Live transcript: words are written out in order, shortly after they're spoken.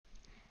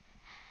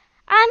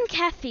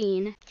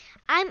Caffeine.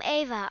 I'm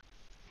Ava.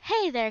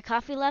 Hey there,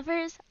 coffee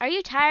lovers. Are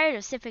you tired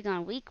of sipping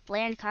on weak,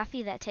 bland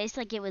coffee that tastes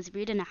like it was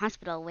brewed in a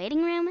hospital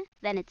waiting room?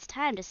 Then it's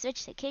time to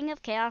switch to King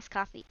of Chaos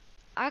coffee.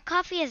 Our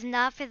coffee is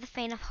not for the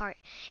faint of heart.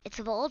 It's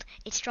bold,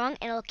 it's strong,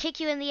 and it'll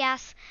kick you in the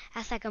ass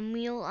like a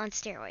mule on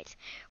steroids.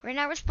 We're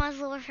not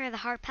responsible for the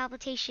heart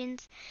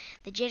palpitations,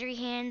 the jittery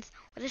hands,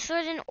 or the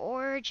sudden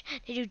urge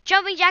to do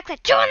jumping jacks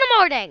at 2 in the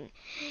morning.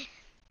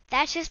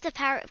 That's just the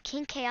power of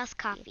King Chaos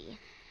coffee.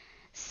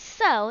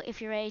 So,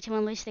 if you're ready to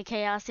unleash the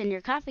chaos in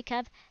your coffee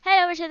cup,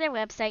 head over to their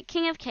website,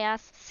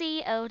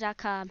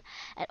 kingofchaosco.com,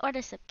 and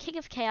order some King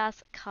of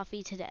Chaos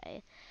coffee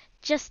today.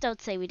 Just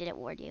don't say we didn't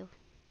warn you.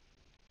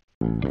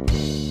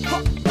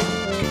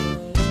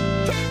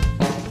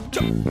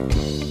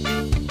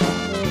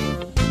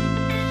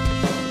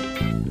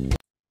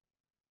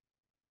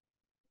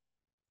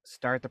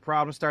 Start the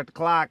problem, start the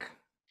clock.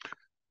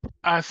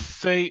 I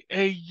say,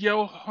 hey,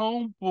 yo,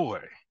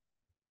 homeboy.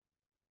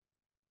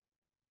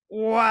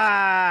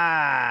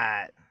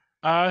 What?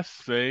 I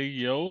say,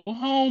 yo,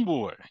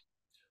 homeboy.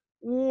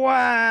 What?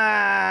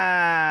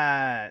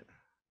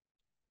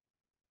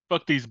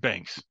 Fuck these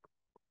banks.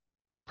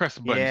 Press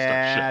the button,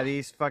 Yeah, start the show.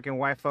 these fucking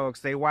white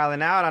folks, they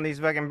wilding out on these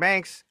fucking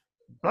banks.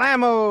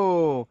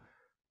 Blammo!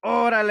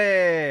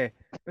 Orale!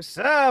 What's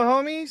up,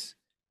 homies?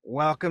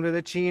 Welcome to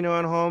the Chino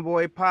and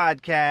Homeboy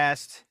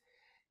podcast.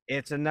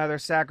 It's another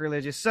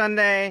sacrilegious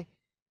Sunday.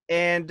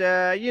 And,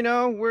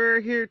 we're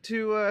here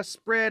to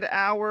spread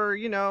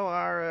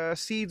our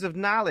seeds of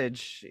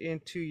knowledge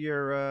into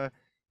your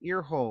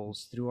ear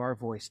holes through our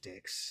voice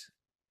sticks.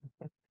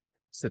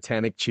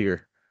 Satanic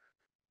cheer.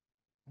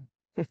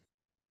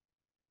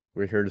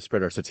 We're here to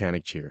spread our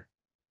satanic cheer.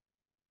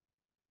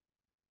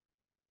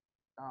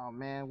 Oh,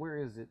 man, where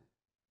is it?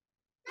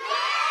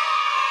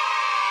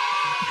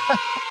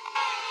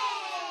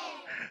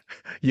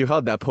 You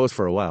held that pose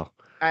for a while.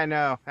 I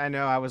know.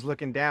 I was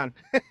looking down.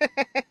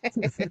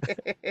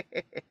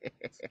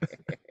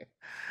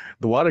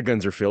 The water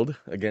guns are filled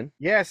again.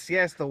 Yes,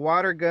 the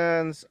water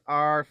guns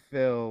are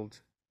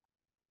filled.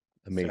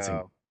 Amazing.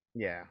 So,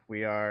 yeah,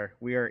 we're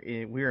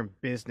in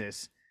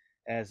business,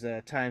 as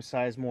Tom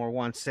Sizemore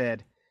once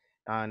said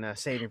on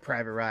Saving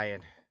Private Ryan.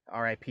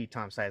 R.I.P.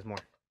 Tom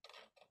Sizemore.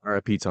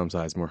 R.I.P. Tom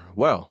Sizemore.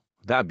 Well,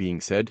 that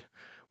being said,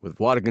 with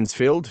water guns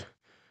filled,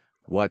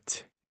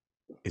 what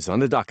is on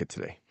the docket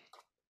today?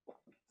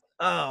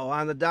 Oh,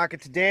 on the docket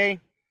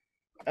today,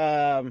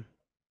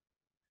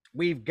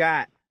 we've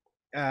got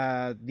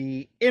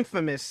the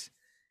infamous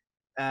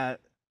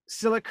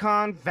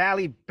Silicon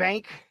Valley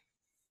Bank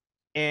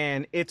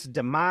and its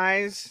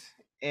demise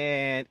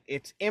and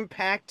its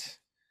impact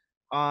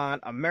on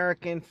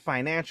American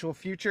financial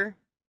future.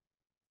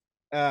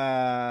 We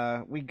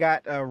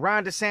got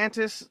Ron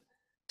DeSantis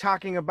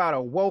talking about a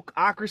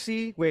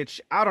wokeocracy, which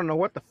I don't know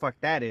what the fuck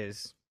that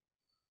is.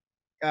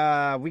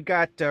 We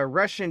got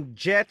Russian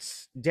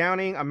jets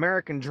downing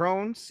American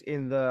drones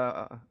in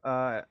the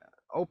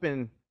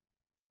open,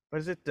 what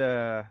is it?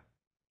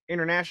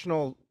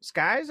 International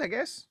skies, I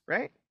guess,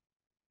 right?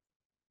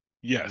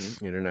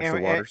 Yes.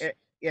 International waters.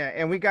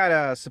 And we got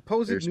a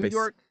supposed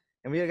Airspace.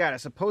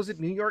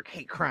 New York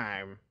hate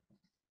crime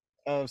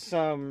of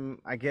some,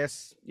 I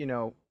guess,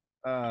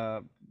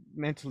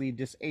 mentally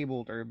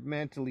disabled or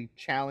mentally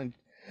challenged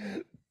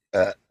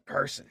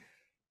person.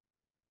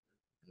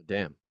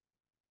 Damn.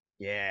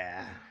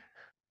 Yeah.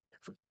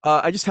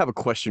 I just have a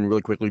question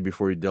really quickly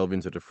before we delve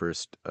into the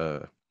first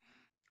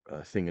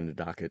thing in the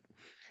docket.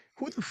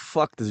 Who the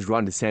fuck does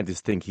Ron DeSantis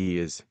think he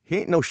is? He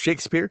ain't no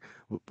Shakespeare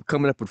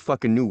coming up with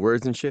fucking new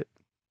words and shit.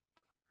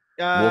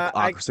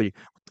 Wokeocracy.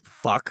 What the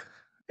fuck?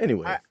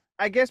 Anyway.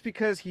 I guess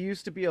because he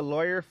used to be a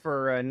lawyer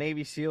for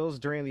Navy SEALs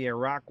during the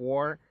Iraq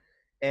War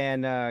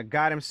and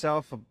got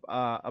himself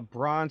a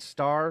Bronze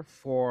Star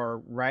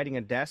for riding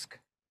a desk.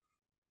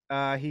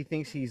 He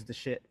thinks he's the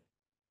shit.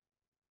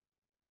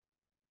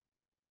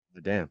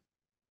 Damn.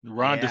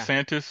 Ron Yeah.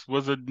 DeSantis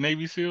was a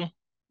Navy SEAL?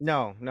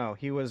 No,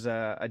 he was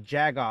a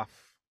JAG-off.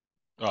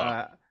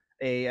 Oh.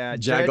 A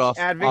Jag-off judge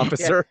advocate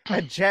officer?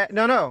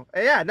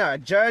 Yeah, a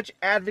judge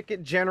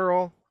advocate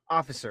general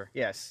officer.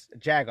 Yes,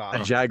 JAG-off.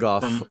 A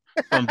jag-off.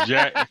 From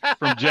Jag-off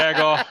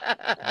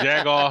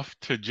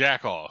to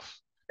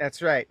jack-off.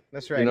 That's right. You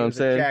know what I'm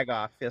saying?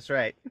 JAG-off. That's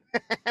right.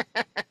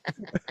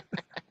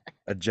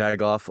 A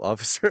jag-off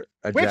officer?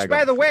 Which,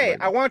 by the way,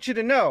 I want you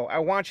to know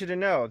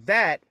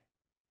that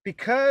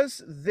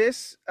because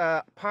this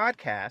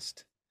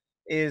podcast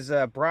is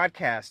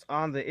broadcast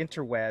on the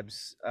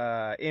interwebs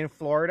in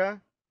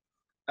Florida,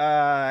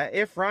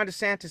 if Ron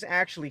DeSantis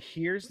actually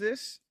hears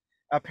this,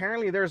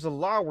 apparently there's a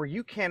law where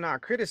you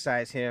cannot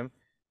criticize him.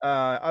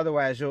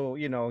 Otherwise,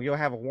 you'll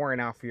have a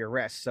warrant out for your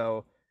arrest.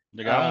 So,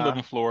 I don't live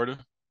in Florida.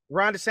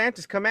 Ron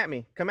DeSantis, come at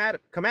me, bro.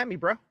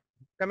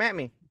 Come at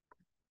me.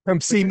 Come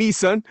see me,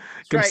 son.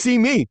 Come see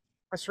me.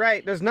 That's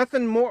right. There's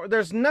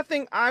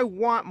nothing I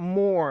want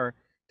more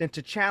than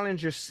to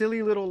challenge your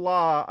silly little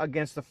law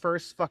against the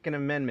First fucking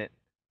Amendment.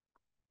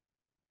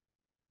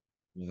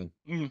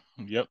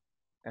 Yep.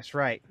 That's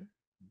right.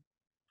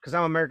 Because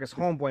I'm America's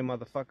homeboy,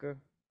 motherfucker.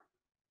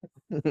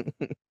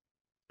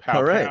 Pow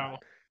All right. pow.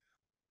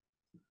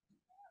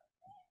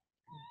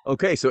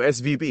 Okay, so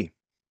SVB,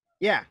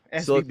 Yeah,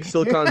 SVB.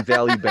 Silicon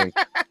Valley Bank.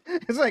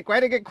 It's like, why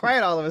did it get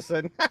quiet all of a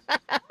sudden?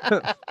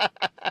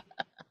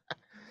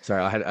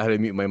 Sorry, I had to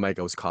mute my mic.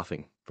 I was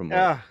coughing from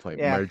Yeah.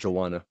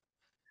 marijuana.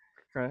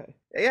 Right.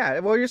 Yeah,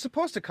 well, you're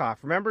supposed to cough.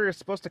 Remember, you're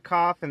supposed to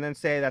cough and then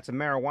say that's a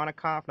marijuana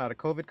cough, not a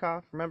COVID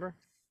cough. Remember?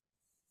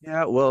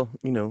 Yeah, well,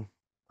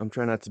 I'm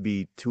trying not to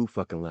be too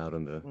fucking loud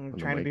on the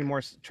Trying to be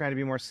mic. trying to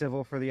be more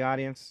civil for the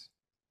audience.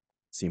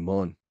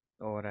 Simon.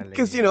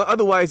 Because Órale.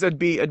 otherwise I'd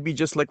be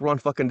just like Ron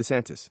fucking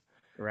DeSantis,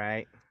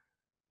 Right.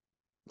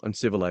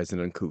 uncivilized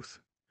and uncouth.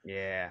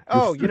 Yeah. You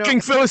Oh,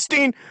 fucking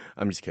Philistine!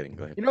 I'm just kidding.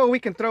 Go ahead. you know what we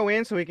can throw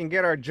in so we can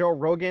get our Joe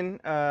Rogan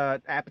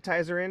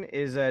appetizer in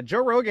is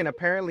Joe Rogan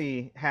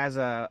apparently has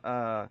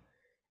a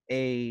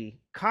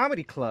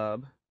comedy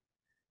club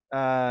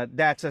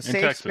that's a In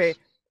safe space.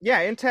 Texas.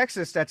 Yeah, in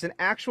Texas, that's an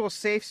actual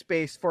safe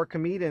space for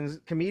comedians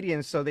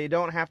so they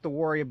don't have to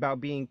worry about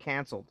being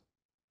canceled.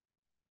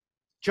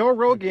 Joe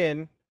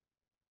Rogan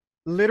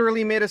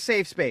literally made a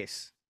safe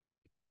space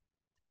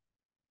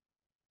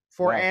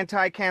for Wow.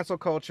 anti-cancel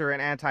culture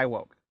and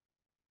anti-woke.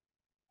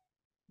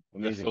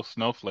 That's Amazing. so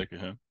snowflake of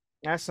him.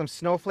 That's some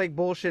snowflake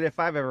bullshit if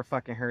I've ever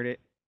fucking heard it.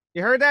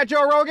 You heard that,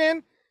 Joe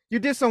Rogan? You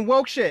did some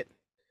woke shit.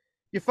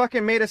 You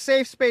fucking made a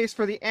safe space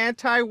for the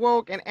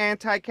anti-woke and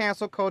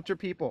anti-cancel culture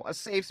people. A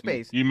safe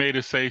space. You made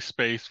a safe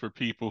space for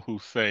people who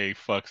say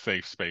fuck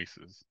safe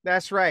spaces.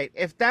 That's right.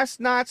 If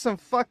that's not some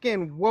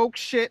fucking woke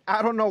shit,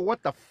 I don't know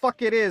what the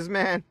fuck it is,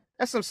 man.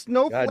 That's some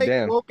snowflake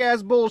Goddamn. woke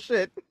ass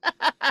bullshit.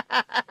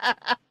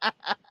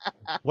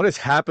 What is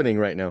happening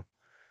right now?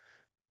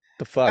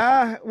 The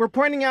fuck? We're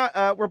pointing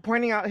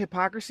out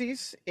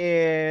hypocrisies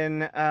in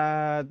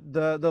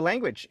the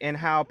language and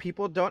how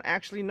people don't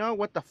actually know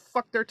what the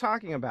fuck they're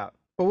talking about.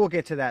 But we'll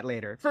get to that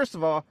later. First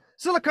of all,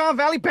 Silicon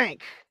Valley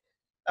Bank.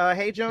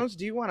 Hey Jones,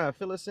 do you want to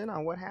fill us in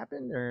on what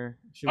happened, or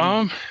should we?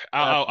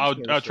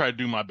 I'll try to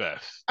do my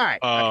best. All right.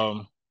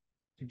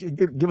 Okay.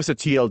 Give us a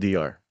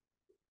TLDR.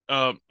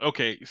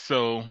 Okay,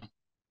 so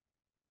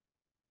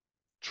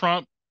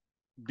Trump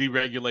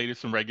deregulated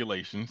some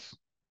regulations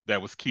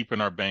that was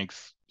keeping our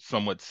banks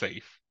somewhat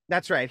safe.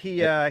 That's right.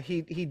 He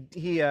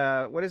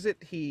what is it?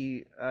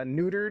 He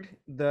neutered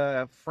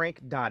the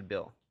Frank Dodd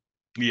bill.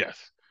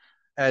 Yes.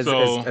 As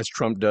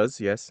Trump does,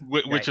 yes.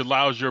 Which Right.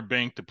 allows your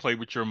bank to play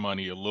with your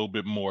money a little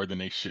bit more than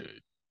they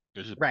should.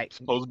 It's Right.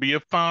 supposed to be a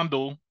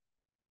fondle,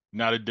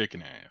 not a dick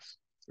and ass.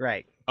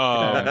 Right.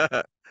 Um,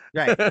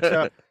 Right.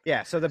 So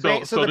yeah. So the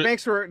So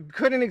banks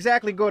couldn't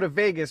exactly go to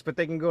Vegas, but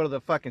they can go to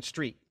the fucking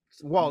street,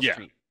 Wall Yeah.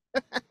 Street.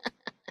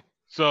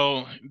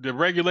 So the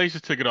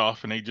regulations took it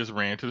off, and they just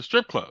ran to the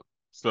strip club.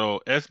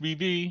 So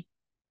SBB,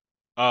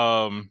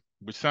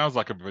 which sounds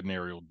like a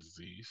venereal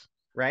disease,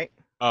 Right.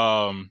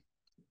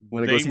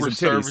 Wanna go they see were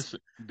some titties. servicing.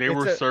 They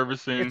were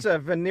servicing. It's a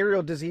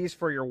venereal disease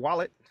for your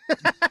wallet.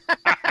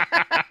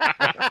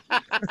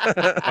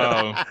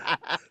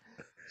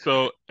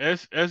 So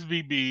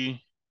SVB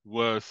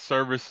was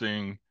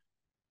servicing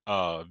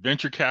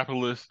venture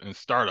capitalists and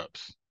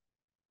startups.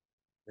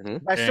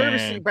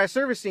 By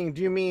servicing,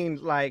 do you mean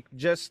like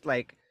just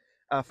like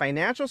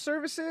financial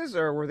services,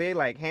 or were they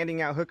like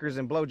handing out hookers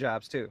and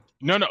blowjobs too?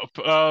 No,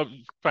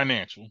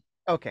 financial.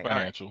 Okay.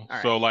 Financial. All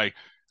right. So like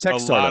Tech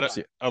startups.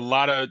 a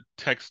lot of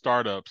tech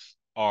startups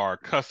are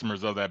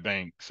customers of that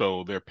bank,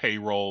 so their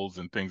payrolls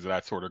and things of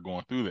that sort are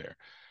going through there.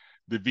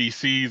 The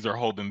VCs are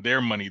holding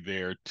their money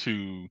there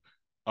to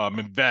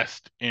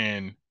invest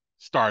in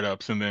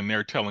startups, and then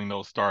they're telling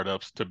those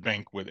startups to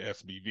bank with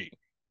SBV.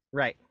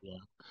 Right.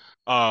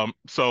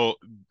 So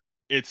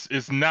this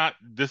is not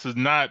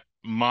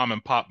mom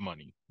and pop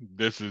money.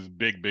 This is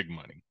big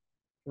money.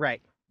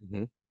 Right.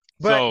 Mhm.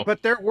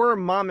 But there were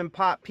mom and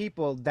pop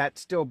people that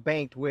still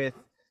banked with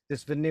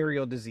this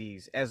venereal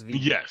disease, SVB.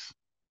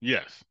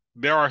 Yes,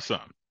 there are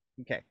some.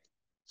 Okay.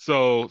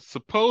 So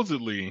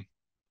supposedly,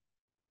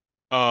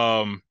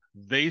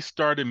 they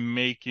started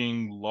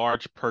making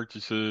large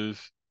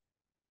purchases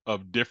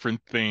of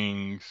different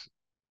things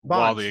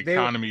while Bonds. the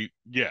economy,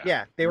 they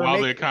were while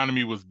the making.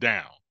 economy was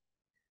down.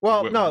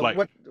 Well, With, no. like-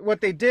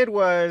 What they did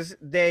was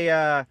they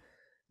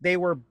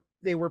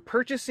were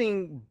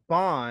purchasing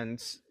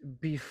bonds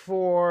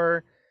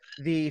before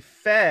the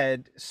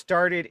Fed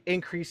started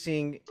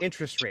increasing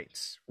interest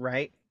rates,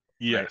 right?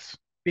 Yes.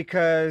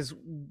 Because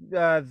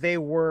they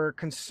were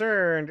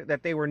concerned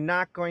that they were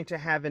not going to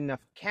have enough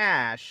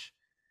cash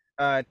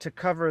to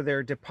cover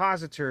their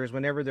depositors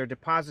whenever their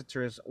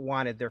depositors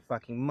wanted their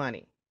fucking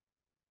money.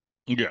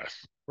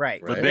 Yes.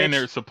 Right. But then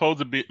there's supposed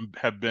to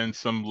have been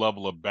some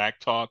level of back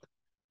talk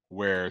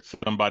where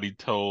somebody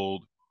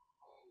told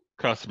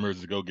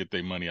customers to go get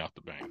their money out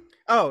the bank.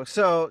 Oh,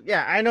 so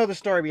yeah, I know the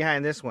story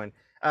behind this one.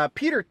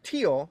 Peter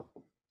Thiel,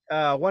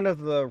 one of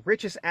the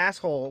richest,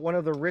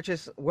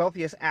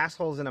 wealthiest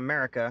assholes in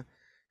America,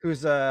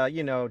 who's a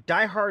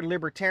diehard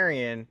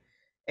libertarian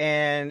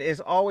and is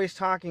always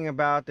talking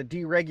about the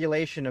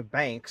deregulation of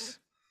banks.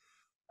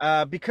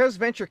 Because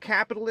venture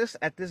capitalists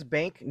at this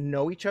bank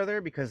know each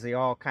other because they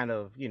all kind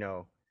of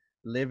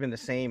live in the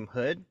same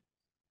hood,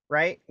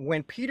 right?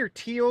 When Peter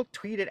Thiel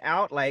tweeted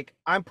out like,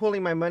 "I'm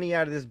pulling my money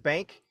out of this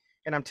bank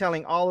and I'm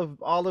telling all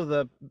of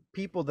the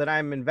people that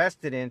I'm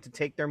invested in to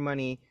take their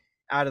money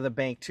out of the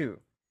bank too."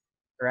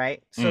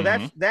 Right? So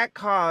Mm-hmm. that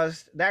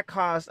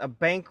caused a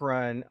bank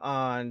run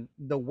on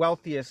the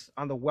wealthiest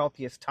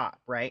top,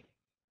 right?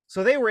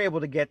 So they were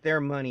able to get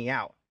their money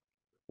out,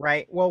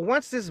 right? Well,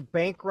 once this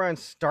bank run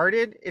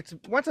started,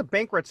 once a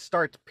bank run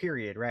starts,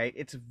 period, right?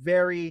 It's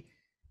very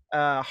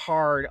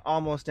hard,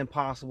 almost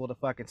impossible to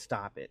fucking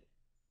stop it,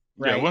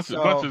 Yeah, right? once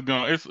So it's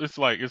gone,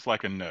 it's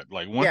like a nut.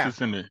 Like yeah,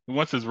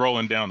 once it's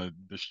rolling down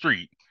the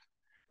street,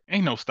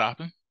 ain't no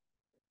stopping.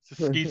 It's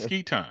a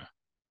ski time.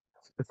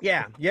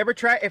 yeah. You ever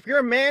try? If you're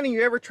a man and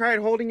you ever tried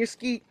holding your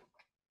skeet,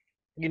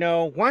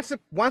 once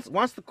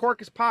the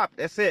cork is popped,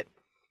 that's it.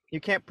 You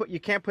can't put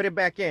it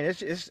back in.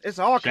 It's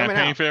all coming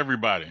Champagne out. for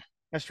everybody.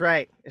 That's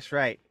right. That's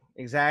right.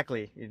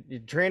 Exactly. You're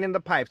draining the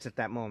pipes at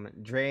that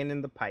moment.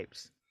 Draining the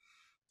pipes.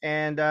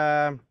 And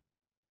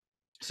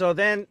so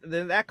then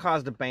that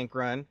caused a bank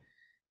run.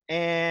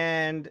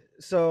 And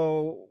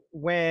so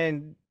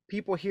when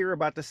people hear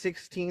about the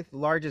 16th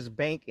largest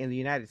bank in the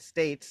United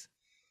States,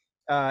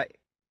 uh,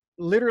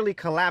 literally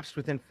collapsed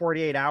within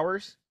 48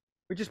 hours,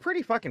 which is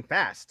pretty fucking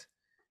fast,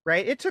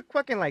 right? It took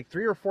fucking like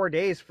 3 or 4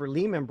 days for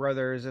Lehman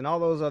Brothers and all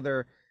those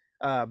other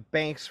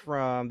banks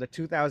from the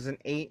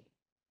 2008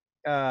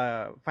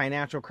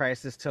 financial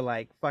crisis to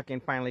like fucking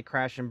finally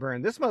crash and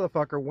burn. This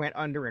motherfucker went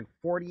under in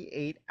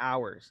 48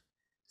 hours.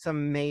 It's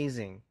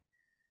amazing,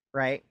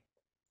 right?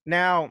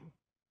 Now,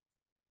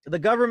 the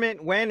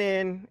government went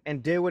in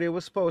and did what it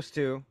was supposed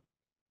to,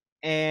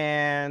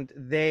 and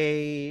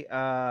they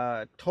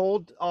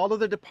told all of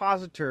the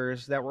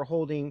depositors that were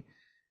holding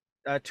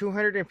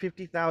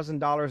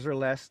 $250,000 or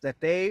less that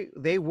they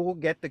will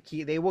get the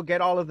key. They will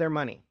get all of their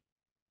money,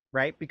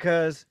 right?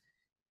 Because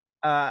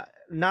not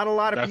a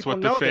lot of That's people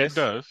what the know Fed this.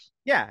 does.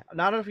 Yeah,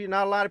 not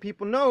a lot of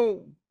people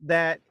know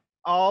that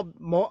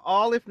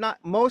all if not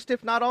most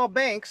if not all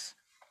banks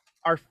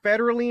are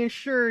federally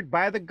insured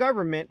by the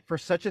government for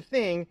such a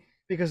thing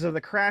because of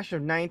the crash of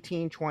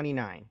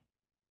 1929.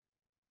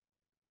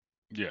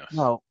 Yes.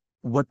 Now,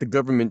 what the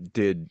government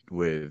did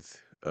with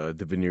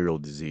the venereal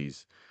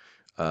disease,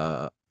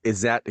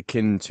 is that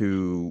akin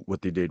to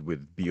what they did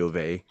with B of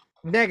A back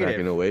in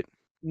Negative. '08?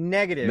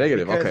 Negative.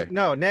 Negative, Because okay.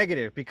 no,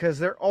 negative, because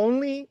they're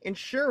only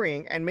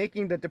insuring and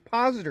making the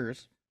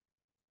depositors,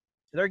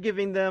 they're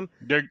giving them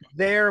They're,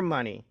 their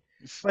money.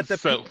 But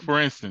so, for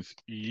instance,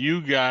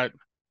 you got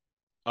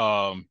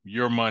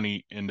your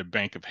money in the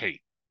Bank of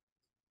Hate,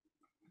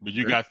 but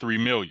you Sure. got 3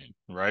 million,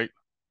 right?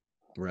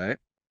 Right.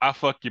 I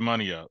fuck your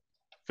money up.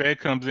 Fed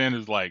comes in,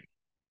 is like,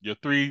 your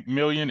 3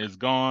 million is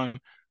gone,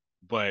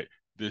 but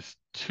this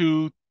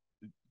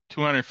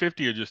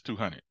 250 or just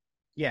 200?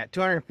 yeah,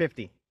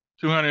 250.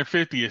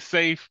 250 is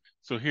safe,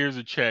 so here's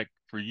a check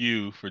for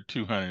you for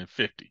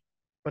 250.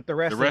 But the The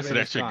rest of rest of it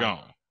that is shit gone.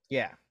 gone.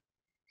 Yeah.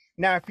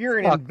 Now, if you're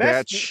an Fuck that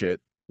investor,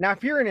 shit. now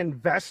if you're an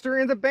investor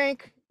in the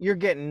bank, you're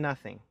getting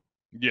nothing.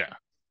 Yeah.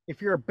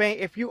 If you're a bank,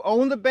 if you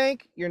own the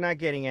bank, you're not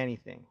getting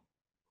anything.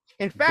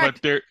 In But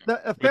fact, they're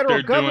the but federal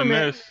they're doing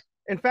government, this.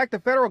 in fact, the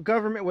federal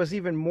government was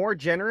even more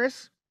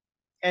generous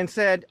and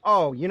said,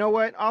 "Oh, you know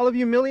what? All of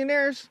you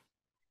millionaires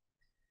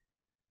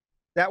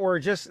that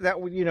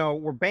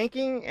were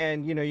banking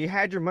and you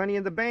had your money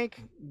in the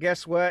bank,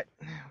 guess what?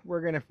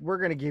 We're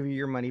gonna give you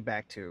your money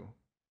back too."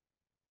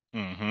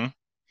 Mm-hmm.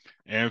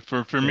 And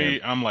for Yeah.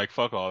 me, I'm like,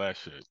 fuck all that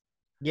shit.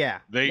 Yeah.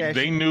 They Yeah.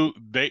 they knew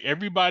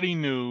everybody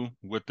knew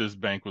what this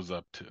bank was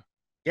up to.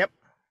 Yep.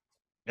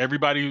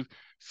 Everybody,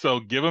 so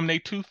give them they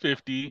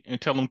 250 and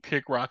tell them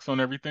kick rocks on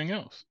everything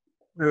else.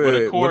 Wait, But wait, of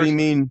wait. What do you course,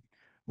 mean?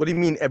 What do you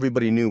mean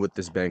everybody knew what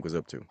this bank was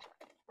up to?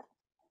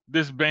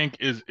 this bank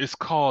is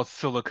called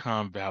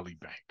Silicon Valley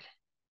Bank.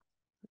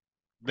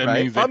 That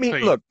Right. means I mean,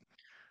 look.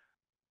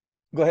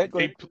 Go ahead. Go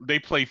ahead. they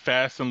play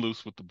fast and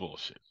loose with the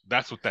bullshit.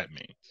 That's what that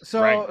means,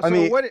 right? So I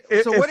mean, what it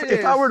if I is?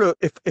 were to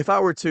if I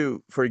were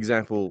to, for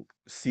example,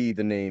 see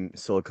the name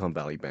Silicon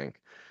Valley Bank,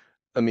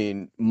 I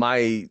mean,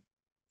 my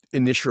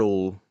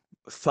initial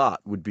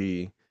thought would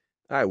be,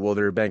 all right, well,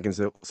 they're a bank in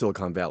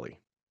Silicon Valley.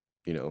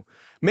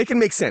 Make it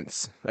make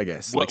sense, I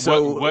guess. Like,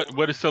 so,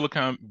 What is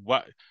Silicon?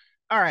 What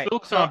All right. So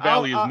Silicon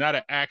Valley is not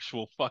an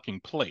actual fucking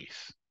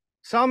place.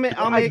 It's a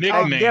I get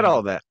nickname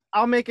all that.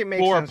 I'll make it make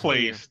for a sense for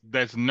you. place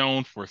that's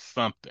known for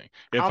something.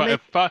 I'll make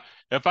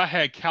If I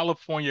had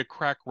California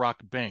Crack Rock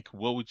Bank,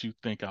 what would you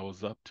think I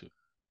was up to?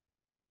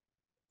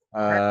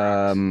 Crack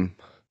rocks.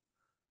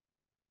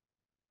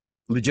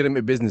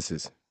 Legitimate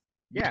businesses.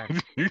 Yeah,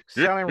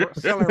 selling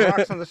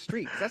rocks on the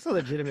streets. That's a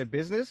legitimate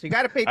business. You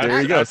got to pay taxes.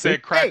 There you go. I See?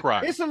 said crack Hey,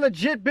 rock. it's a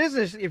legit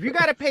business. If you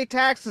got to pay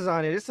taxes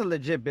on it, it's a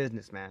legit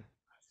business, man.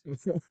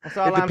 That's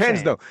all It I'm depends,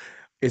 saying. though.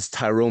 Is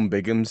Tyrone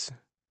Biggums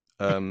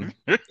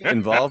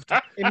involved?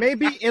 It may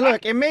be.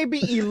 Look, it may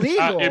be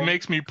illegal. It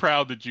makes me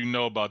proud that you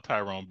know about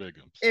Tyrone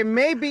Biggums. It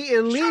may be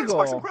illegal.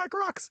 Sharks, some crack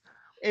rocks.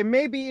 It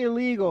may be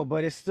illegal,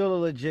 but it's still a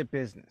legit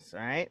business. All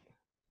right.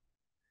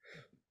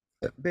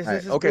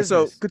 Business is Okay,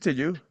 business. so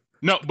continue.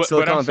 No, but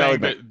Silicon I'm Valley saying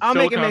Bank. that I'll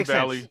make it Silicon make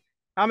Valley sense.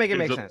 I'll make it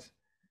make It's a, sense.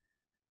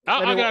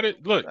 I got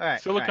it. Look, All right, all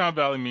right. Silicon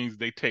Valley means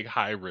they take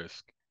high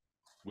risk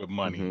with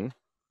money Mm-hmm.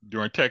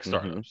 during tech Mm-hmm.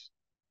 startups,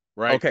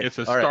 right? Okay. It's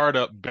a All right.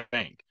 startup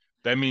bank.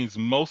 That means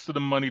most of the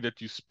money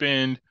that you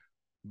spend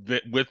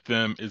with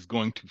them is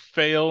going to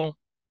fail,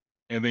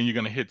 and then you're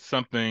going to hit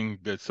something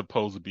that's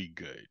supposed to be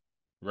good,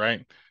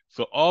 right?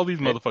 So all these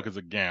Right. motherfuckers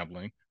are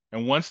gambling.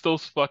 And once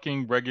those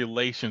fucking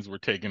regulations were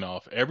taken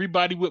off,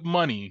 everybody with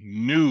money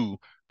knew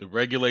the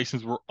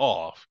regulations were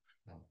off,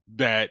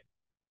 that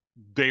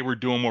they were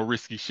doing more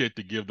risky shit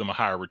to give them a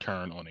higher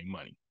return on their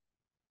money.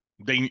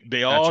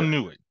 They all Gotcha.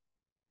 knew it.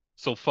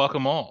 So fuck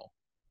them all.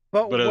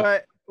 But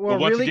But what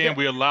once really again, got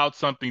we allowed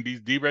something. These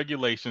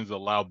deregulations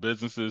allow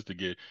businesses to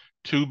get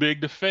too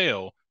big to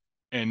fail,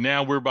 and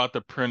now we're about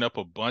to print up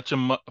a bunch of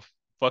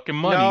fucking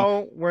money.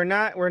 no, we're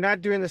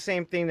not doing the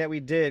same thing that we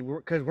did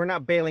because we're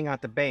not bailing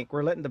out the bank.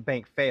 We're letting the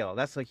bank fail.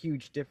 That's a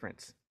huge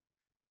difference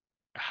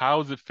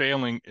How is it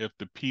failing if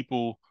the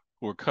people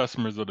who are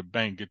customers of the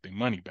bank get their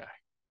money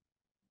back?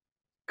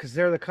 because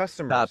they're the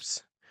customers.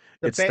 Stops.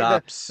 The It bank,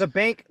 stops the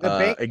bank.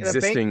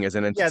 existing as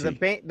an Yeah,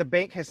 entity. the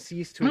bank has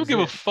ceased I to don't give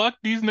a exist. fuck.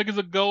 These niggas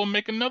will go and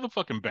make another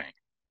fucking bank.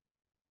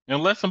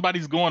 Unless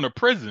somebody's going to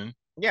prison.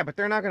 Yeah, but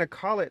they're not going to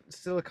call it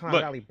Silicon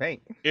Look, Valley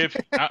Bank. if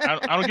I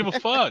don't give a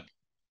fuck.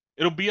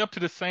 It'll be up to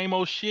the same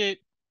old shit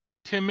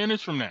 10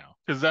 minutes from now,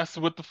 because that's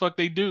what the fuck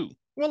they do.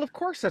 Well, of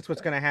course that's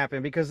what's going to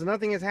happen because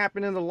nothing has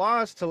happened in the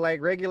laws to like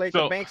regulate the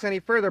So, banks any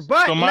further.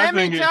 But my let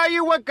me thing is, tell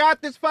you what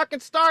got this fucking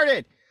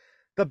started.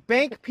 The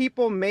bank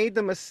people made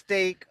the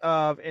mistake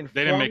of they didn't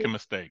make a informing.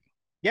 mistake.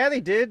 Yeah,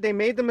 they did. They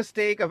made the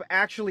mistake of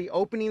actually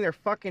opening their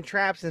fucking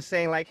traps and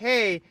saying like,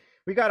 "Hey,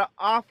 we got to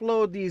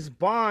offload these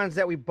bonds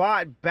that we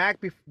bought back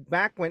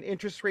when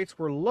interest rates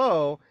were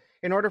low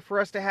in order for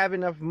us to have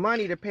enough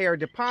money to pay our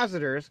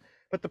depositors."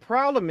 But the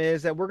problem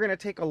is that we're going to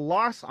take a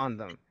loss on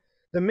them.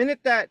 The minute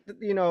that,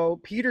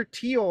 Peter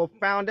Thiel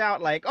found out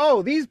like,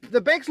 "Oh,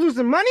 the bank's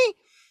losing money,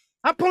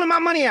 I'm pulling my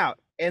money out."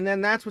 And then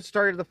that's what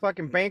started the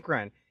fucking bank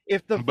run.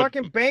 If the But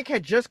fucking bank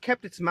had just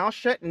kept its mouth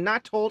shut and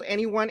not told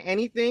anyone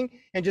anything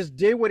and just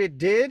did what it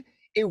did,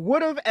 it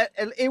would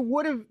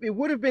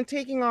have been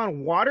taking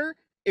on water.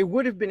 It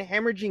would have been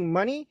hemorrhaging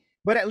money,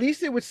 but at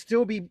least it would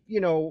still be,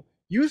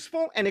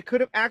 useful, and it could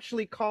have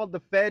actually called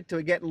the Fed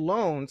to get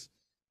loans.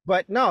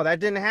 But no, that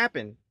didn't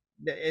happen.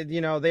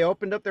 They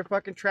opened up their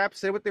fucking trap,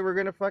 said what they were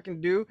gonna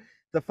fucking do.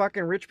 The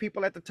fucking rich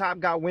people at the top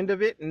got wind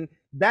of it, and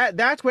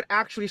that's what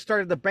actually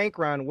started the bank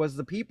run, was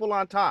the people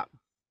on top.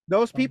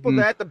 Those people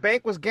that the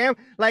bank was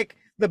like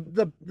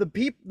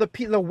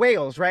the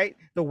whales, right?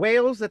 The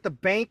whales that the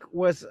bank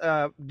was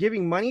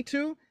giving money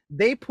to,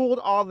 they pulled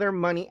all their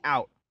money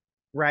out,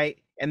 right?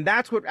 And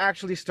that's what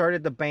actually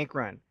started the bank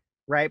run,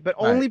 right? But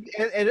Right.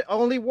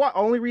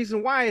 only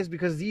reason why is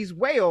because these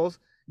whales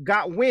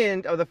got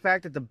wind of the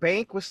fact that the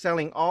bank was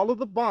selling all of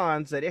the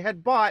bonds that it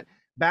had bought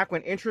back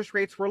when interest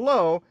rates were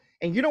low,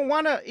 and you don't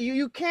want to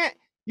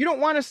you don't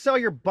want to sell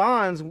your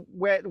bonds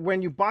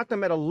when you bought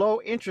them at a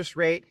low interest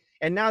rate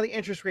and now the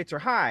interest rates are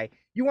high.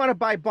 You want to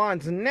buy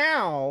bonds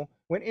now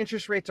when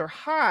interest rates are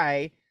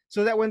high,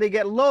 so that when they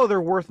get low,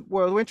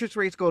 when interest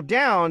rates go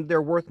down,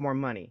 they're worth more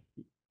money.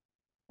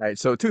 All right.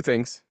 So two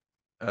things.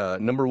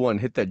 Number one,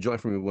 hit that joint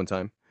for me one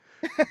time.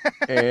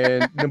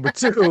 And number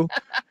two,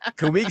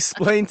 can we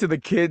explain to the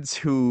kids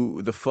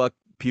who the fuck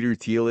Peter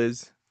Thiel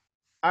is?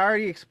 I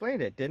already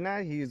explained it, didn't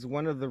I? He's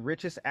one of the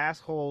richest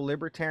asshole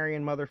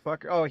libertarian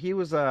motherfucker.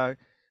 Oh,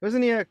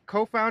 wasn't he a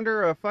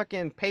co-founder of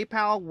fucking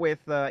PayPal with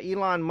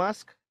Elon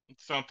Musk?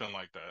 something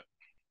like that.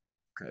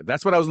 Okay,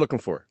 that's what I was looking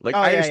for. Like, Oh,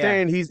 I yeah,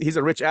 understand he's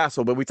a rich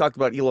asshole, but we talked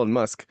about Elon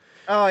Musk.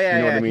 Oh yeah, You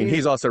know yeah. what I mean?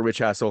 He's also a rich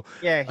asshole.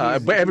 Yeah,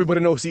 But everybody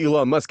knows who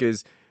Elon Musk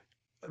is.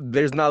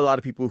 There's not a lot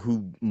of people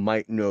who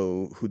might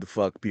know who the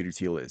fuck Peter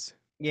Thiel is.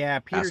 yeah.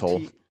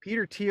 Asshole.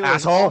 Peter Thiel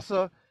Asshole.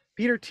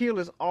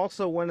 is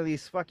also one of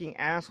these fucking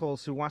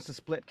assholes who wants to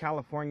split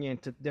California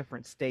into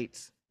different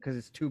states because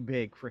it's too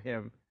big for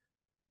him.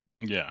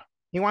 Yeah.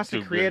 He wants to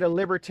Too create big. a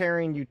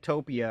libertarian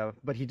utopia,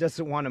 but he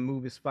doesn't want to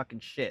move his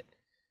fucking shit.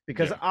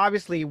 Because Yeah.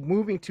 obviously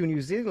moving to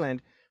New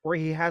Zealand, where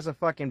he has a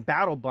fucking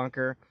battle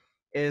bunker,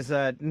 is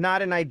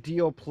not an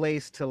ideal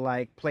place to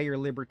like play your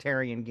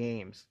libertarian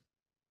games.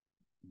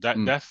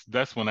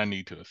 That's when I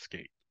need to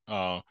escape.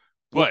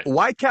 But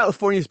Why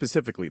California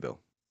specifically, though?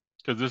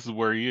 because this is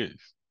where he is.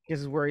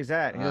 This is where he's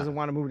at. He Ah. doesn't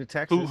want to move to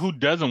Texas. Who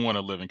doesn't want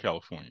to live in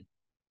California?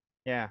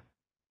 Yeah.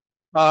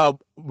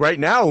 Right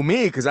now,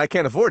 me, because I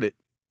can't afford it.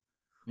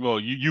 Well,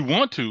 you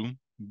want to,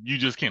 you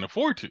just can't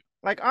afford to.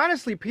 Like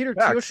honestly, Peter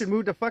Thiel Facts. should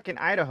move to fucking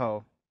Idaho.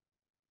 Or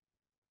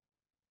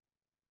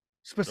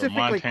Specifically,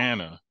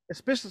 Montana.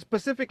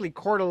 specifically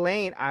Coeur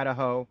d'Alene,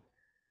 Idaho,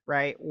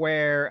 right,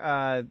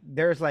 where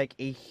there's like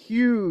a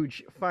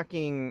huge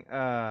fucking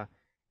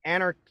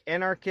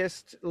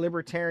anarchist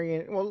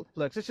libertarian. Well,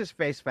 look, let's just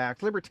face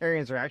facts.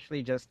 Libertarians are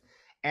actually just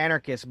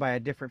anarchists by a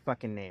different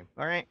fucking name.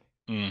 All right.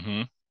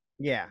 Mm-hmm.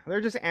 Yeah,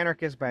 they're just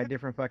anarchists by a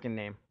different fucking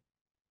name.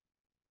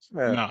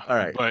 No, All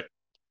right.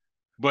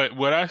 But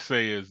what I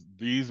say is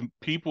these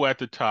people at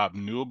the top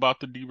knew about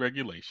the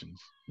deregulations.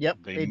 Yep,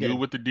 They they knew did.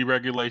 what the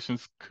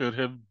deregulations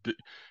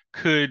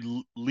could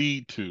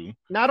lead to.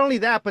 Not only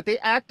that, but they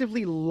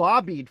actively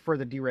lobbied for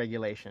the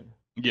deregulation.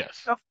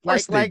 Yes. Of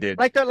course they did.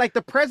 Like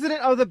the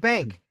president of the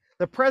bank.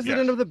 The president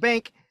Yes. of the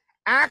bank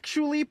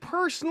actually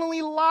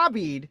personally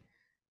lobbied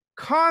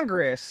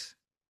Congress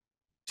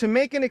to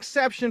make an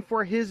exception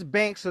for his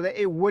bank so that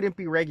it wouldn't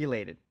be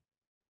regulated.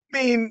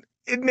 I mean,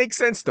 it makes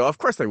sense though. Of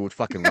course they would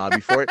fucking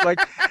lobby for it.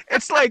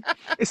 It's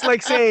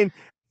like saying,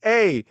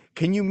 "Hey,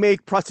 can you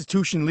make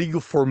prostitution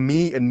legal for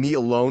me and me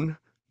alone,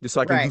 just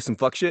so I can do Right. some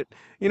fuck shit?"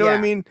 You know what I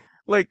Yeah. mean?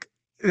 Like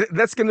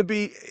that's gonna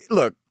be.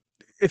 Look,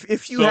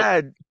 if you So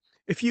had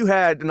if you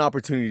had an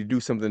opportunity to do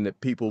something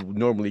that people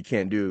normally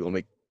can't do,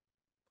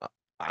 uh,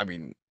 I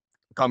mean,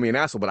 call me an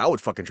asshole, but I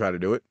would fucking try to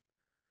do it.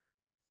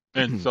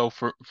 and so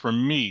for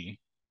me,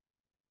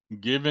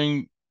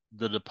 giving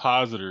the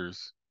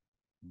depositors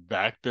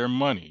back their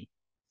money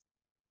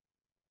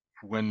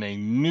when they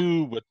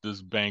knew what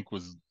this bank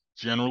was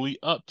generally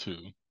up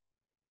to,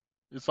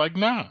 it's like,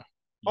 nah,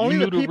 you Only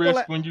the knew the people risk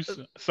at when you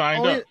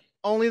signed only up.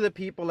 only the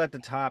people at the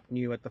top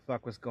knew what the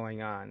fuck was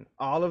going on.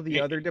 All of the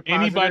other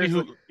Anybody depositors,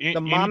 who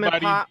the mom and anybody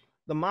pop,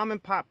 the mom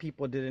and pop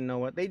people didn't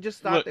know it. They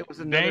just thought look, it was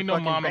there another ain't no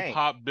fucking mom and bank.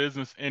 pop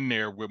business in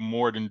there with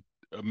more than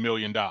 $1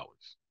 million.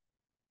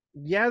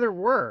 Yeah, there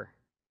were.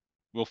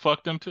 Well,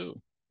 fuck them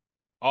too,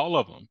 all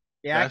of them.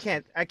 Yeah, That's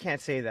I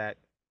can't say that.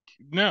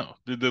 no,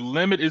 the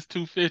limit is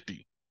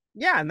 250.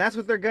 Yeah, and that's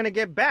what they're gonna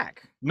get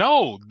back.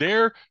 No,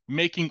 they're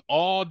making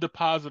all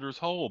depositors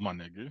whole, my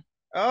nigga.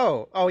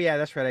 Oh yeah,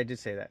 that's right. I did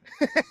say that.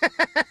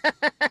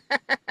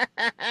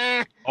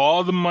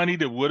 All the money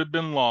that would have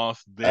been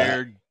lost,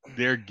 Uh,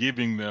 they're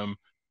giving them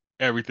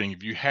everything.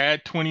 If you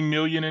had 20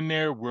 million in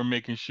there, we're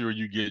making sure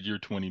you get your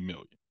 20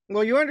 million.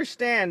 Well, you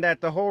understand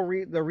that the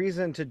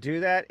reason to do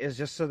that is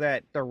just so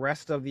that the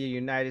rest of the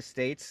United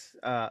States,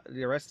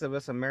 the rest of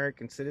us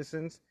American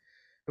citizens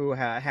who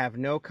have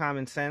no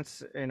common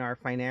sense and are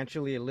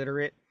financially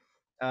illiterate,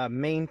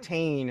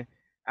 maintain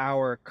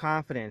our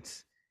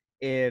confidence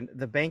in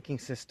the banking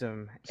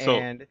system So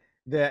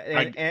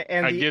I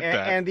I get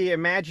that. and the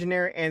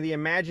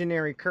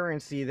imaginary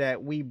currency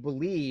that we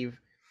believe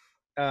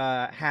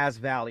has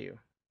value.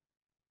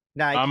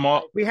 Like I'm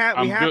all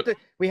I'm good.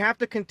 we have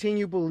to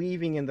continue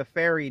believing in the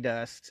fairy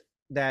dust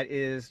that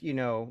is,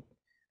 the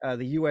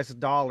U.S.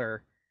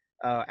 dollar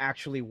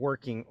actually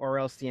working, or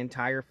else the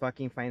entire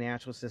fucking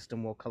financial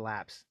system will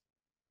collapse.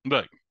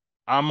 Look,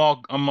 I'm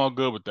all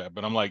good with that,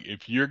 but I'm like,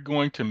 if you're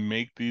going to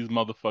make these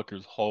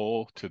motherfuckers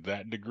whole to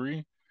that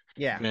degree,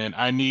 Yeah, then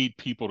I need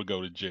people to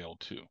go to jail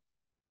too.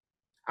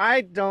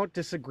 I don't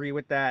disagree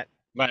with that.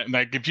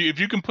 Like if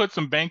you can put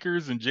some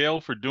bankers in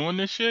jail for doing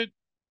this shit,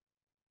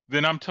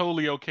 then I'm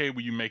totally okay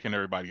with you making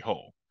everybody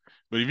whole.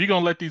 But if you're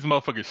gonna let these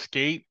motherfuckers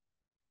skate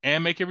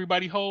and make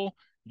everybody whole,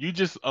 you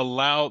just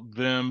allow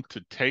them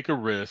to take a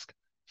risk,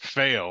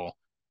 fail,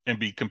 and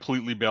be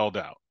completely bailed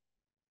out.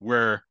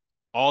 Where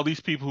all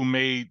these people who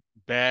made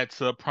bad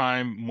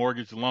subprime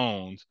mortgage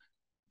loans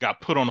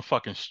got put on the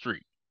fucking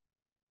street.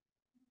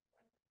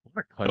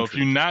 What a So if country.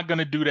 you're not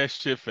gonna do that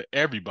shit for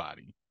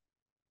everybody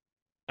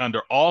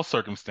under all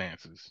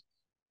circumstances,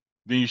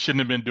 then you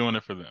shouldn't have been doing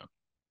it for them.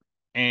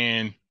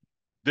 And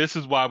this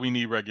is why we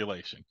need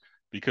regulation.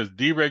 Because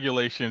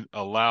deregulation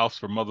allows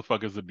for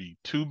motherfuckers to be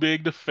too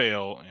big to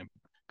fail and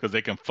because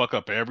they can fuck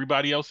up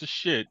everybody else's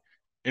shit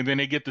and then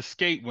they get to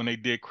skate when they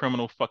did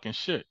criminal fucking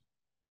shit.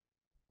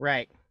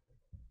 Right.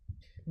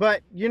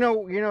 But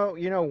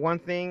one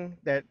thing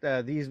that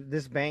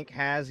this bank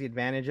has the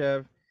advantage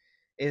of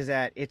is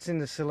that it's in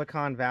the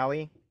Silicon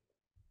Valley,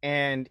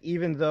 and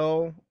even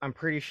though I'm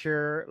pretty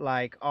sure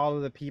like all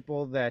of the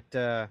people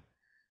that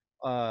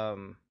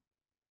um,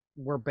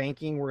 were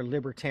banking were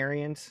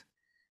libertarians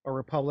or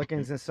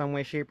Republicans in some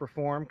way, shape, or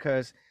form,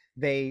 because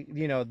they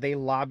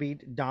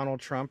lobbied Donald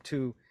Trump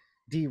to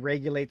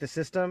deregulate the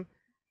system.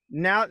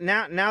 Now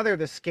they're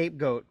the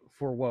scapegoat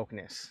for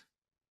wokeness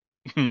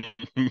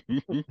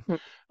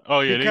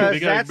Oh yeah, they because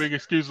got a that's big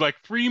excuse like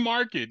free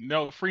market.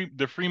 No,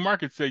 the free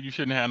market said you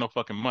shouldn't have no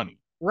fucking money.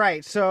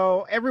 right.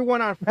 So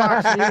everyone on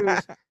Fox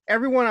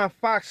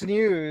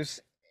News,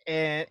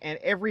 and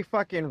every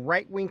fucking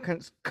right wing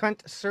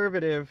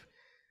conservative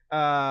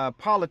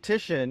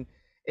politician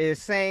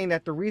is saying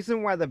that the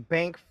reason why the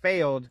bank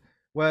failed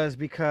was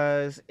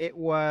because it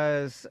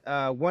was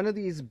one of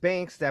these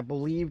banks that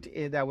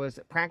that was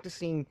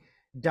practicing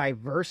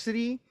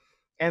diversity,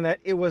 and that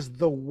it was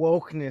the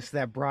wokeness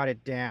that brought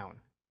it down.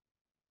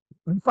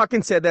 They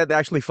fucking said that. They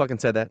actually fucking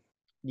said that.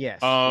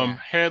 Yes, yeah.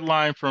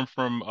 Headline from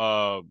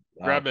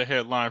grab Wow. the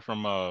headline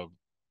from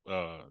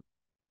uh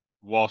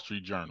Wall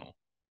Street Journal,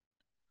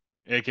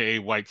 aka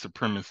White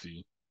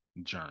Supremacy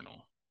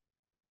Journal.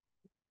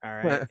 All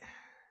right.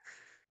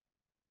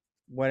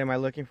 What am I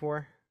looking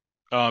for?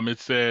 It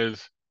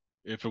says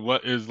if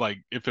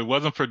it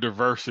wasn't for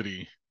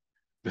diversity,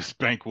 this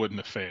bank wouldn't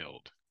have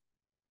failed.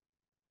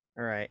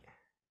 All right.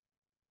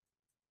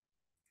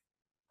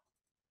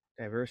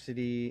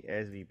 Diversity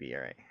SVB.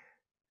 All right.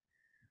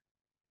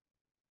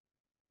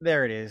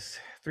 There it is.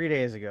 3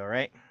 days ago,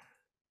 right?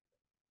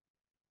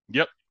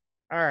 Yep.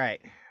 All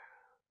right.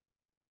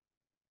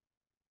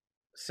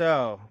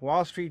 So,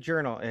 Wall Street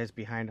Journal is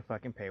behind a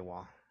fucking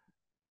paywall.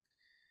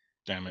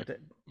 Damn But it.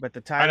 the I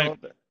didn't. title.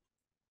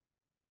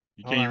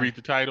 Hold Can you on. read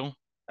the title?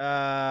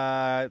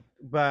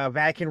 But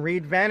I can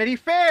read Vanity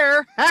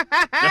Fair.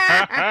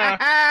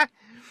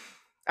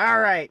 All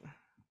right.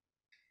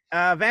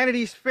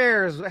 Vanity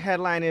Fair's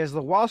headline is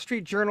The Wall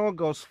Street Journal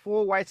goes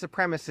full white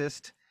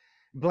supremacist,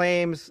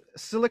 blames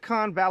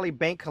Silicon Valley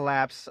bank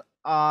collapse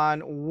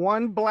on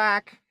one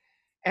black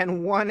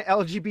and one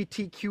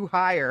LGBTQ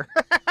hire.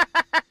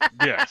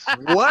 Yes.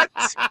 What?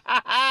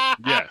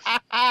 Yes.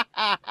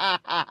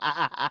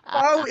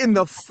 How in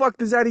the fuck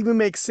does that even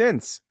make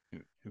sense?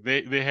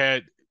 They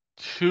had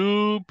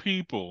 2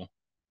 people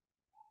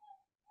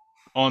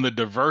on the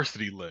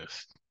diversity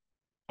list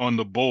on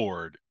the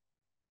board,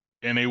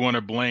 and they want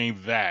to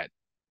blame that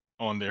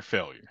on their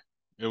failure.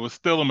 It was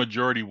still a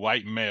majority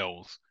white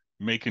males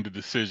making the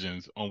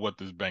decisions on what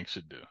this bank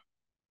should do.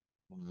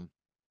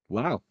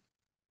 Wow.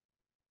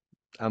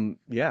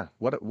 Yeah.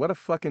 What a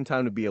fucking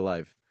time to be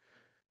alive.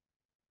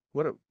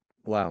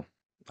 Wow.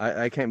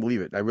 I can't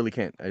believe it. I really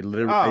can't. I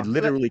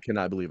literally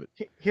cannot believe it.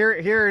 Here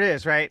it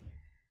is, right?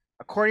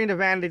 According to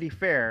Vanity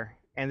Fair,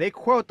 and they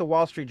quote the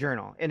Wall Street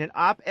Journal in an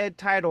op-ed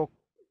titled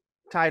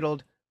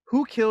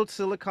 "Who Killed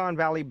Silicon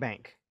Valley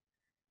Bank?"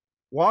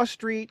 Wall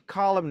Street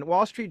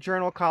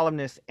Journal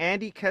columnist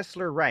Andy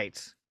Kessler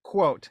writes,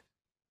 quote,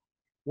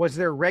 "Was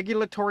there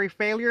regulatory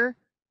failure?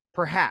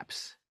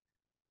 Perhaps.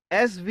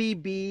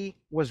 SVB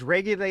was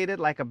regulated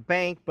like a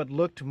bank but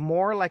looked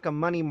more like a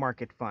money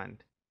market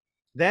fund.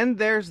 Then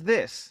there's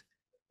this.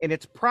 In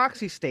its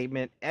proxy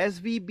statement,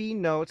 SVB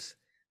notes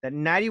that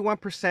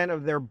 91%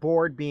 of their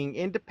board being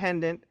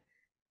independent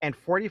and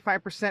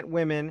 45%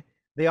 women.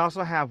 They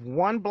also have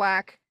one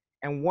black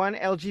and one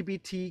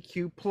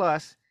LGBTQ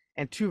plus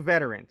and 2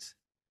 veterans.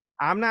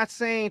 I'm not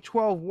saying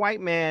 12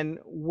 white men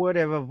would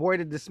have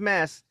avoided this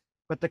mess,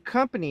 but the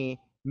company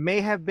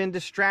may have been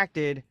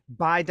distracted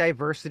by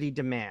diversity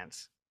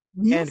demands."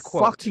 You End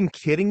quote. fucking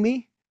kidding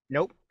me?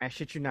 Nope, I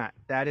shit you not.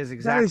 That is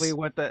exactly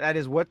what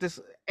this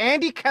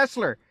Andy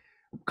Kessler,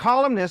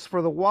 columnist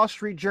for the Wall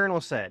Street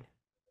Journal, said.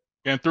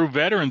 And threw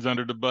veterans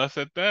under the bus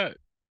at that.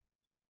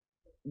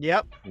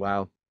 Yep.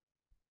 Wow.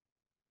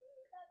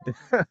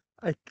 I'm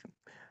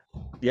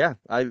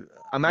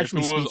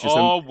actually if it was speechless.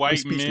 all I'm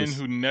white men speechless.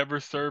 who never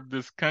served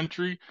this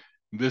country,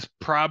 this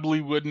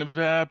probably wouldn't have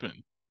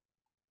happened.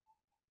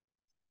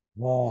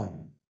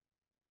 Wow.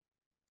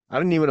 I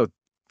don't even know.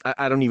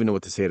 I don't even know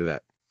what to say to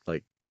that.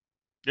 Like,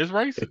 It's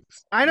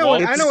racist. I know what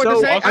to say.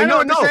 I know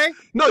what to say.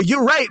 No,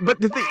 you're right. But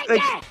the thing,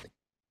 like,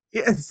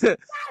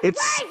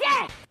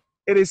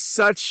 it is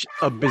such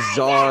a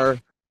bizarre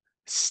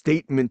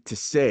statement to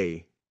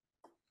say.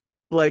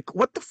 Like,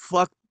 what the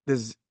fuck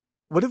does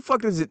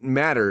it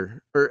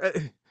matter? Or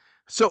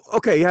so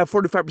okay, you have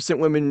 45%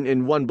 women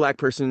and one black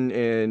person,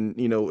 and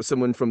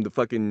someone from the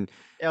fucking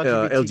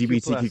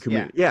LGBTQ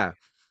community. Yeah.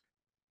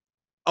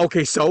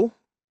 Okay, so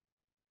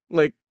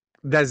like,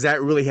 does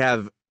that really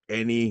have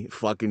any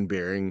fucking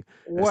bearing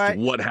as to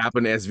what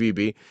happened to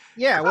SVB?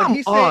 Yeah,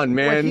 Come on,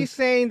 man. What he's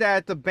saying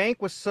that the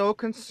bank was so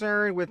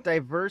concerned with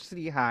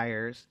diversity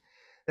hires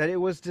that it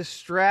was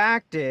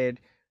distracted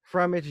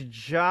from its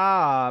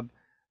job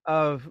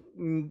of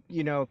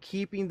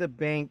keeping the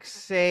bank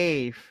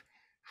safe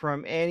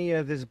from any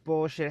of this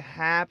bullshit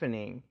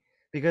happening.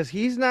 Because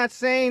he's not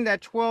saying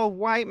that 12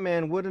 white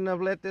men wouldn't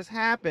have let this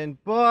happen,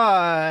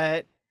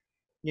 but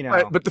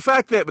But the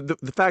fact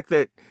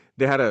that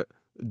they had a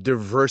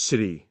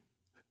diversity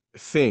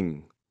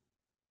thing,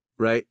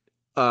 right,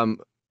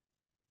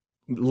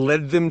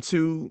 led them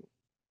to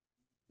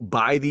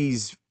buy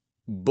these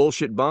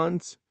bullshit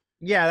bonds.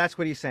 Yeah, that's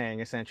what he's saying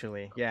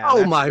essentially. Yeah.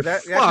 Oh my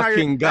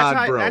fucking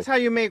god, bro! That's how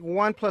you make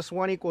 1 +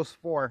 1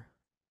 = 4.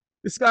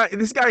 This guy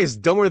is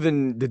dumber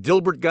than the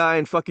Dilbert guy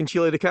in fucking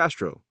Chile de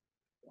Castro.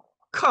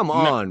 Come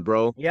on,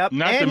 bro. Yep.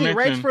 And he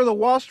writes for the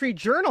Wall Street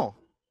Journal.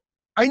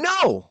 I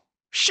know.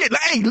 Shit.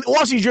 Hey,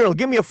 Wall Street Journal,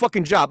 give me a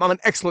fucking job. I'm an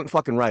excellent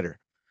fucking writer.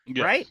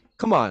 Yes. Right?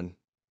 Come on.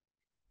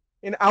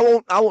 And I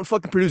won't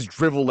fucking produce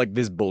drivel like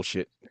this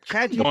bullshit.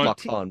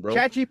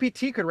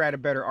 ChatGPT could write a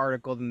better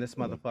article than this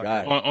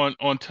motherfucker.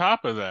 On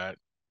top of that,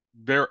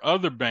 there are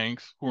other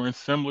banks who are in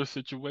similar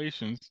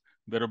situations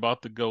that are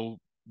about to go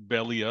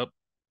belly up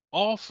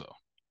also.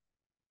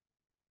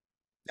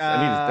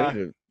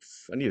 I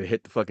need to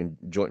hit the fucking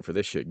joint for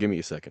this shit. Give me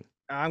a second.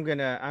 I'm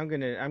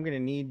gonna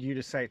need you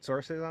to cite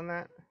sources on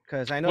that,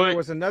 because I know there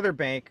was another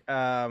bank.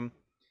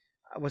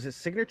 Was it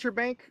Signature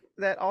Bank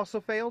that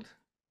also failed?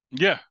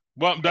 Yeah.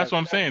 Well, that's what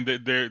I'm saying.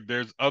 That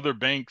there's other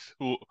banks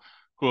who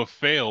have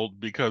failed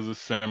because of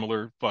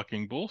similar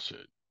fucking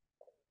bullshit.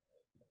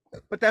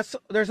 But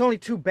there's only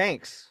 2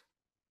 banks.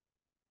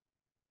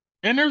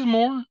 And there's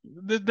more.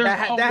 There's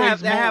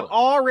that have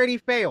already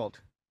failed.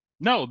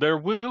 No, there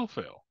will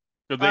fail.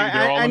 Because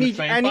they're all in the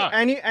same box.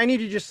 I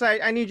need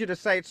you to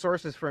cite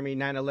sources for me.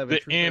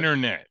 9/11. The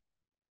internet.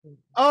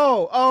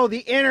 Oh, the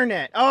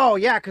internet. Oh,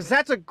 yeah, because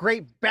that's a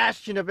great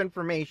bastion of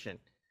information.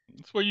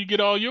 That's where you get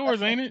all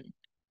yours, ain't it?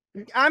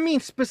 I mean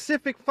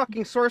specific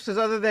fucking sources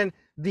other than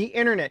the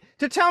internet.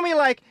 To tell me,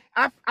 like,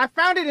 I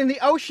found it in the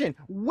ocean.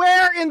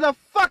 Where in the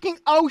fucking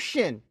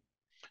ocean?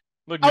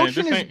 Look, man,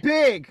 Ocean is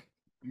big.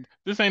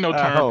 this ain't no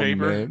term Oh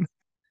paper. man,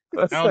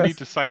 I don't need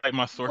to cite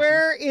my sources.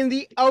 Where in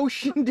the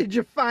ocean did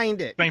you find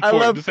it?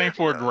 This ain't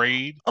for a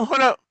grade. Oh,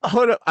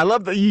 hold up. I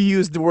love that you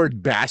used the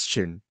word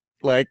bastion.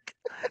 Like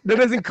that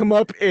doesn't come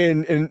up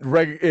in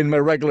my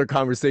regular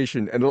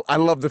conversation, and I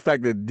love the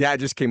fact that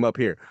just came up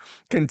here.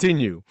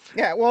 Continue.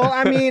 Yeah, well,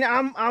 I mean,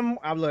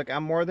 look,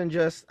 I'm more than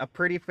just a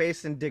pretty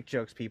face and dick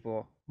jokes,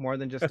 people. More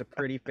than just a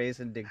pretty face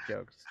and dick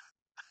jokes.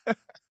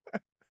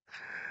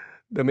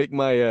 That make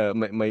my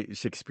my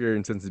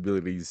Shakespearean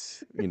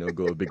sensibilities,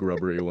 go a big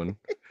rubbery one.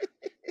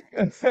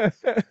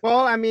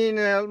 Well, I mean,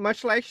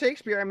 much like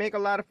Shakespeare, I make a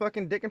lot of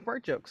fucking dick and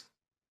fart jokes.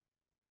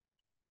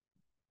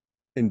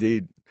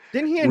 Indeed.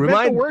 Didn't he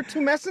invent the word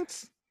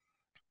tumescence?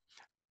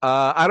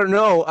 I don't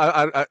know.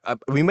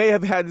 We may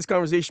have had this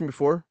conversation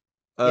before.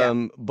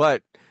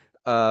 But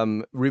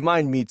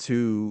remind me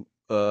to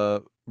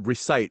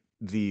recite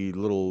the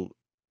little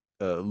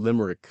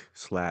limerick /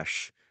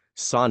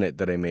 sonnet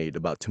that I made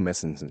about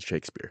tumescence and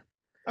Shakespeare.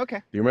 Okay.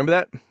 Do you remember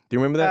that?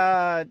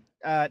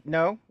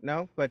 No,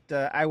 but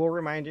I will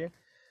remind you.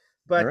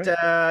 But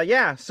right.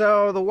 Yeah,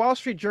 so the Wall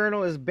Street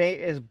Journal is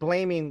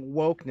blaming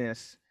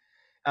wokeness.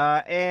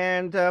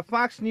 And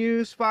Fox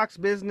News, Fox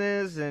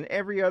Business, and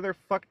every other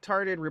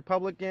fucktarded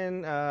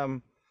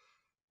Republican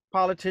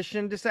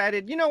politician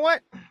decided, you know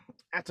what?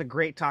 That's a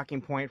great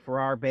talking point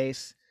for our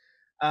base.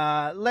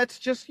 Let's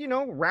just,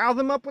 rile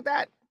them up with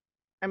that.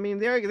 I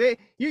mean,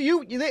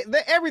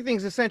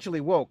 everything's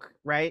essentially woke,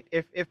 right?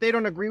 If they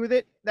don't agree with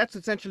it, that's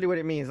essentially what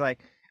it means. Like,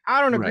 I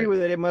don't agree with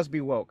it. It must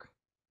be woke.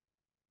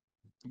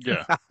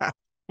 Yeah.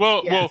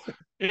 Well, yeah.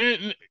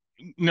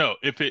 No.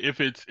 If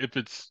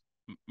it's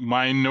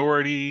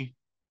minority,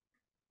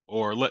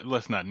 or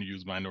let's not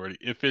use minority.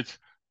 If it's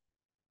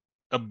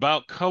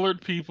about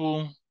colored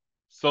people,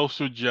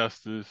 social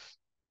justice,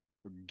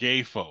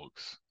 gay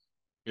folks,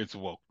 it's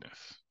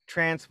wokeness.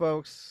 Trans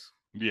folks.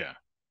 Yeah.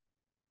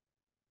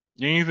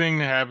 Anything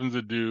that happens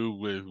to do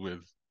with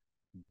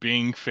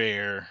being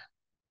fair,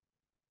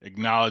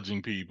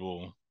 acknowledging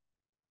people,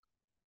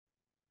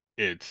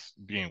 it's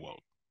being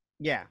woke.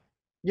 Yeah.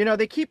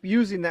 They keep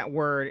using that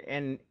word,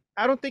 and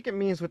I don't think it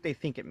means what they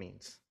think it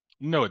means.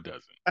 No, it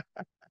doesn't.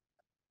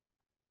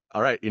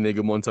 All right,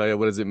 Inigo Montoya,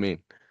 what does it mean?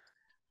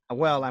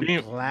 Well, I'm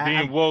glad.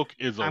 Being woke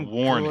is a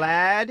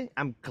warning.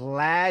 I'm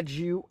glad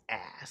you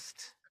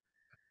asked.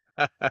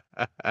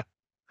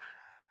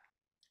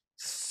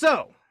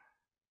 So,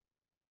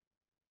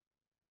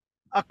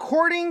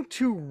 according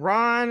to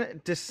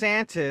Ron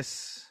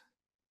DeSantis,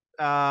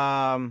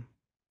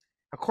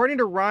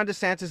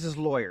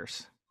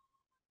 lawyers,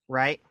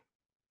 right?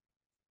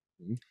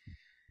 Mm-hmm.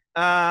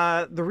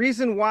 The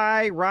reason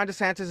why Ron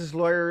DeSantis'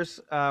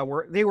 lawyers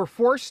were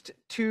forced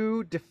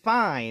to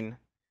define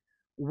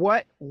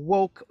what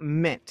woke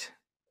meant,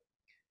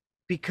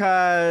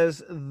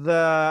 because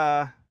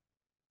the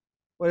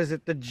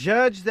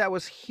judge that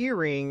was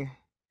hearing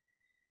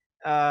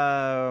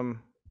all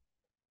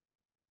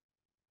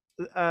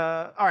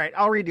right,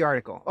 I'll read the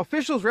article.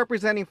 Officials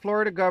representing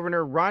Florida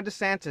Governor Ron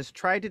DeSantis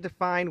tried to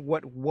define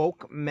what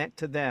woke meant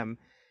to them,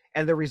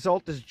 and the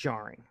result is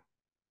jarring.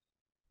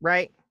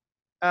 Right?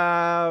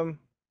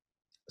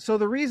 So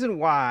the reason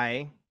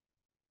why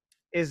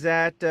is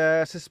that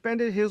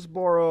suspended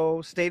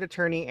Hillsborough State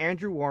Attorney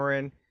Andrew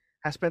Warren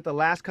has spent the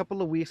last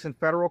couple of weeks in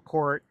federal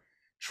court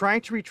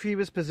trying to retrieve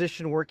his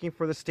position working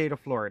for the state of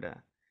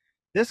Florida.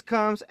 This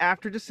comes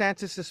after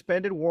DeSantis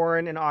suspended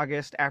Warren in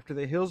August after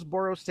the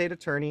Hillsborough State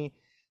Attorney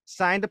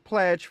signed a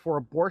pledge for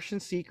abortion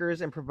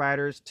seekers and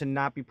providers to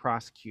not be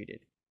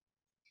prosecuted.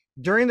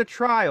 During the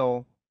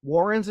trial,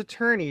 Warren's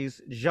attorneys,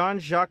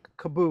 Jean-Jacques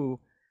Cabot,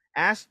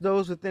 asked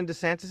those within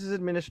DeSantis'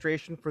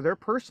 administration for their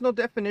personal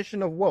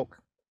definition of woke,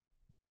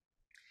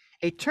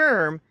 a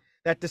term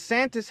that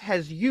DeSantis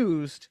has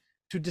used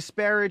to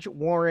disparage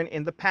Warren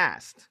in the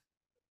past.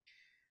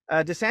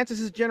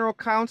 DeSantis' general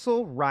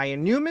counsel,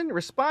 Ryan Newman,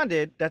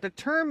 responded that the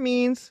term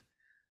means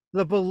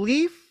the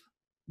belief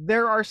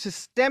there are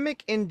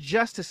systemic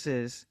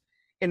injustices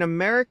in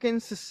American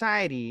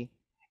society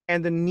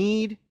and the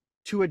need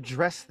to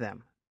address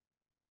them.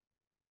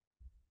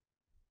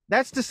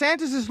 That's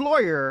DeSantis'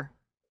 lawyer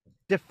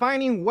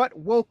defining what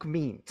woke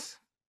means.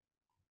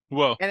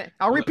 Well, and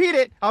I'll repeat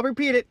it.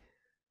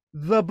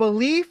 The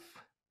belief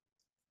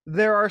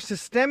there are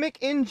systemic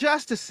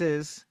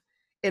injustices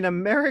in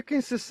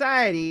American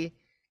society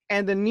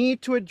and the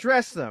need to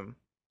address them.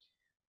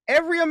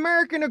 Every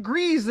American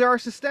agrees there are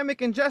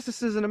systemic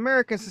injustices in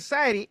American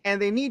society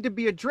and they need to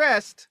be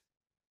addressed.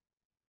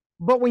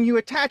 But when you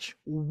attach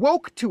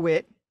woke to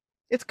it,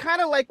 it's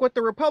kind of like what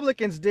the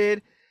Republicans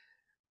did.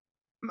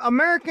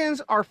 Americans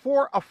are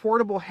for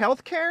affordable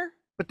health care,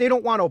 but they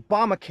don't want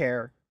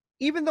Obamacare,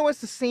 even though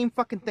it's the same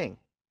fucking thing.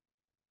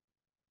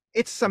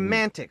 It's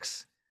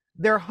semantics.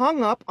 They're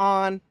hung up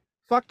on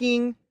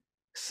fucking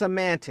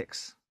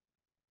semantics.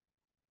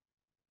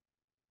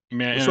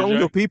 May I What's wrong with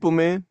your interject? people,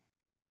 man?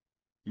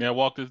 May I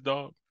walk this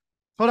dog?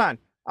 Hold on.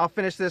 I'll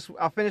finish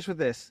with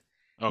this.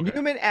 Okay.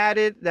 Newman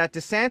added that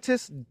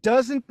DeSantis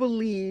doesn't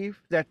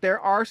believe that there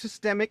are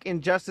systemic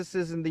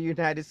injustices in the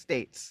United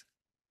States.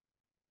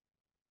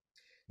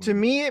 To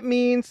me, it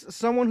means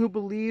someone who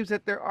believes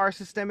that there are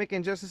systemic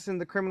injustices in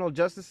the criminal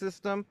justice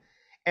system,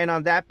 and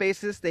on that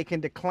basis, they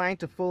can decline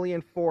to fully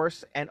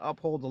enforce and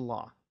uphold the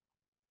law.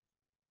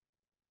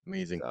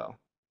 Amazing. So,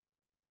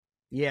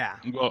 yeah.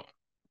 Well,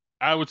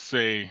 I would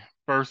say,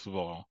 first of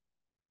all,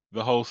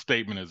 the whole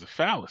statement is a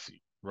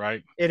fallacy,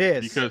 right? It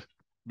is.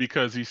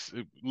 Because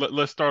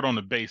let's start on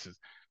the basis.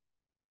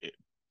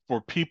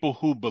 For people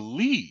who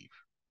believe,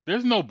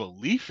 there's no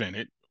belief in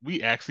it.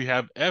 We actually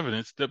have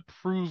evidence that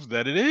proves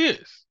that it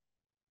is.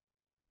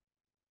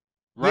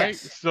 Right?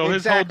 Yes, So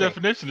his whole exactly.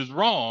 definition is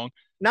wrong.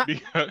 Not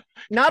Because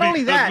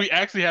only that, we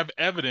actually have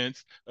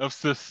evidence of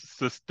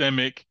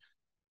systemic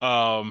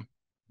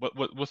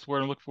what's the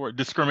word I'm looking for?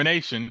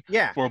 Discrimination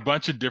yeah. for a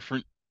bunch of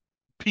different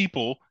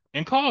people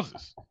and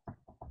causes.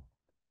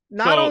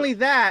 Not only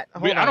that,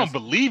 I don't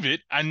believe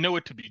it. I know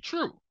it to be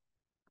true.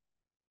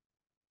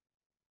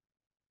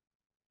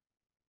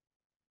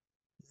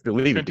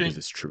 Believe it because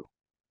it's true.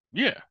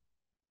 Yeah.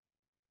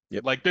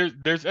 Yep. Like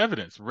there's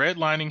evidence.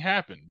 Redlining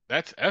happened.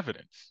 That's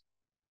evidence.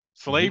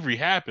 Slavery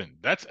happened.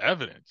 That's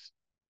evidence.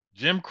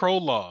 Jim Crow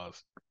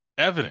laws,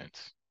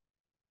 evidence.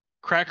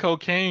 Crack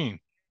cocaine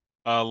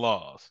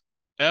laws,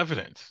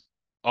 evidence.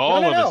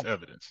 All of this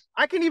evidence.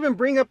 I can even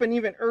bring up an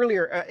even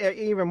earlier,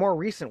 even more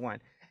recent one.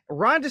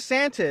 Ron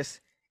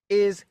DeSantis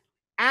is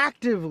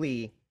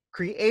actively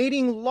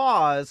creating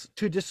laws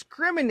to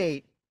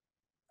discriminate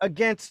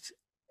against,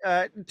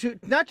 to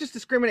not just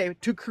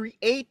discriminate, to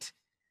create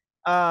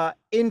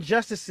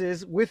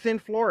injustices within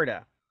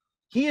Florida.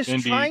 He is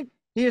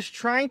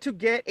trying to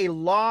get a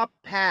law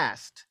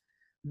passed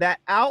that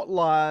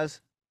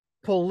outlaws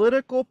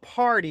political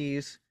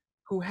parties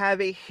who have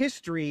a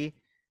history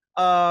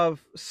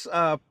of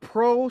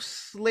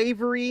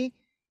pro-slavery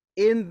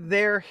in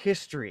their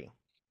history.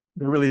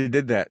 He really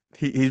did that.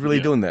 He's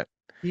really doing that.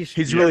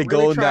 He's really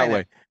going that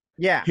way.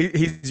 Yeah.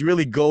 He's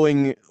really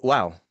going.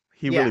 Wow.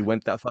 He really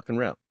went that fucking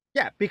route.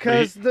 Yeah,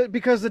 because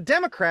the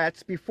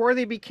Democrats, before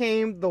they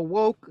became the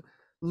woke,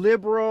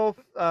 liberal,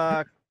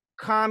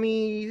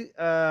 commie,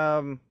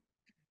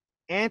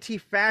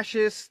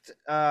 anti-fascist,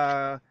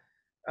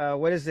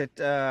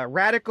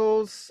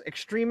 radicals,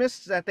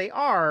 extremists that they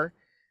are,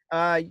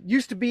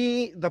 used to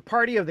be the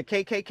party of the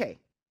KKK.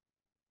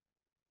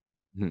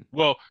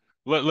 Well,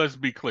 let's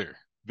be clear.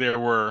 There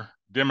were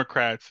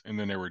Democrats and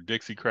then there were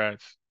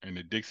Dixiecrats, and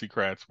the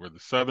Dixiecrats were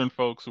the Southern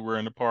folks who were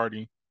in the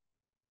party,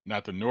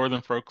 not the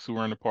Northern folks who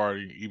were in the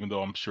party, even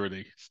though I'm sure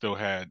they still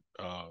had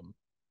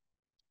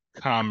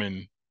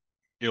common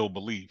ill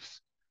beliefs.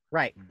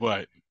 Right.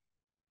 But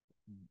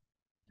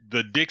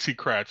the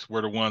Dixiecrats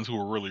were the ones who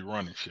were really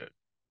running shit.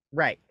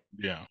 Right.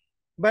 Yeah.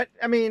 But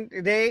I mean,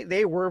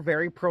 they were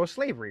very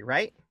pro-slavery,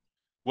 right?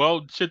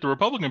 Well, shit, the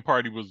Republican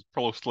Party was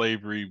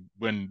pro-slavery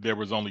when there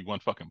was only one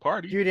fucking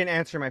party. You didn't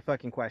answer my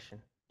fucking question.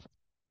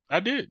 I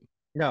did.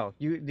 No,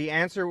 the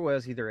answer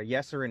was either a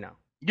yes or a no.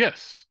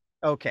 Yes.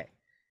 Okay.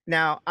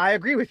 Now, I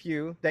agree with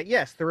you that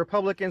yes, the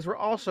Republicans were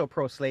also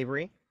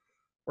pro-slavery,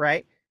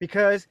 right?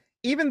 Because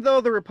even though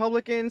the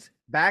Republicans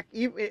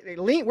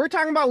we're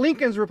talking about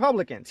Lincoln's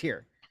Republicans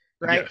here,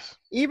 right? Yes.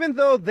 Even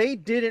though they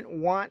didn't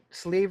want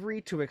slavery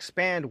to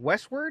expand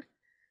westward,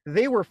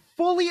 they were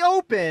fully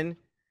open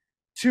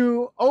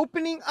to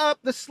opening up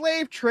the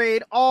slave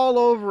trade all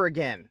over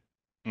again.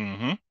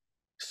 Mm-hmm.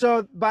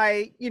 So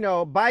by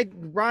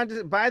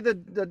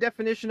the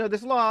definition of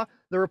this law,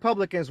 the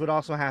Republicans would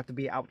also have to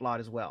be outlawed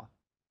as well.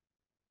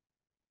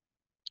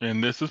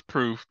 And this is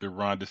proof that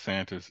Ron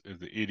DeSantis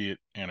is an idiot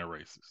and a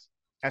racist.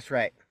 That's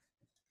right.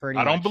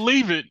 I don't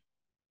believe it.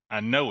 I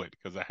know it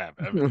because I have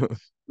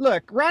evidence.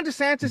 Look, Ron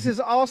DeSantis is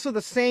also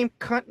the same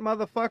cunt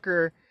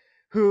motherfucker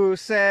who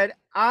said,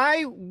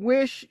 I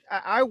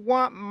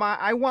want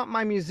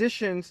my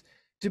musicians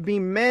to be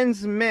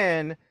men's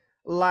men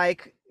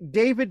like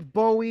David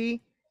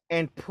Bowie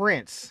and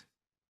Prince.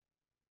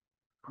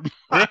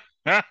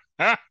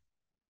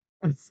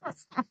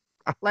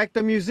 Like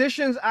the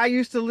musicians I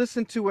used to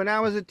listen to when I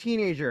was a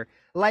teenager,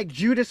 like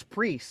Judas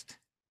Priest.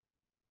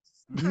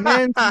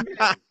 Men's men.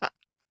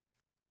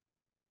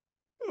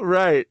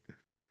 Right.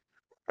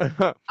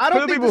 I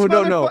don't think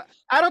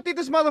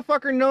this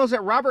motherfucker knows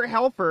that Robert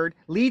Halford,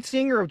 lead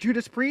singer of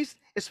Judas Priest,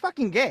 is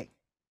fucking gay.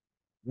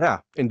 Yeah,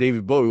 and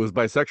David Bowie was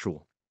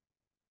bisexual.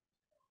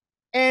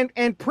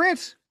 And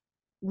Prince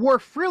wore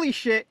frilly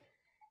shit,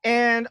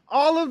 and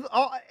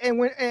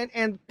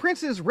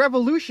Prince's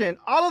Revolution,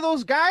 all of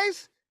those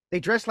guys, they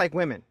dress like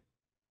women.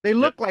 They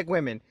look like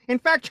women. In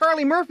fact,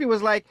 Charlie Murphy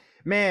was like,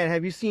 "Man,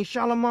 have you seen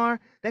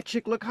Shalimar? That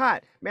chick look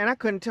hot. Man, I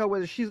couldn't tell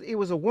whether it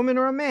was a woman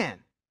or a man."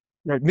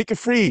 Right, Mika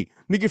Free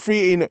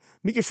ain't a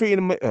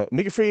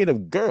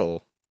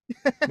girl.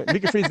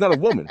 Mika Free's not a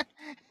woman.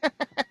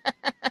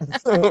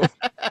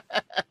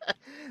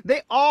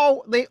 They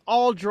all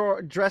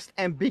dressed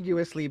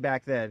ambiguously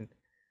back then.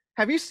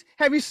 Have you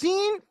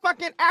seen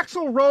fucking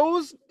Axl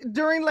Rose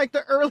during like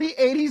the early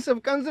 80s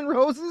of Guns N'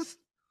 Roses?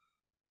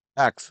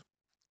 Facts.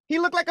 He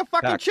looked like a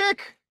fucking Facts.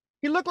 chick.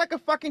 He looked like a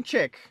fucking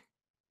chick.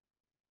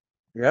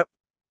 Yep.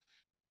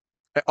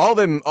 All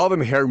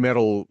them hair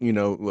metal,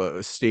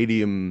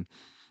 stadium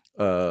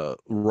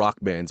rock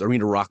bands,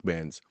 arena rock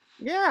bands.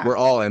 Yeah. Were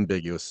all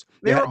ambiguous.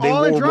 They were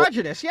all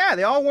androgynous. Yeah,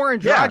 they all wore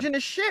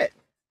androgynous shit.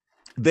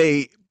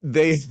 They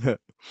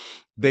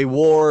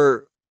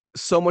wore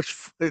so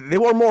much. They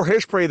wore more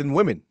hairspray than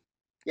women.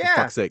 Yeah.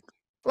 For fuck's sake.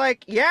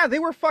 Like, yeah, they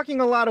were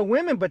fucking a lot of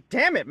women, but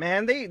damn it,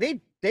 man,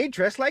 they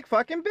dressed like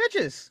fucking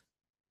bitches.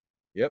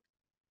 Yep.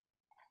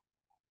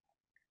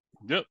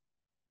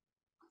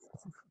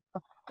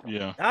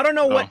 Yeah. I don't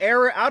know what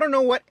era. I don't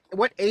know what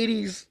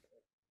 80s.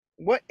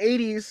 What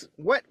 80s?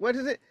 What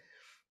is it?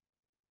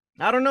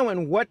 I don't know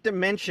in what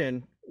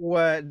dimension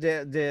Ron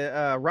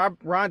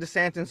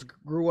DeSantis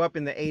grew up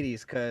in the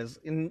 80s, because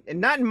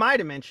not in my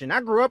dimension. I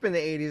grew up in the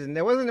 80s, and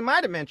there wasn't in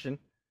my dimension.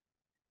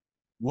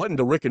 What in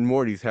the Rick and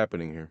Morty's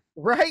happening here?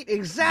 Right?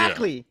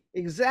 Exactly.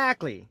 Yeah.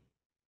 Exactly.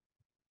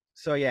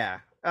 So yeah.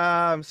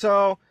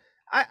 So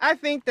I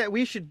think that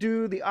we should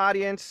do the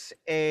audience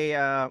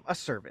a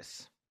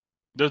service.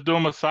 Just do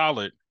them a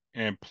solid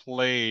and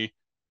play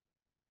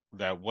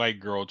that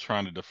white girl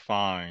trying to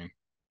define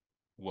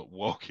what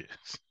woke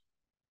is.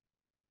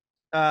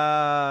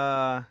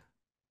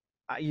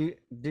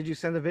 Did you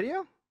send the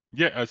video?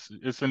 Yeah,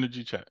 it's in the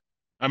G chat.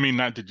 I mean,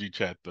 not the G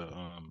chat, the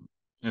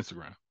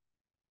Instagram.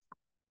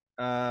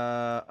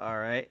 All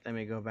right. Let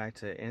me go back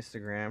to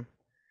Instagram.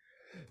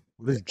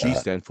 What does G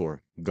stand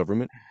for?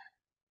 Government?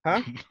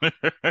 Huh?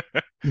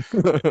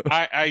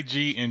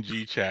 IG and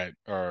G chat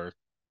are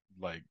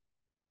like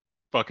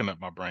fucking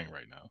up my brain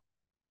right now.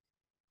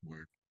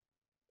 Weird.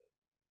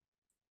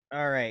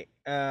 All right.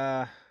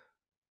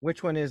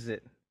 Which one is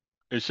it?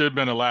 It should have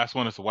been the last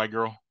one. It's a white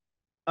girl.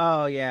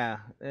 Oh yeah.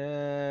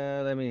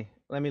 Let me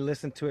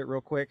listen to it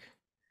real quick,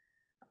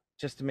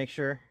 just to make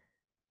sure.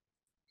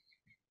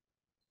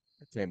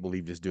 I can't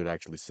believe this dude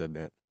actually said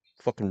that.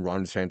 Fucking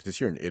Ron DeSantis,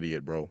 you're an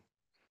idiot, bro.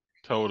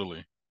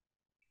 Totally.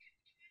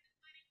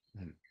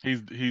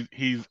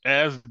 He's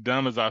as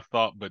dumb as I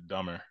thought, but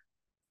dumber.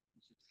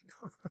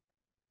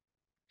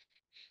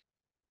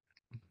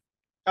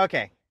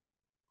 Okay.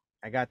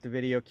 I got the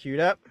video queued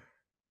up.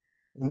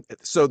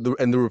 So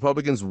the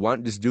Republicans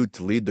want this dude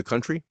to lead the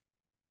country?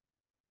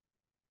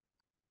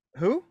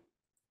 Who?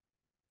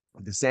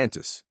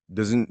 DeSantis.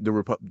 Don't the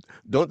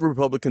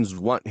Republicans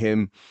want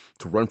him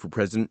to run for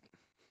president?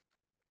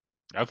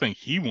 I think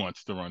he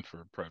wants to run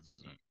for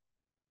president.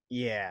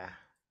 Yeah,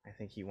 I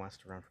think he wants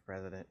to run for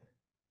president,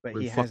 but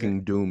We're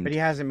fucking doomed. But he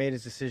hasn't made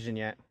his decision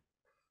yet.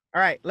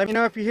 All right, let me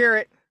know if you hear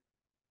it.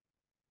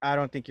 I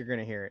don't think you're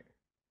gonna hear it.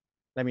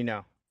 Let me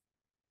know.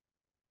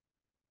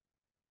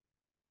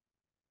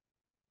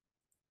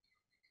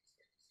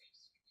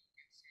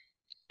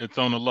 It's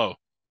on the low.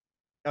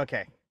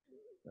 Okay.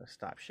 Let's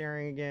stop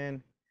sharing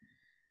again.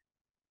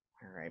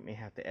 All right, may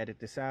have to edit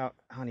this out.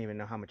 I don't even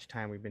know how much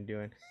time we've been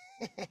doing.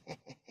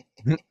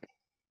 All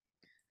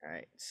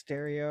right,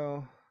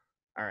 stereo.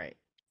 All right,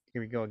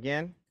 here we go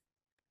again.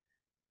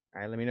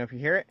 All right, let me know if you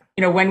hear it.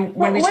 When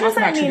we talk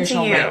about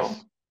traditional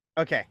race.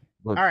 Okay.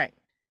 All right,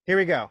 here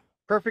we go.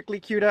 Perfectly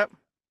queued up.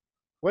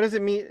 What does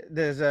it mean?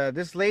 There's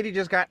this lady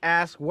just got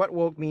asked what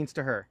woke means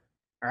to her.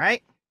 All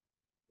right,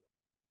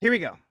 here we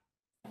go.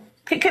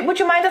 Would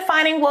you mind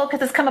defining woke?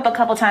 Because it's come up a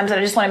couple times, and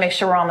I just want to make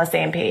sure we're on the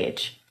same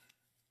page.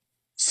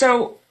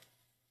 So,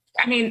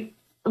 I mean,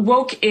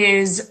 woke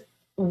is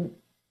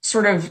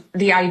sort of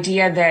the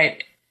idea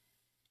that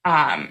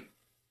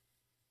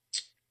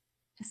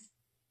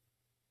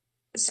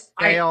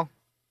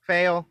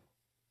fail.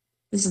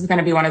 This is going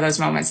to be one of those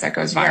moments that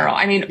goes viral.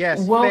 I mean,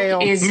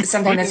 woke is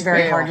something that's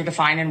very hard to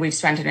define, and we've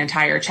spent an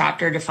entire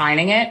chapter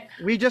defining it.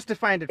 We just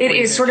defined it. It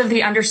is sort of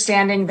the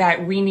understanding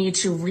that we need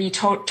to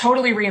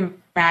totally reimagine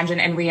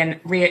and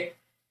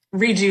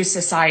redo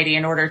society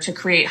in order to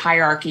create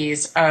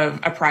hierarchies of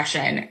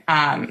oppression.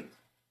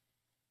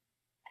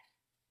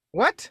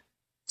 What?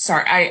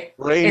 Sorry,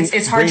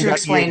 it's hard to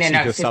explain in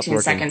a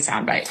 15-second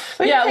soundbite.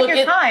 Well, yeah, look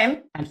at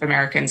time. If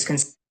Americans can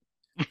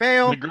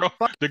fail.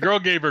 The girl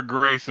gave her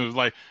grace and was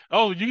like,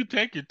 "Oh, you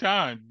take your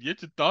time,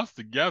 get your thoughts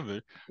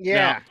together." Yeah.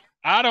 Now,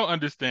 I don't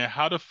understand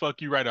how the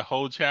fuck you write a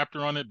whole chapter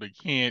on it but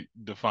can't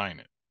define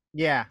it.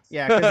 Yeah,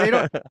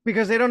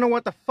 because they don't know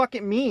what the fuck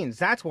it means.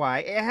 That's why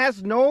it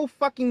has no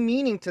fucking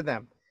meaning to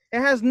them. It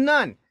has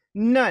none,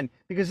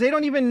 because they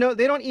don't even know.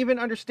 They don't even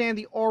understand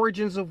the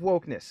origins of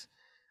wokeness.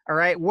 All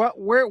right,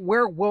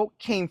 where woke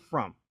came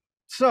from.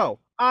 So,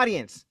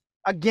 audience,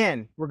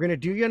 again, we're gonna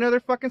do you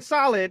another fucking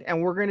solid,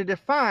 and we're gonna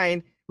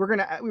define.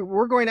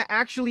 We're going to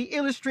actually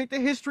illustrate the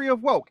history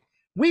of woke.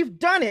 We've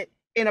done it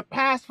in a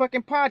past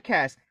fucking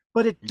podcast,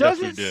 but it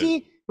doesn't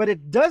seem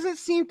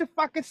to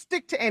fucking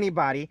stick to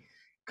anybody.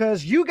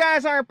 Because you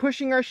guys aren't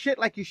pushing our shit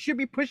like you should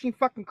be pushing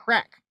fucking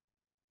crack.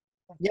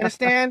 You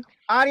understand?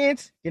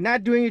 Audience, you're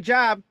not doing your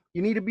job.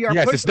 You need to be our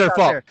Yes, pushers it's their out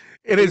fault. there.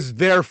 It is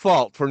their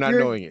fault for not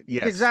You're- knowing it.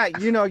 Yes.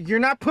 Exactly. You're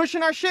not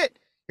pushing our shit.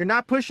 You're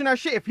not pushing our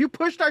shit. If you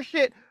pushed our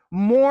shit,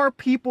 more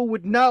people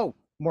would know.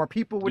 More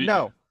people would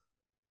know.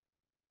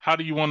 How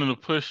do you want them to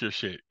push your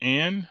shit?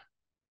 In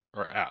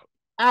or out?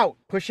 Out.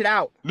 Push it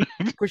out.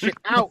 Push it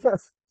out.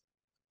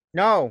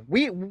 No,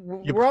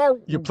 we're all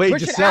you played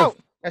push yourself. it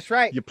out. That's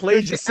right. You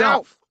played Push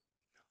yourself. It out.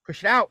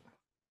 Push it out.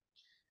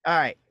 All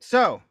right.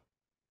 So,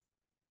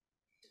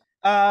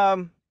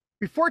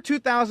 before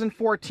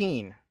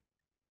 2014,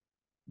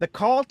 the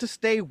call to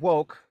stay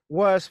woke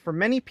was for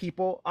many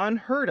people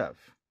unheard of.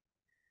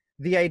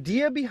 The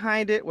idea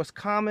behind it was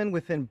common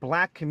within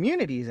Black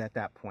communities at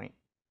that point.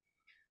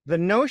 The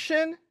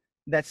notion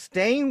that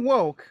staying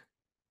woke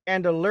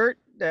and alert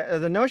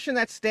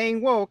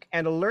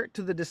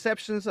to the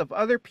deceptions of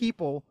other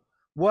people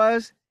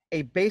was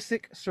a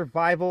basic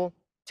survival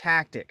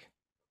tactic.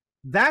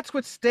 That's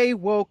what stay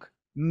woke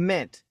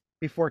meant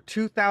before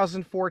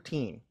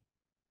 2014.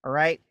 All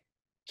right?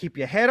 Keep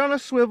your head on a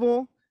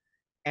swivel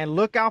and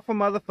look out for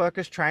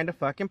motherfuckers trying to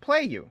fucking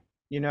play you,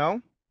 you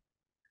know?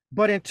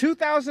 But in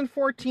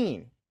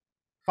 2014,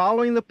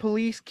 following the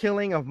police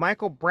killing of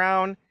Michael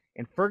Brown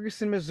in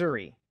Ferguson,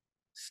 Missouri,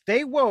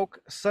 stay woke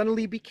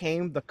suddenly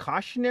became the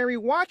cautionary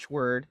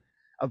watchword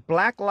of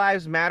Black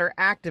Lives Matter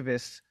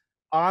activists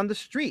on the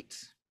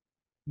streets,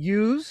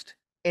 used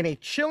in a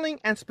chilling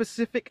and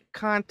specific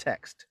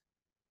context,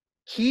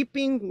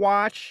 keeping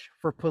watch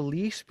for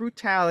police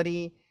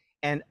brutality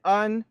and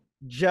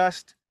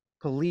unjust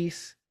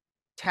police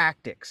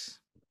tactics.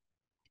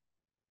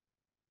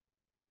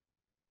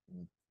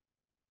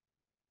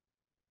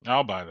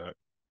 I'll buy that.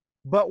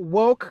 But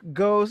woke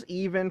goes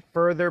even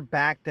further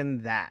back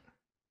than that.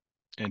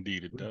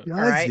 Indeed, it does. Does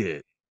right.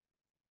 it?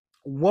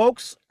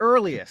 Woke's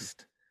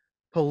earliest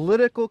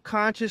political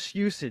conscious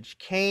usage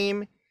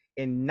came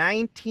in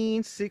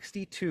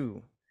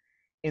 1962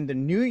 in the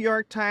New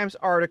York Times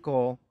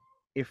article,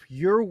 "If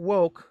You're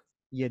Woke,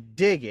 You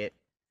Dig It,"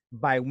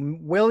 by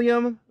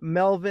William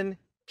Melvin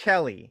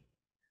Kelly.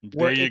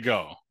 There you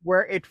go.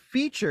 Where it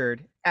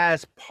featured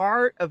as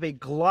part of a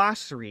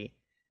glossary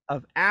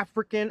of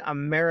African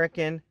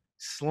American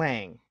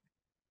slang.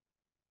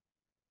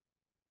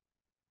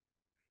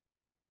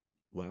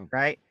 Wow.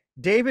 Right?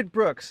 David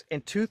Brooks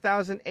in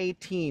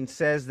 2018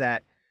 says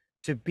that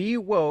to be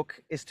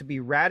woke is to be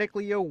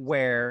radically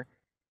aware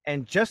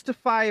and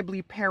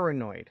justifiably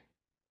paranoid.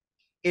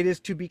 It is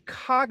to be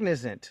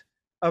cognizant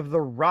of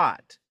the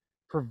rot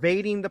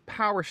pervading the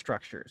power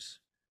structures.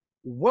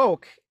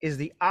 Woke is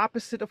the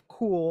opposite of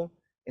cool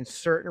in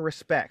certain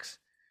respects.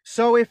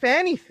 So if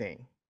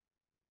anything,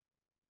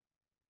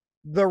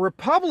 the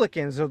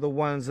Republicans are the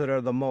ones that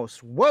are the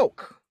most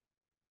woke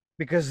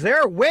because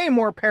they're way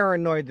more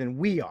paranoid than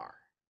we are.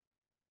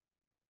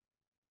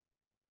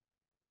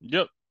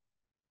 Yep.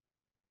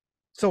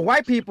 So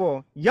white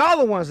people, y'all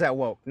the ones that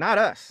woke, not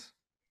us.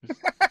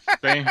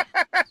 Same.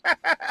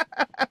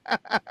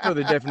 So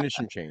the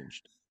definition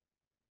changed.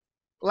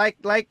 like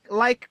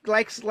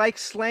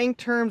slang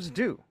terms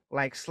do.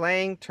 Like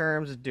slang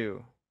terms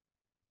do.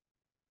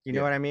 You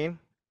know what I mean?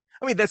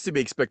 I mean, that's to be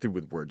expected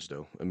with words,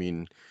 though. I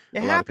mean, It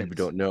a lot of people happens.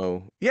 don't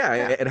know.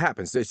 Yeah, it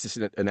happens. It's just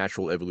a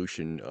natural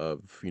evolution of,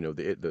 you know,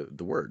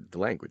 the word, the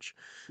language.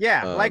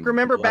 Yeah, like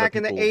remember a lot of back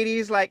in the people-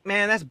 80s, like,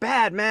 man, that's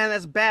bad, man,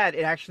 that's bad.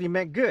 It actually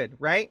meant good,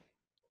 right?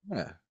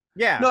 Yeah.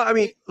 Yeah. No, I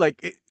mean,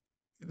 like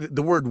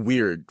the word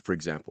weird, for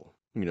example,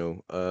 you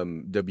know,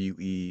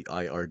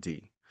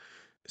 WEIRD.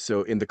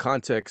 So in the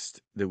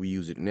context that we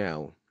use it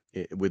now,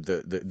 with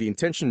the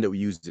intention that we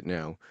use it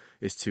now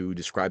is to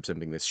describe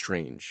something that's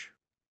strange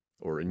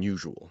or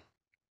unusual,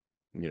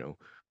 you know.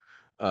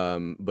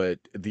 But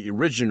the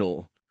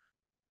original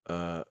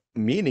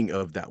meaning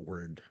of that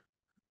word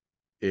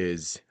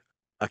is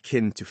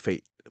akin to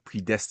fate,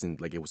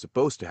 predestined, like it was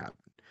supposed to happen.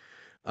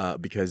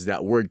 Because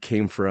that word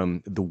came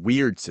from the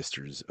Weird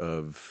Sisters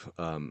of,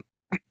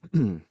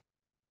 was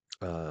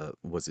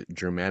it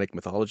Germanic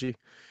mythology?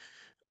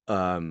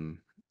 And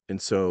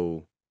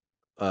so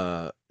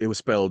it was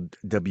spelled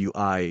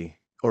W-I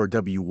or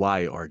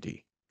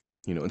W-Y-R-D,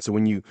 you know. And so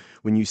when you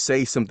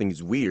say something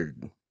is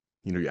weird,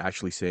 you know, you're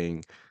actually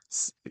saying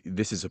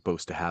this is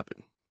supposed to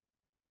happen,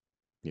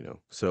 you know.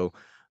 So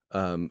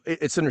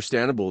it's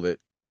understandable that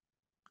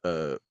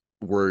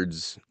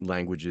words,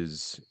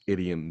 languages,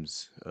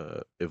 idioms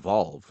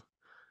evolve.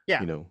 Yeah.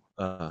 You know,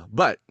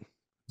 but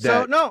So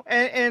that no,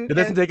 and it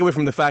doesn't take away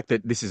from the fact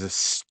that this is a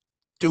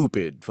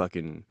stupid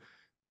fucking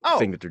oh,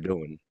 thing that they're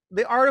doing.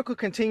 the article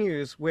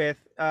continues with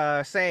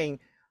saying,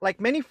 like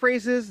many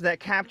phrases that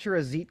capture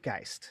a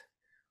zeitgeist,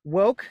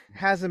 woke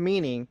has a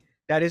meaning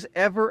that is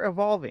ever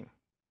evolving.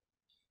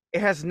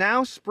 It has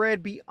now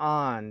spread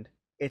beyond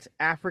its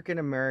African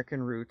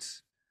American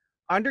roots,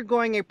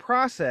 undergoing a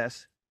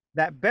process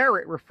that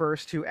Barrett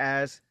refers to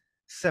as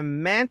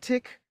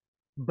semantic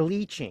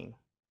bleaching.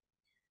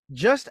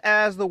 Just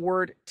as the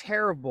word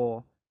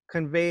terrible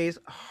conveys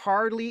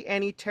hardly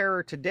any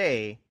terror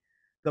today,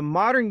 the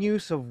modern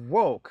use of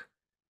woke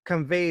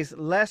conveys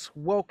less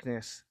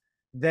wokeness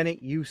than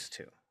it used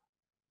to.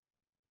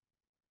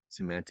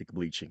 Semantic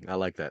bleaching. I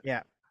like that.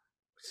 Yeah.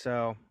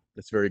 So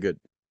That's very good.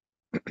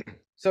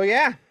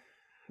 yeah,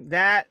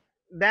 that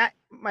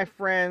my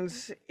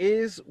friends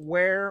is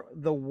where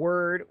the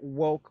word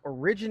woke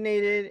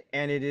originated,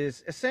 and it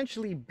is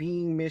essentially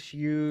being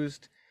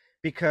misused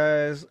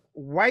because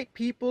white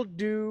people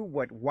do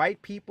what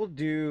white people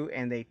do,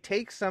 and they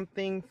take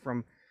something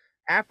from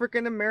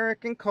African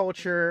American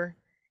culture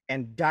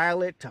and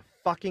dial it to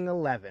fucking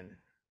 11.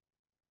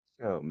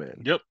 Oh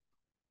man. Yep.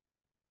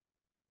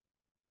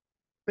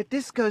 But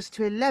this goes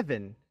to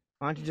 11.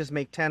 Why don't you just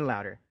make 10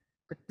 louder?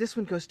 But this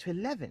one goes to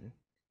 11.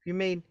 If you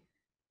made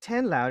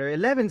 10 louder,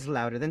 11's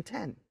louder than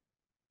 10.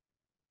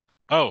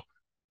 Oh,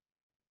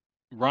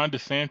 Ron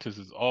DeSantis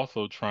is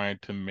also trying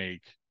to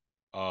make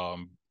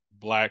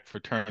black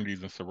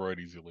fraternities and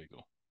sororities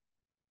illegal.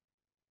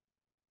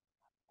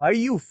 Are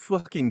you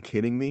fucking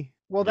kidding me?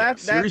 Well, Yeah.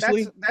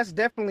 Seriously? that's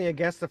definitely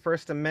against the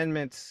First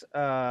Amendment's.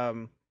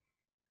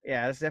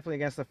 Yeah, that's definitely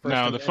against the First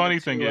Now, Amendment. the funny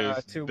thing is,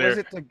 was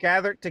it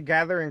to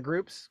gather in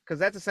groups? Because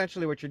that's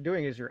essentially what you're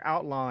doing is you're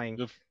outlawing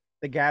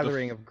the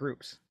gathering of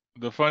groups.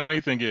 The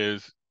funny thing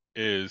is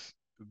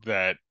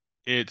that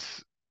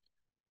it's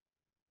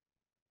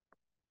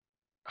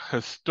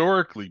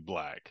historically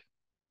black,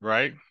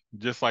 right?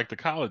 Just like the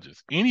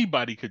colleges.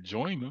 Anybody could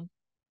join them.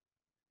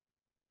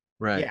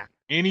 Right. Yeah.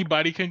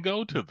 Anybody can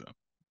go to them.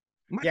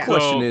 My Yeah.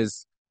 question So,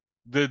 is,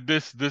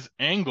 this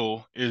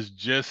angle is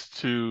just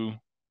to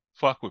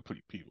fuck with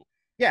people.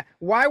 Yeah.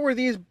 Why were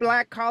these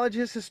black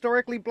colleges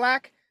historically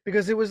black?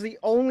 Because it was the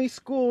only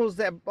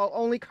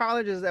only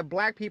colleges that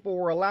black people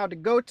were allowed to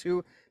go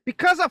to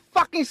because of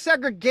fucking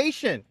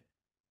segregation.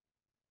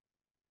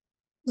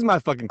 this is my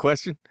fucking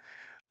question.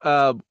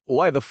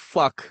 Why the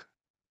fuck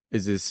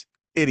is this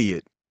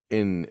idiot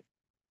in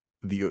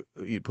the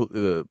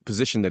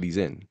position that he's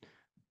in?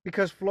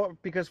 Because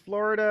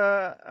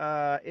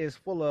Florida is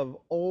full of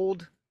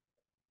old,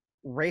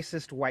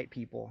 racist white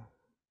people.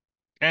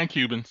 And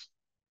Cubans.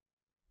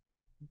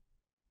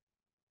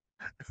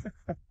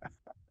 That's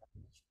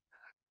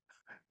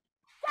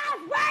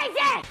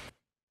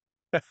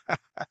racist!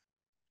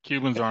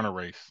 Cubans aren't a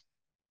race.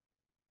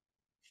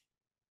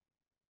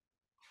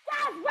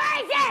 That's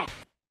racist!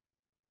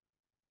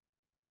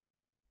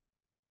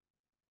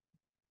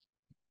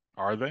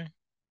 Are they?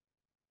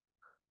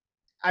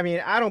 I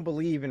mean, I don't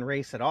believe in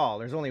race at all.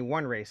 There's only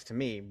one race to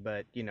me,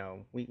 but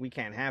we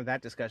can't have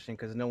that discussion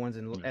because no one's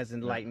as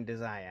enlightened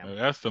as I am.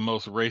 That's the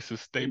most racist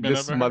statement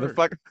This I've ever heard.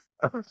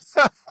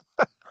 motherfucker.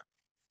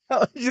 I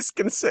was just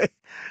gonna say,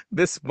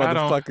 this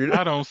motherfucker.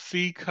 I don't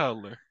see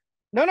color.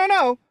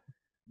 No.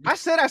 I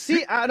said I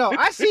see.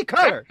 I see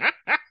color.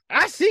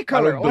 I see I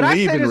color. don't What I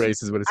believe said in is,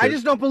 race is what it I says.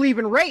 just don't believe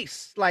in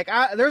race. Like,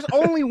 there's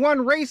only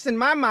one race in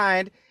my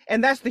mind,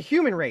 and that's the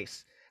human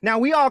race. Now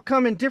we all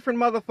come in different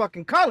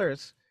motherfucking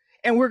colors,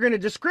 and we're gonna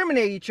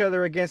discriminate each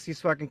other against these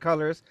fucking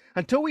colors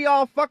until we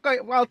all fuck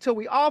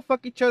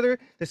each other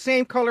the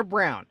same color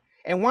brown.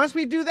 And once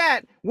we do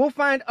that, we'll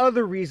find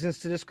other reasons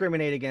to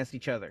discriminate against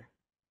each other.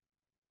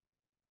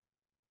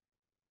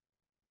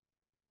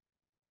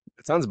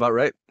 That sounds about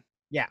right.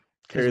 Yeah.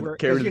 Carry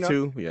the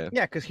two. Yeah.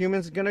 Yeah, because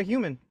humans gonna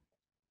human.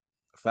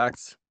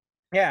 Facts.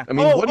 Yeah. I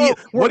mean, what do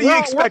you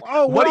expect?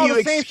 What do you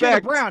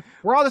expect?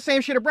 We're all the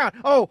same shade of brown.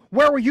 Oh,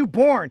 where were you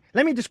born?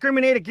 Let me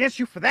discriminate against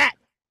you for that.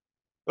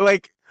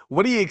 Like,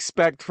 what do you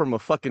expect from a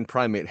fucking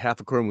primate half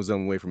a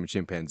chromosome away from a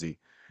chimpanzee?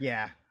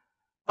 Yeah.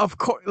 Of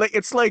course,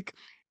 it's like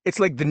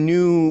the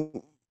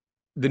new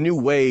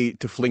way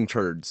to fling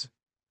turds.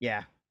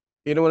 Yeah.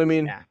 You know what I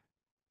mean? Yeah.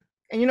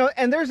 And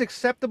and there's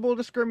acceptable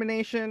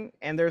discrimination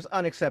and there's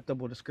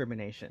unacceptable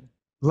discrimination.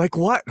 Like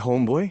what,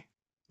 homeboy?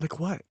 Like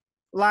what?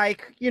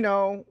 Like,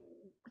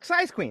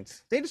 size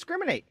queens. They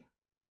discriminate.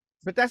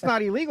 But that's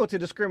not illegal to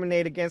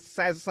discriminate against the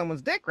size of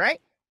someone's dick,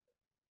 right?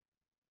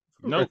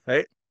 Nope.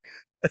 Right?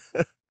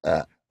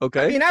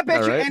 Okay. I mean, I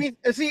bet all you right.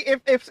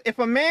 if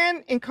a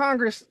man in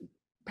Congress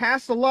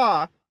passed a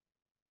law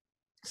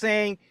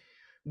saying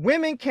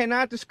women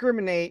cannot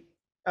discriminate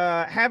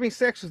having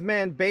sex with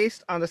men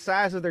based on the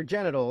size of their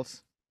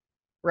genitals,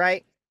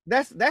 right?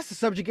 That's the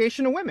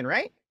subjugation of women,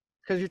 right?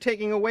 Because you're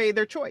taking away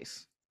their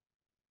choice.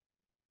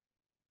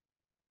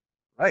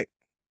 Right.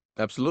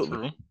 Absolutely.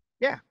 True.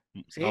 Yeah.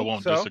 See? I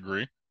won't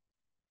disagree.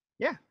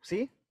 Yeah.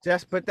 See?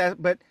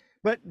 But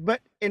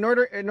in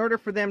order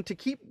for them to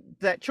keep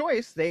that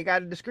choice, they got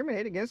to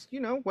discriminate against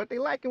what they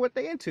like and what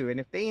they into,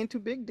 and if they into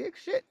big dick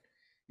shit,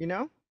 they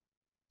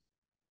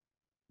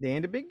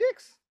into big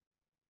dicks.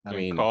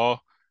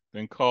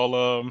 Then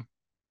call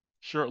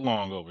Shirt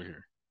Long over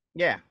here.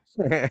 Yeah.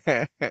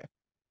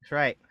 That's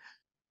right.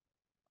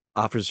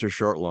 Officer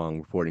Shortlong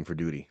reporting for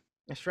duty.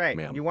 That's right.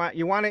 Ma'am. You want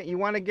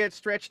to get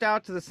stretched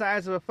out to the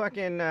size of a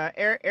fucking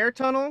air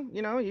tunnel?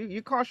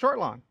 You call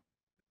Shortlong.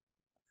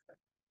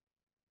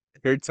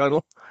 Air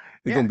tunnel.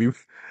 It's gonna be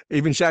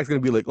even Shaq's gonna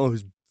be like, oh,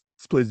 this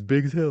place is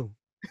big as hell.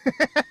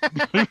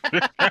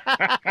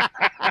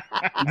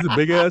 It's a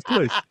big ass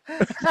place.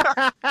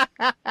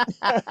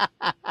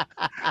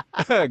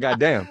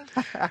 Goddamn.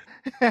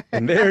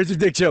 And there's your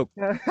dick joke.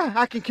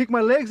 I can kick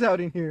my legs out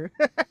in here.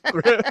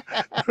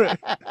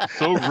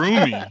 So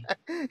roomy.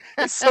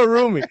 It's so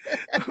roomy.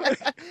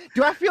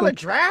 Do I feel a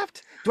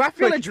draft? Do I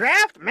feel a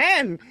draft?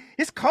 Man,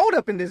 it's cold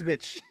up in this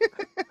bitch.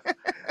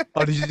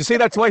 Oh, did you say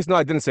that twice? No,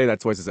 I didn't say that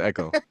twice. It's an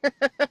echo.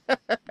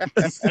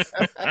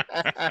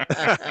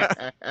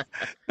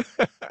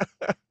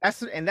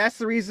 That's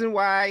the reason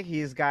why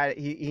he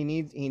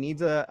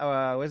needs a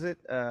what is it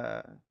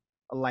a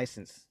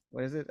license?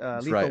 What is it?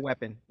 Lethal right.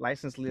 weapon.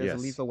 License as a Yes.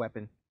 lethal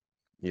weapon.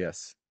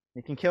 Yes.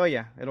 It can kill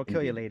you. It'll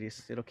kill you, Indeed.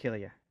 ladies. It'll kill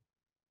you.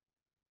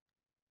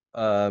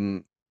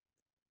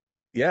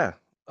 Yeah.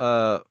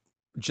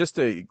 Just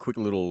a quick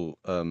little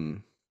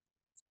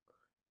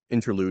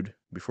interlude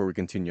before we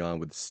continue on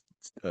with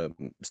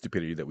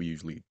stupidity that we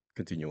usually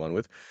continue on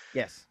with.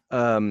 Yes.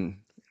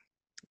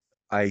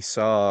 I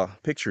saw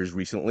pictures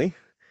recently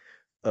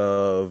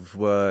of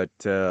what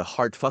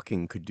hard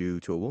fucking could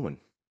do to a woman.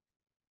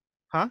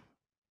 Huh?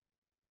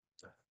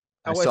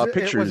 I saw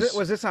pictures.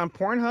 Was this on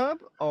Pornhub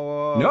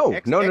or No.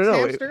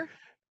 Hamster?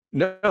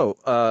 No.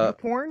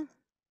 Porn?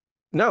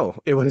 No.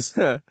 It was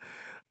it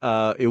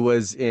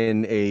was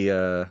in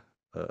a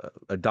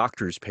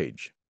doctor's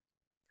page.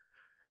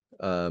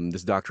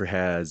 This doctor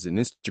has an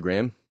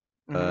Instagram,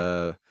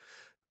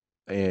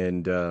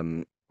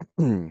 and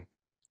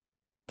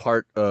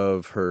part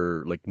of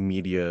her like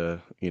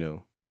media,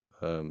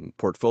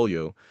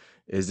 portfolio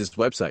is this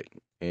website.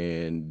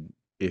 And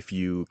if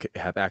you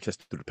have access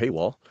to the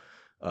paywall,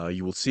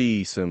 you will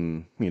see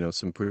some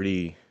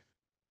pretty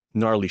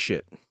gnarly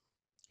shit.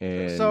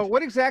 And so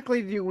what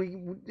exactly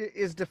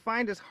is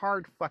defined as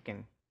hard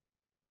fucking?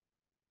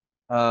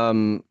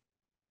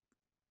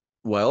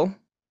 Well,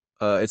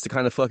 it's the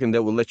kind of fucking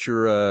that will let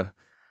your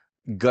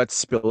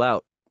guts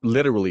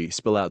literally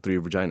spill out through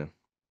your vagina.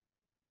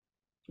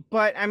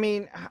 But I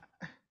mean,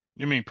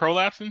 You mean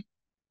prolapsing?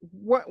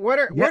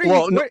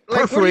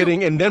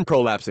 Perforating and then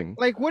prolapsing.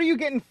 Like, what are you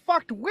getting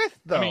fucked with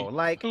though? I mean,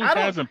 like, who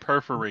hasn't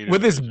perforated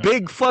with this vagina?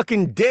 big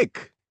fucking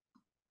dick?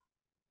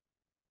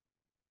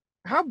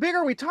 How big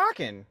are we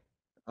talking?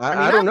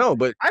 I don't know,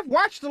 but I've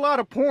watched a lot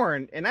of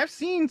porn and I've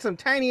seen some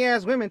tiny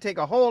ass women take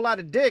a whole lot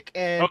of dick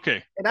and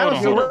Okay, and I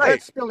don't see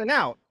that spilling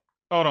out.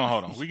 Hold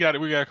on. We got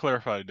to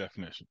clarify the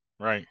definition,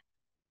 right?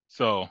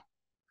 So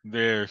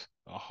there's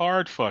a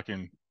hard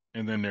fucking,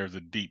 and then there's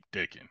a deep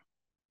dicking.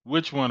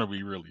 Which one are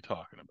we really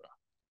talking about?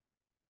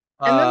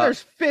 And then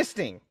there's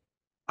fisting.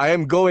 I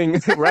am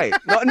going right.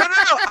 No.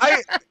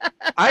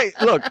 I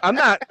look. I'm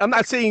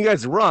not saying you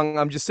guys are wrong.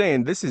 I'm just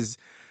saying this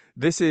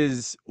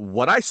is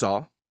what I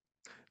saw.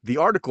 The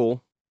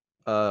article,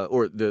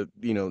 or the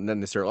not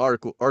necessarily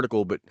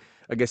article, but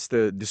I guess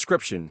the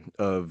description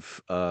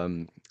of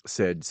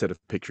said set of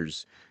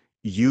pictures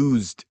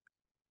used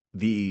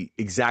the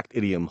exact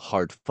idiom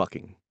 "hard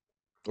fucking"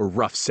 or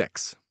 "rough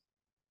sex."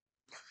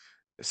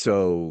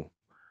 So,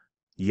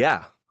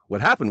 yeah, what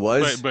happened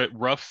was, but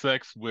rough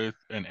sex with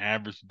an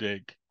average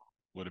dick,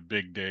 with a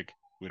big dick,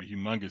 with a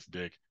humongous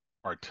dick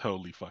are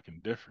totally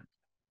fucking different.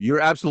 You're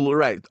absolutely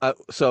right.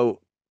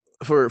 So,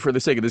 for the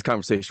sake of this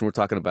conversation, we're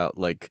talking about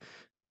like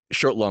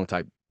short, long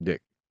type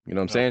dick. You know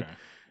what I'm saying? Okay.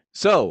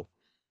 So,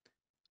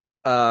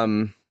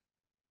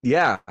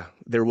 yeah,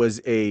 there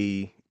was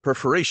a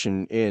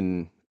perforation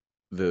in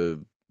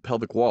the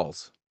pelvic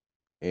walls,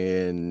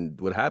 and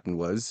what happened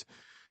was,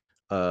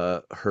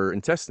 her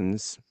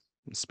intestines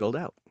spilled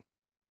out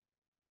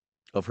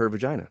of her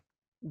vagina.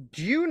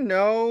 Do you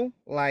know,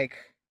 like,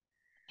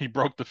 he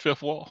broke the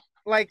fifth wall?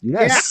 Like,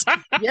 yes,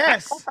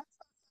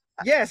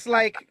 yes,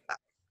 like.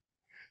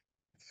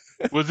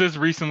 Was this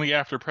recently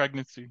after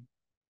pregnancy?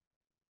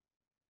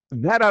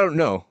 That I don't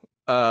know.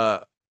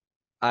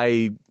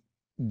 I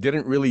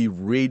didn't really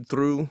read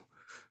through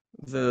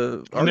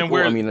the article.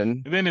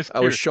 I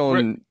was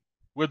shown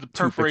with the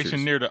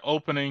perforation near the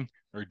opening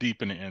or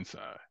deep in the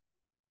inside.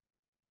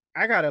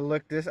 I gotta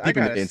look this. I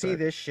gotta see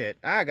this shit.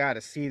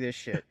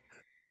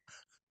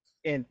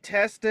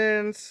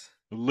 Intestines,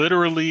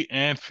 literally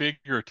and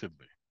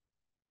figuratively.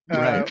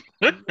 Right.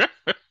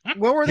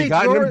 What were they? He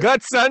got in them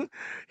guts, son.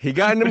 He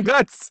got in them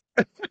guts.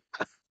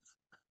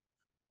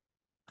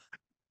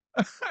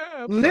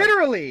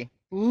 Literally.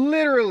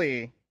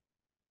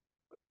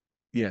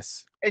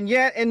 Yes.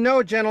 And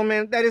no,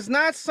 gentlemen, that is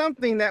not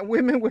something that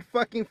women would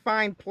fucking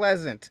find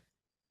pleasant.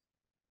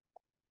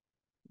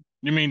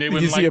 You mean they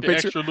wouldn't like the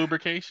extra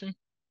lubrication?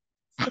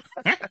 I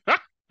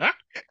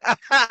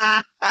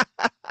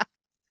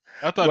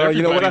thought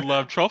everybody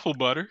loved truffle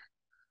butter.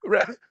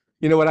 Right.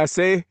 You know what I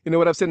say? You know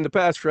what I've said in the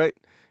past, right?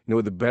 You know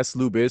what the best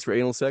lube is for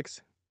anal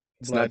sex?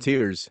 It's blood. Not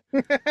tears.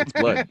 It's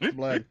blood.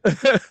 Blood.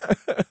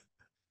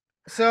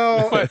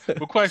 So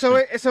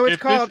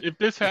it's called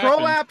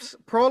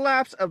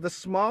prolapse of the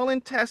small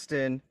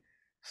intestine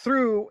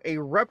through a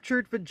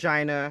ruptured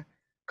vagina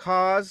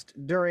caused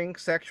during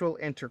sexual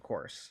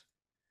intercourse.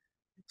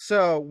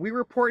 So we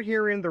report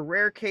herein the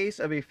rare case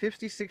of a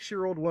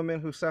 56-year-old woman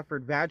who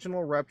suffered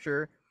vaginal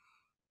rupture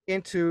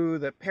into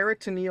the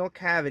peritoneal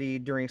cavity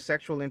during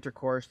sexual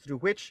intercourse, through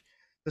which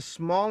the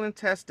small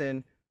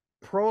intestine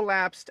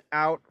prolapsed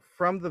out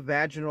from the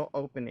vaginal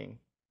opening.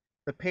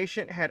 The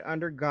patient had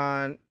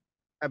undergone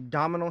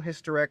abdominal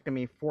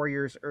hysterectomy 4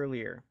 years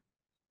earlier.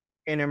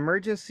 An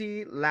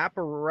emergency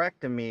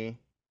laparotomy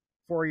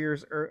 4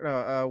 years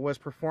was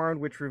performed,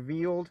 which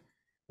revealed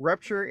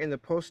rupture in the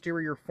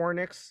posterior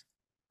fornix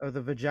of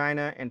the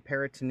vagina and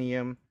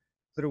peritoneum,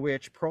 through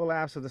which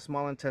prolapse of the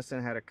small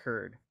intestine had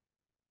occurred.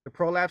 The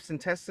prolapsed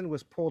intestine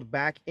was pulled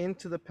back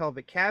into the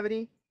pelvic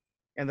cavity,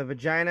 and the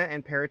vagina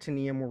and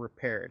peritoneum were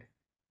repaired.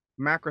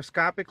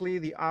 Macroscopically,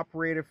 the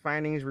operative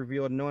findings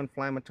revealed no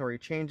inflammatory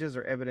changes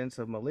or evidence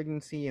of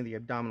malignancy in the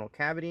abdominal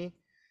cavity.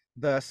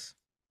 Thus,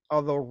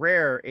 although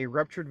rare, a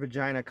ruptured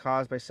vagina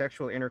caused by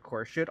sexual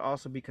intercourse should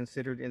also be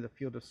considered in the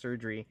field of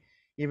surgery,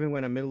 even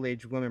when a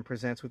middle-aged woman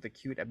presents with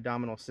acute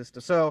abdominal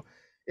cyst. So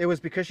it was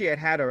because she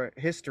had a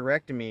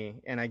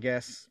hysterectomy, and I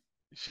guess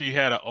She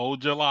had an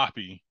old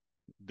jalopy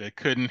that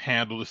couldn't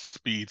handle the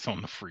speeds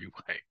on the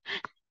freeway.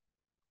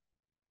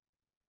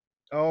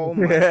 oh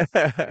my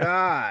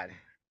God.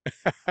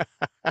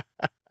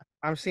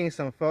 I'm seeing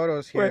some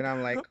photos here, Wait, and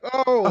I'm like,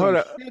 hold holy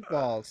on. shit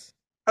balls.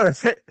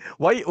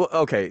 Why?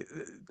 Okay.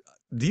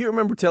 Do you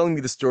remember telling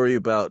me the story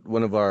about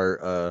one of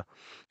our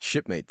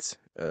shipmates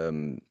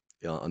on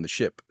the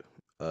ship?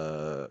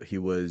 He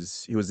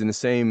was in the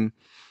same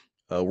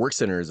work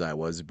center as I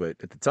was, but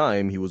at the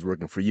time he was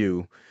working for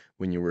you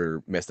when you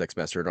were Master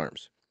at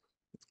Arms.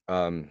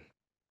 Um,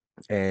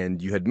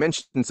 and you had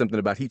mentioned something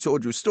about he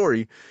told you a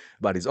story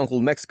about his uncle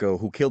in Mexico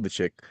who killed the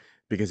chick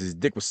because his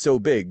dick was so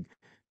big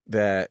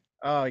that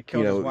Oh, he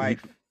killed his he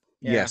wife.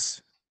 Yeah,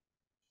 yes.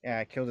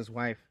 yeah, killed his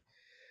wife.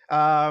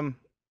 Um,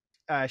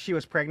 she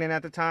was pregnant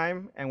at the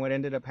time, and what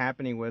ended up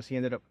happening was he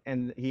ended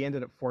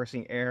up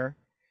forcing air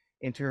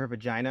into her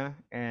vagina,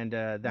 and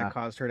that Ah,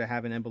 caused her to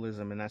have an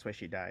embolism, and that's why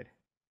she died.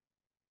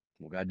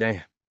 well,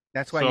 goddamn.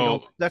 That's why you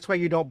don't. So, That's why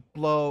you don't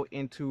blow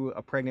into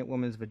a pregnant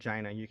woman's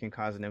vagina. You can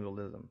cause an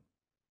embolism.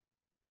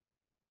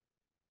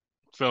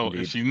 so if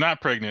Indeed. she's not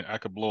pregnant, I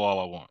could blow all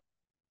I want.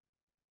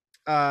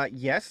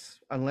 Yes,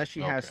 unless she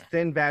has Okay.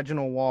 thin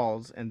vaginal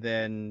walls, and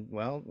then,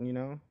 well,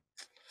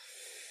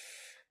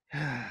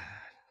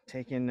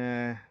 taking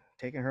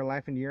taking her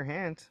life into your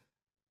hands.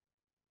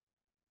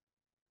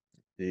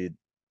 Indeed.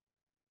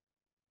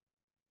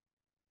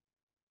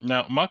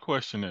 Now, my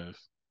question is,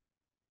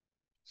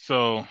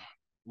 so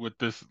with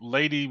this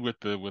lady with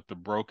the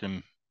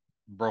broken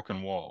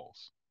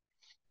walls,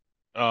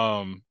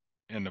 and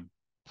the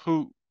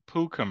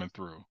poo coming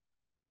through,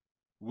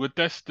 would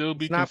that still It's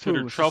be not poo.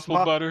 considered It's a truffle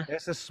small. butter?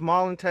 It's a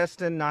small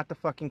intestine, not the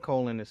fucking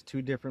colon. It's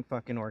two different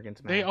fucking organs,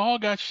 They man. all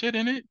got shit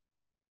in it.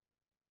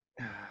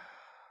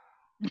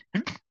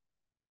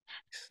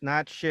 It's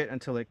not shit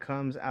until it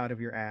comes out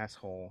of your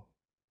asshole.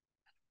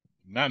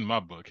 Not in my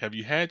book. Have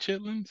you had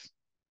chitlins?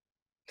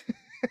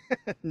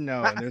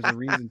 No, and there's a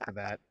reason for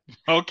that.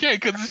 Okay,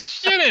 because there's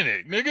shit in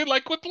it, nigga.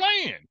 Like, quit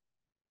playing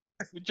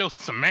with your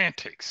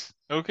semantics.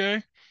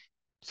 Okay.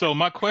 So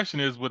my question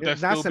is, would that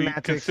It's not still be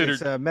semantics. It's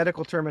considered?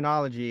 medical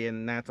terminology,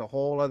 and that's a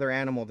whole other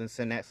animal than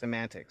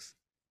semantics.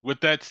 Would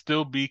that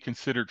still be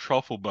considered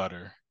truffle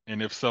butter?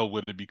 And if so,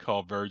 would it be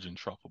called virgin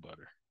truffle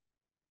butter?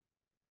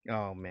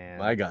 Oh My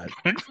man. God.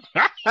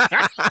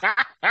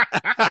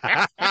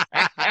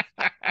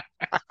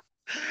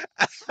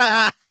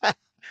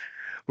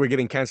 We're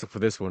getting canceled for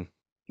this one.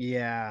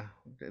 Yeah.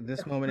 At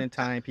this moment in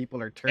time,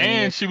 people are turning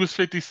And it. she was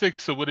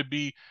 56, so would it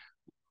be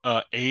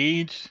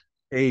aged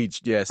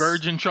Aged, yes.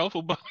 virgin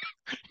truffle butter?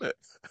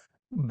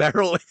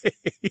 Barrel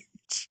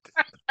aged.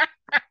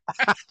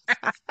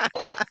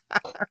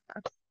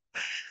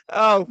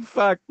 Oh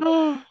fuck.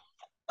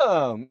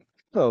 Um.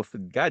 Oh,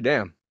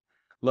 goddamn.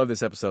 Love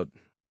this episode.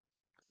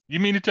 You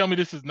mean to tell me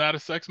this is not a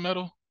sex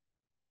metal?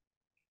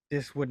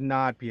 This would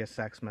not be a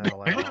sex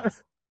metal at all.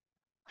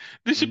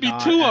 This should be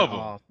Not two at of them.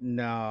 all.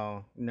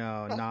 No,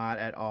 not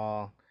at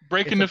all.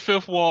 Breaking It's the a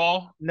fifth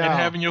wall and no.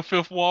 having your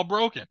fifth wall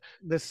broken.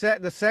 The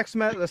sex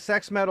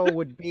metal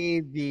would be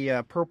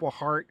the Purple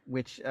Heart,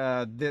 which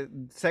the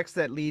sex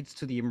that leads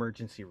to the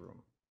emergency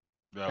room.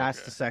 That's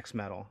Okay. the sex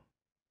metal,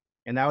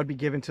 and that would be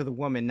given to the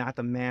woman, not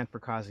the man, for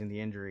causing the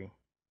injury.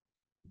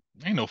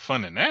 Ain't no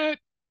fun in that.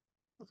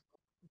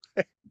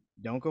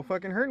 Don't go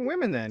fucking hurting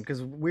women then,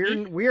 because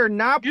You- we are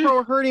not you-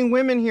 pro hurting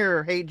women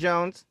here, Hate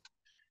Jones.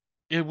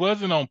 It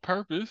wasn't on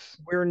purpose.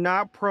 We're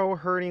not pro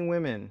hurting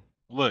women.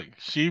 Look,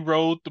 she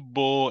rode the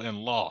bull and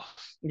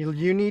lost.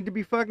 You need to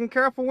be fucking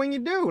careful when you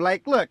do.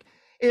 Like, look,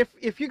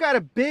 if you got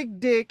a big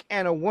dick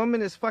and a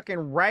woman is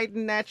fucking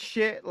riding that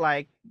shit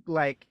like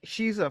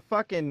she's a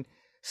fucking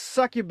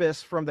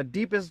succubus from the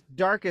deepest,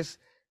 darkest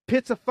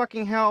pits of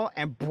fucking hell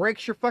and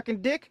breaks your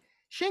fucking dick,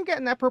 she ain't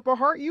getting that Purple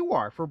Heart you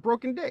are for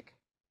broken dick.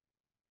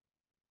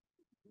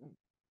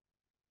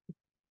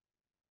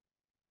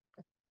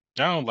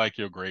 I don't like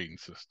your grading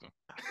system.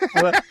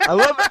 I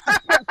love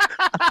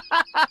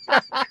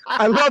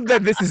I love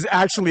that this is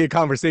actually a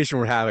conversation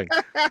we're having.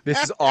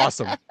 This is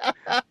awesome.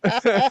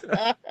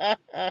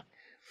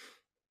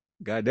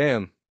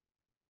 Goddamn.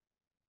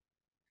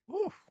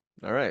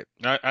 All right.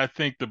 I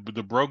think the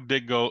broke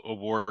dick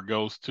award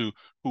goes to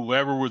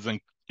whoever was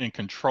in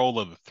control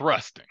of the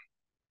thrusting.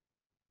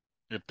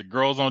 If the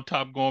girl's on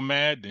top going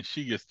mad, then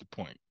she gets the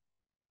point.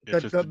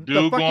 If it's the The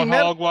dude going fucking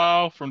metal. hog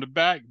wild from the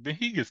back, then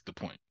he gets the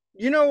point.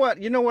 You know what?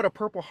 You know what a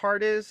Purple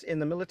Heart is in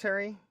the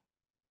military?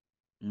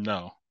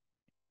 No.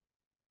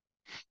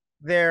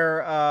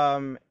 They're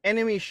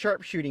enemy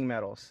sharpshooting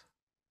medals.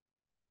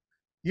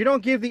 You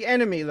don't give the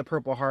enemy the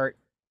Purple Heart.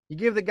 You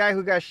give the guy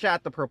who got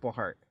shot the Purple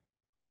Heart.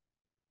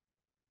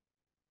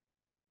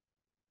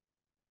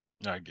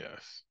 I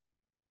guess.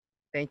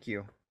 Thank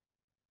you.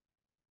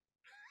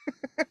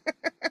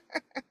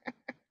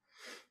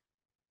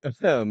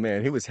 Oh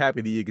man, he was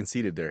happy that you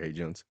conceded there, Hey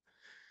Jones.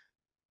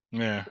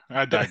 Yeah,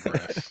 I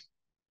digress.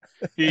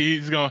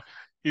 he's gonna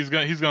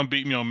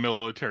beat me on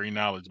military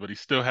knowledge, but he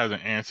still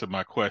hasn't answered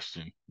my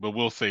question. But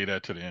we'll say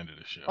that to the end of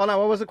the show. Oh no,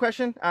 what was the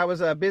question? I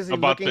was busy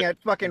About looking at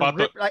fucking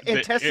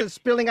intestines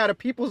spilling out of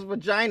people's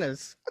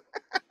vaginas.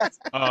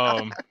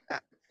 Oh,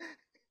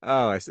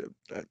 I said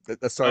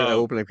that started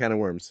opening a can of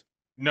worms.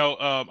 No,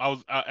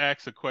 I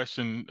asked a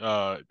question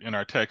in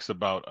our text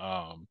about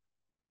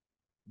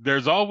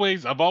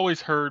I've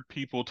always heard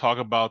people talk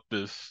about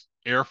this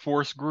Air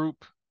Force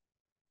group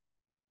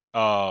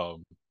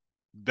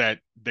that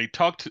they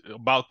talked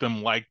about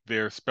them like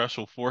they're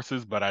special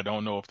forces, but I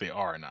don't know if they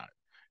are or not.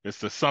 It's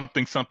the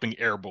something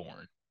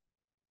airborne,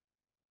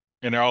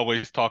 and they're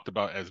always talked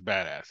about as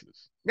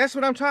badasses. That's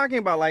what I'm talking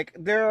about. Like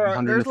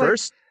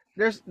there's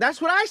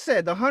that's what I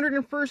said. The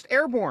 101st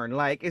Airborne.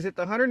 Like, is it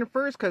the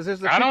 101st? Because there's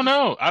the. I don't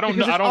know. I don't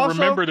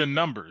remember the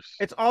numbers.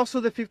 It's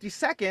also the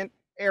 52nd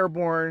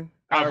Airborne.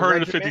 I've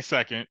heard of the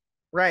 52nd.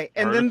 Right,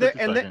 and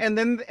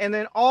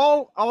then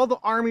all the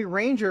Army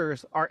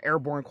Rangers are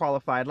airborne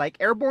qualified. Like,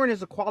 airborne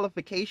is a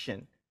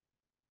qualification.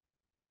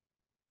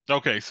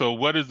 Okay, so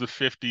what is the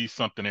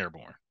 50-something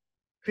Airborne?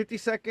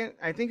 52nd,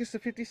 I think it's the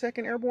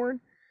 52nd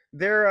Airborne.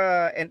 They're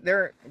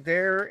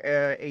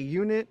a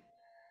unit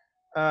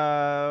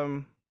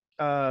of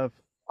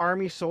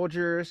Army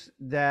soldiers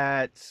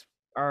that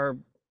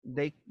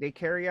they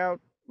carry out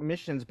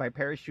missions by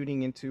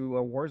parachuting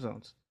into war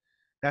zones.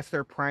 That's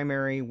their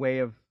primary way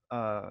of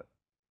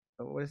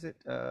what is it?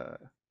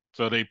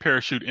 So they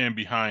parachute in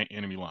behind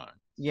enemy lines.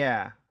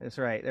 Yeah, that's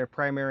right. Their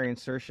primary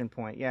insertion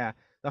point. Yeah.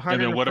 And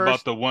then what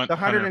about the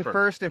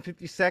 101st and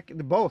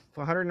 52nd, both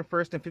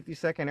 101st and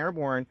 52nd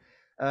Airborne?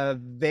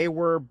 They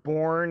were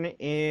born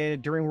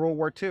during World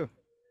War II.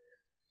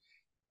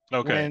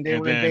 Okay. When they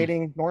were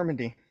invading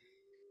Normandy.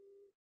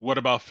 What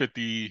about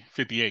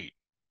 58?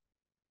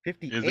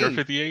 58. Is there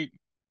 58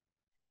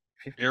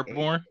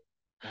 Airborne?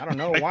 I don't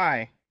know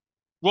why.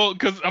 Well,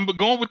 because I'm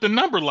going with the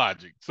number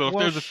logic. So if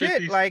there's a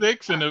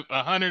 56 and a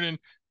 100 and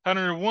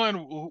 101,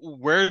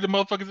 where are the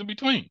motherfuckers in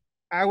between?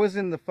 I was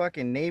in the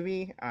fucking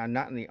Navy,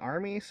 not in the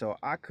Army, so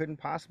I couldn't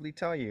possibly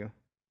tell you.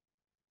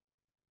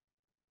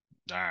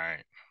 All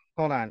right.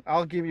 Hold on.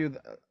 I'll give you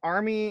the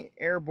Army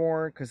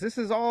Airborne, because this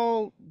is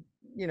all,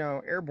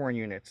 airborne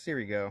units. Here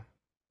we go.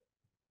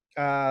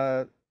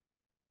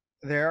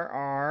 There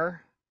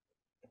are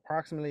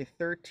approximately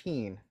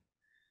 13.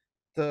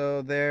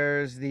 So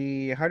there's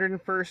the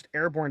 101st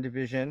Airborne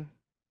Division,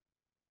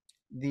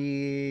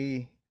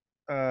 the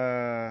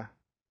 18th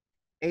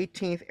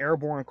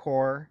Airborne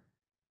Corps,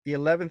 the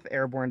 11th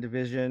Airborne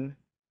Division,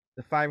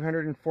 the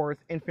 504th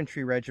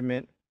Infantry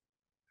Regiment,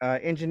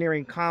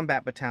 Engineering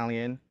Combat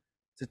Battalion,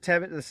 the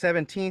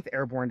 17th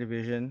Airborne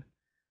Division,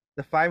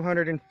 the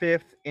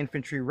 505th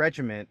Infantry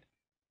Regiment,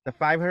 the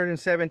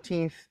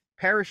 517th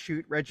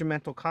Parachute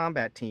Regimental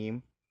Combat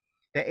Team,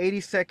 the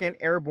 82nd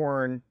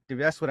Airborne,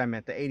 that's what I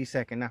meant, the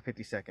 82nd, not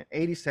 52nd,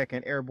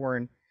 82nd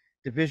Airborne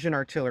Division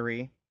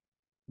Artillery,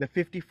 the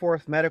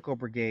 54th Medical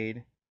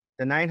Brigade,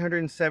 the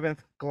 907th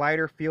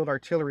Glider Field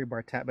Artillery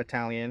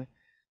Battalion,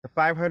 the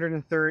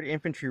 503rd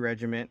Infantry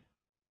Regiment,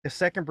 the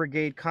 2nd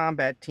Brigade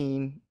Combat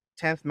Team,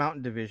 10th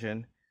Mountain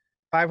Division,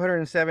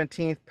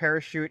 517th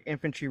Parachute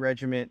Infantry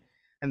Regiment,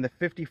 and the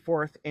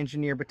 54th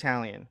Engineer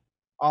Battalion.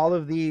 All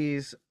of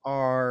these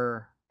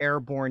are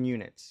airborne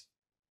units.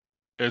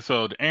 And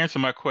so to answer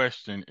my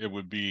question, it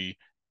would be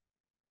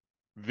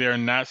they're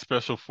not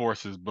special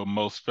forces, but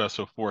most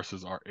special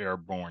forces are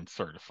airborne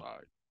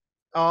certified.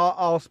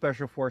 All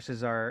special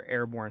forces are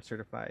airborne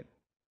certified.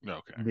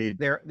 Okay.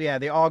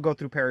 They all go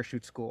through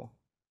parachute school.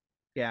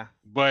 Yeah.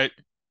 But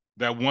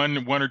that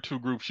one or two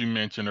groups you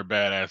mentioned are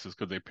badasses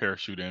because they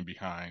parachute in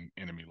behind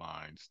enemy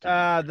lines.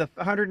 The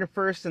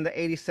 101st and the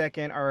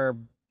 82nd are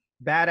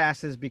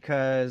badasses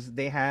because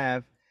they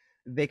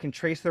can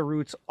trace their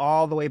roots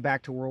all the way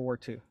back to World War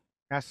II.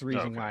 That's the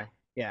reason why.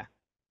 Yeah.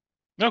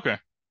 Okay.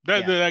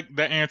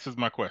 That answers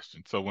my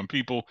question. So when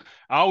I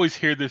always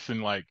hear this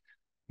in like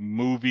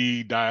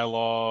movie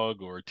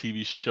dialogue or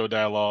TV show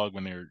dialogue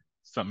when they're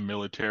something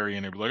military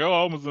and they're like, oh,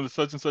 I was in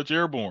such and such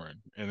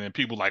airborne. And then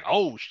people like,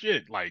 oh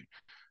shit, like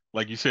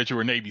you said you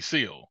were a Navy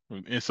SEAL.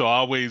 And so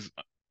I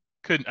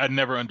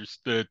never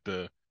understood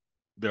the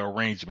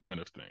arrangement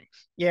of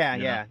things.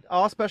 Yeah.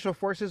 All special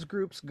forces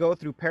groups go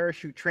through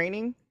parachute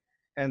training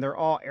and they're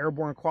all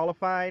airborne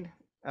qualified.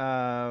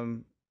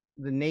 The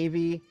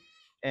Navy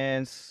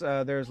and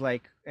there's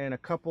like, and a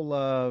couple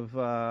of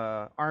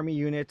army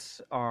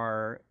units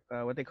are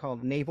what they call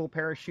naval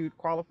parachute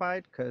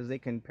qualified because they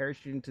can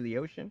parachute into the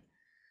ocean.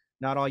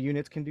 Not all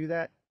units can do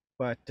that,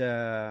 but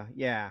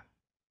yeah.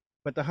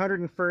 But the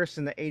 101st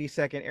and the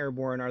 82nd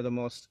Airborne are the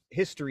most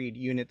historied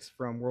units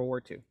from World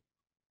War II.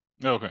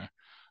 Okay.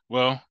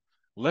 Well,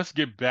 let's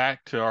get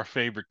back to our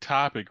favorite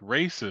topic,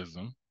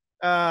 racism.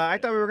 I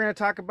thought we were going to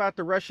talk about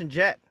the Russian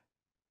jet.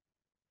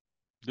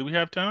 Do we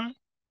have time?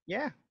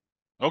 Yeah.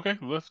 Okay,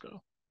 let's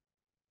go.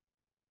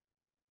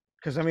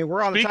 Because, I mean,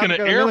 we're on the Speaking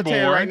topic of of the military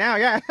airborne right now.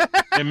 Yeah.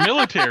 and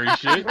military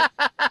shit.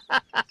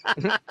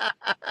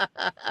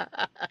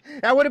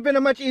 That would have been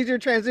a much easier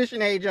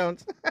transition, hey,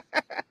 Jones.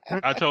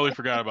 I totally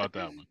forgot about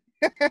that one.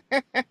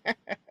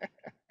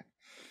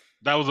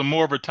 That was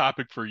more of a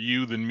topic for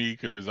you than me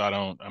because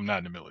I'm not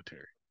in the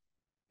military.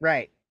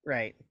 Right.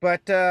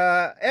 But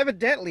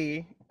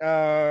evidently,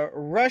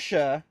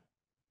 Russia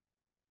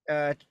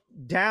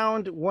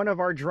downed one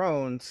of our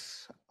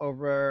drones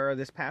over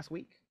this past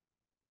week.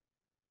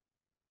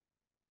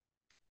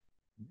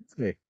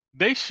 Okay.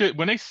 They should,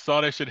 when they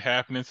saw that shit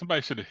happening,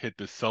 somebody should have hit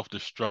the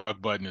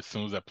self-destruct button as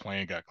soon as that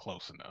plane got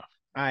close enough.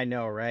 I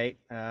know, right?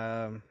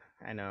 I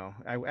know.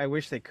 I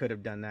wish they could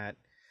have done that.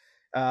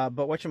 But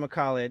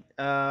whatchamacallit,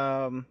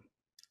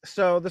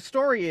 so the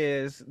story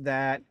is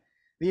that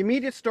the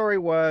immediate story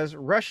was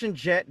Russian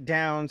jet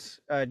downs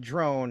a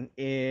drone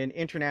in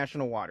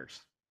international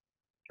waters,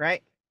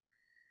 right?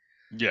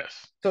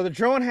 Yes. So the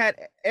drone had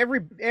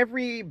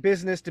every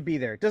business to be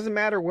there. It doesn't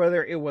matter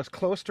whether it was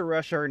close to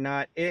Russia or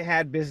not. It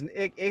had business.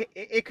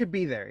 It could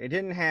be there. It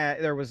didn't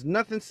have. There was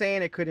nothing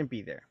saying it couldn't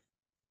be there.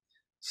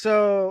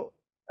 So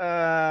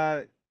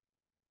that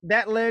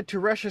led to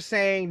Russia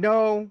saying,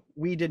 no,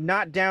 we did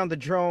not down the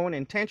drone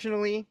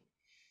intentionally.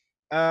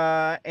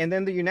 And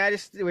then the United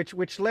States,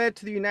 which led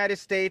to the United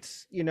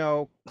States,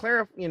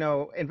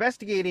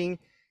 investigating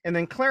and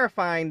then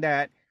clarifying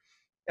that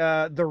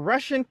the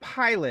Russian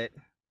pilot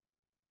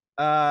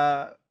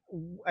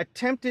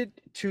attempted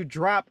to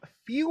drop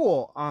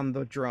fuel on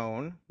the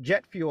drone,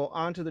 jet fuel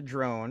onto the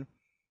drone,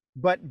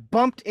 but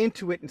bumped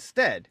into it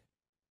instead,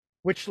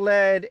 which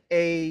led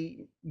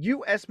a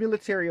U.S.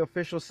 military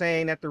official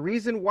saying that the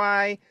reason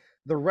why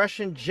the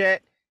Russian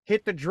jet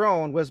hit the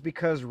drone was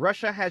because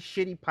Russia has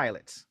shitty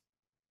pilots.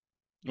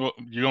 Well,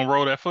 you gonna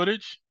roll that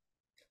footage?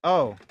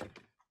 Oh,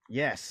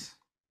 yes.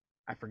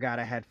 I forgot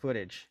I had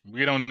footage.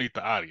 We don't need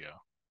the audio.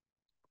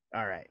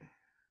 All right.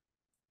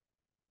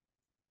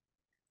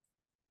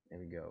 There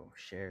we go.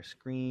 Share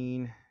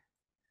screen.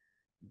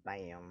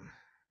 Bam.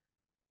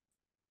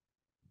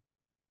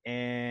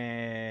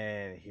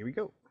 And here we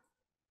go.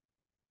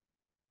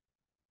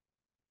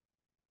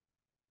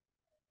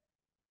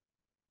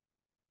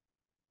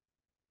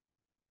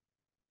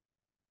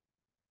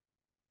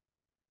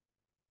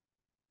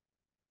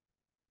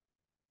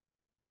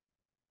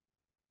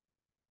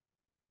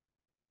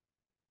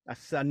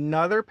 That's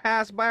another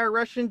pass by a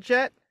Russian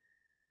jet.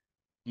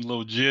 A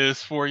little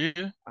jizz for you.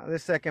 The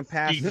second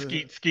pass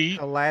Skeet.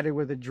 collided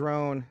with a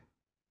drone.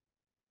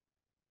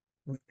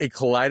 It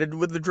collided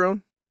with the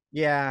drone?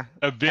 Yeah.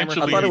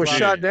 Eventually, I thought it was did.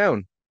 shot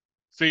down.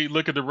 See,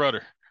 look at the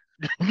rudder.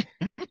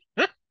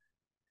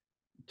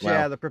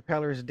 Yeah, the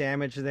propeller's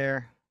damaged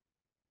there.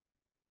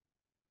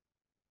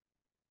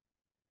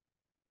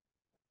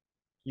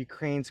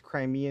 Ukraine's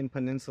Crimean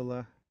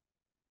Peninsula.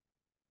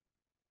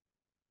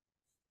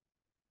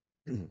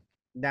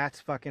 That's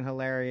fucking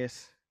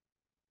hilarious.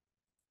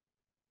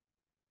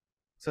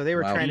 So they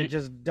were trying to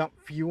just dump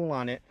fuel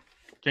on it.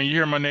 Can you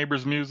hear my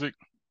neighbor's music?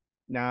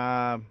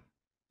 No.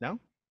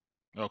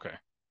 Okay.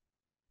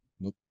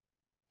 Nope.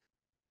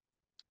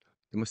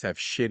 They must have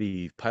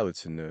shitty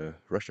pilots in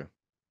Russia.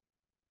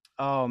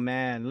 Oh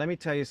man, let me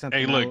tell you something.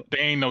 Hey, look, they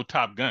ain't no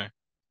Top Gun.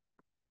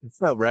 It's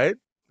not right.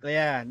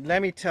 Yeah,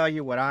 let me tell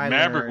you what I learned.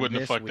 Maverick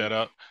wouldn't have fucked that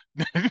up.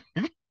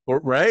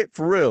 Right?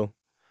 For real.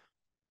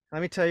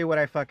 Let me tell you what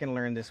I fucking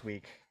learned this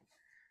week.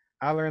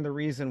 I learned the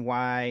reason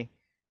why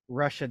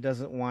Russia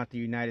doesn't want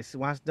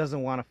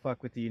doesn't want to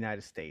fuck with the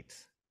United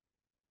States.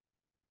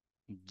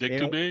 Dick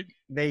too big?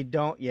 They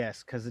don't,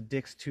 yes, because the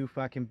dick's too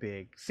fucking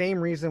big. Same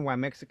reason why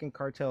Mexican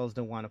cartels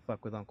don't want to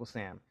fuck with Uncle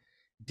Sam.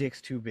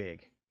 Dick's too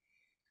big.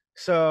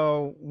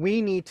 So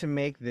we need to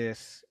make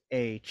this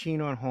a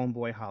Chino and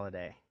Homeboy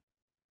holiday.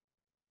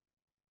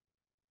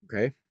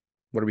 Okay.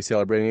 What are we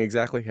celebrating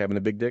exactly? Having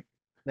a big dick?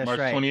 That's March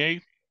right.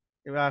 28th?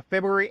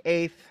 February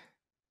 8th,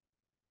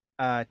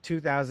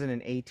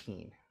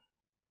 2018.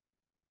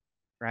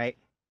 Right?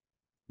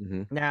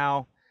 Mm-hmm.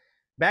 Now,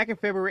 back in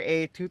February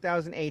 8th,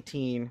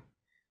 2018,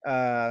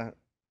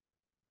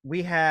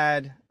 we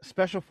had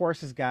Special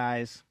Forces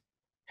guys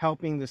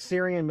helping the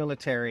Syrian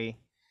military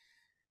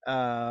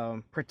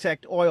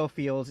protect oil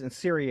fields in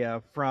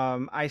Syria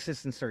from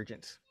ISIS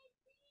insurgents.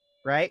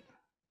 Right?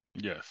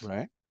 Yes.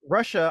 Right.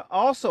 Russia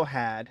also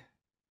had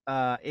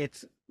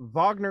its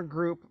Wagner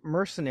group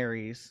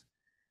mercenaries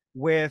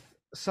with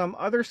some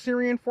other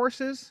Syrian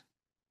forces,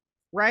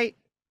 right?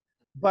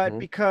 But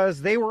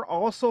because they were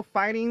also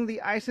fighting the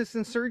ISIS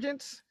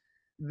insurgents,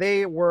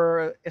 they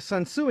were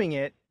Sun Tzuing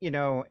it,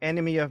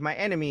 enemy of my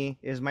enemy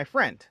is my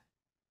friend,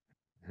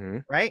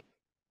 right?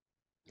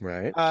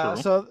 Right.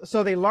 True.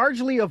 So they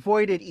largely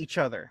avoided each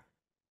other,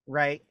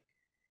 right?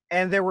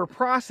 And there were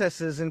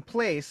processes in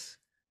place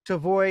to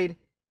avoid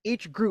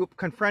each group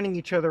confronting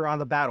each other on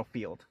the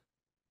battlefield,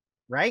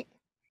 right?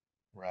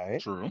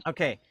 Right. True.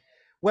 Okay.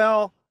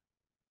 Well,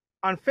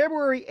 on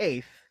February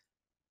 8th,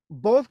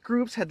 both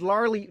groups had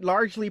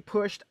largely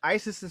pushed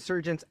ISIS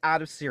insurgents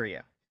out of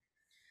Syria,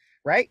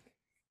 right?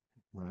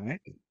 Right.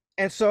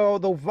 And so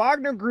the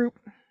Wagner group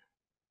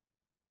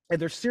and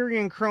their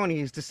Syrian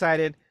cronies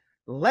decided,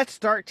 let's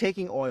start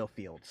taking oil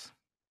fields.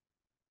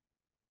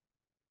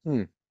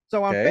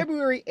 So on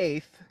February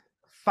 8th,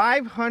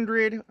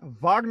 500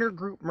 Wagner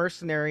group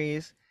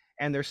mercenaries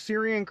and their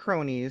Syrian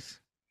cronies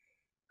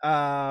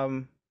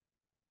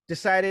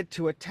decided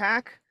to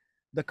attack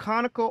the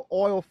conical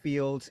oil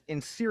fields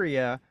in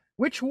Syria,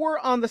 which were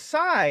on the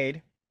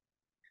side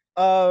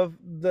of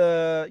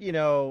the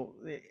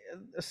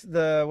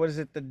what is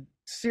it, the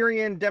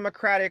Syrian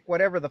Democratic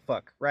whatever the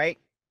fuck, right?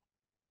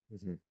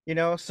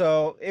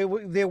 So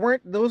they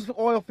weren't, those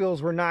oil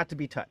fields were not to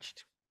be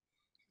touched,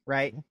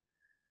 right?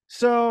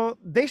 So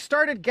they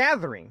started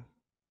gathering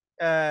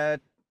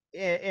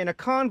in a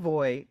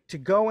convoy to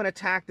go and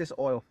attack this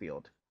oil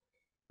field,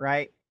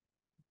 right?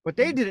 What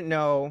they didn't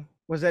know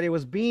was that it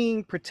was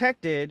being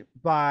protected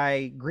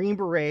by Green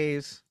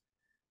Berets,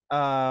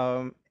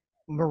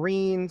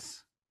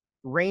 Marines,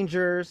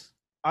 Rangers,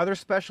 other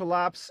special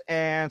ops,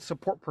 and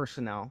support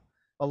personnel,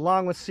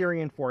 along with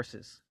Syrian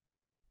forces.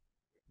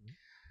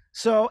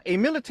 So a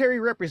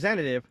military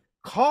representative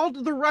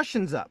called the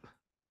Russians up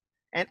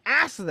and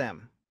asked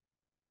them,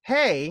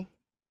 hey,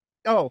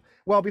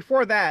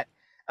 before that,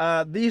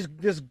 these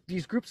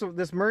groups of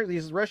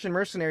these Russian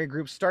mercenary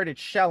groups started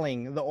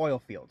shelling the oil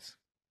fields,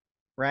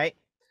 right?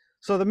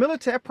 So the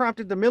military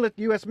prompted the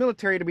U.S.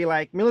 military to be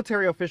like,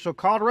 military official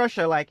called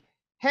Russia like,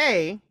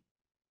 hey,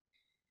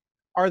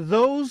 are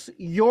those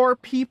your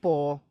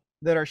people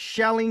that are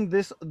shelling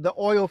the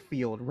oil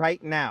field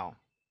right now?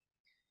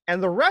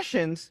 And the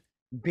Russians,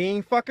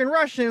 being fucking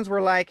Russians,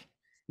 were like,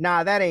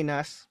 nah, that ain't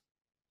us.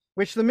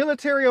 Which the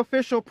military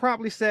official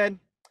promptly said,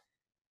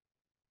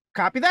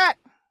 copy that,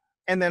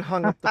 and then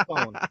hung up the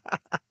phone.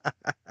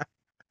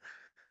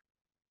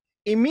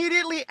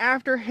 Immediately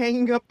after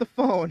hanging up the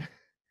phone,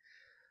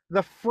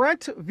 the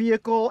front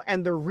vehicle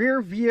and the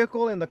rear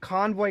vehicle in the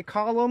convoy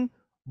column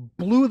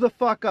blew the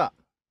fuck up.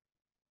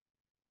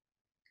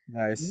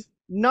 Nice.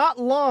 Not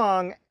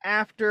long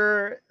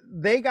after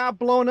they got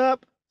blown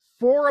up,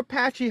 4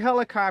 Apache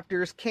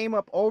helicopters came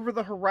up over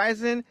the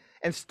horizon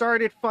and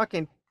started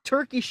fucking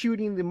turkey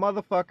shooting the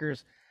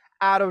motherfuckers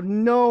out of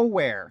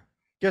nowhere.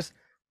 Just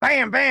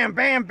bam, bam,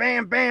 bam,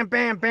 bam, bam,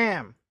 bam,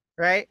 bam,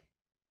 right?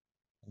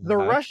 The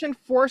Russian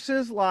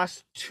forces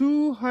lost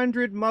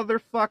 200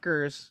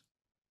 motherfuckers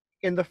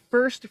in the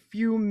first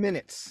few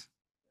minutes.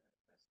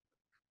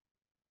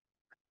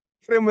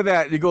 Same with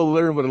that. You go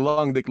learn what a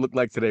long dick looked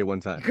like today one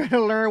time. You're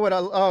gonna learn what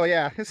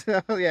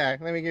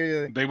let me give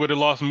you They would have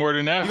lost more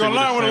than that. You're gonna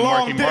learn what a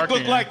long dick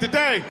look like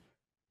today.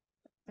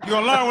 You're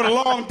gonna learn what a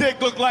long dick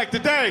look like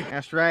today.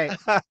 That's right.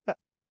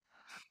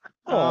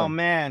 Oh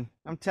man,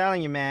 I'm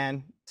telling you,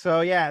 man.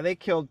 So yeah, they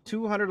killed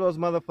 200 of those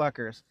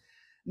motherfuckers.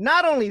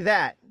 Not only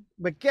that,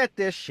 but get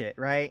this shit,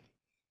 right?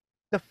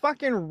 The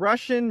fucking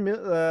Russian,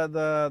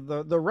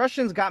 the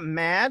Russians got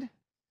mad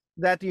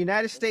that the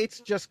United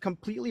States just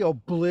completely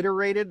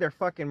obliterated their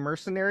fucking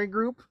mercenary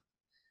group,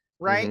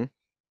 right?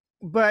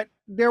 But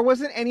there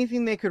wasn't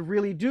anything they could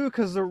really do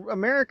because the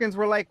Americans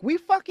were like, we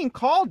fucking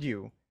called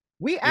you.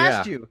 We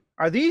asked you,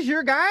 are these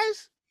your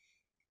guys?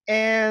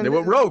 And they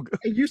went rogue.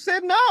 You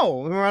said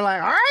no. And we're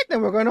like, all right,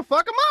 then we're going to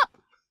fuck them up.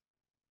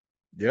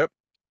 Yep.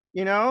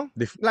 You know?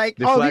 They flag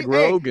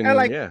rogue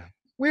and yeah.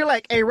 We were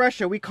like, hey,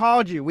 Russia, we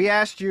called you. We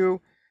asked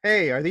you,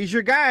 hey, are these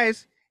your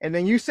guys? And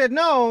then you said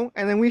no.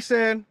 And then we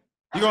said,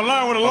 you're going to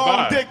learn what a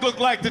long dick look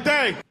like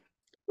today.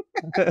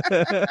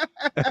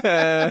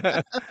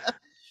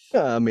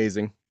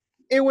 Amazing.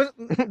 It was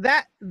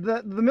that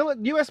the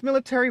U.S.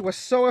 military was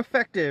so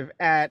effective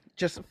at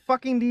just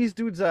fucking these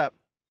dudes up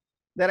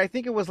that I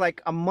think it was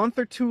like a month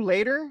or two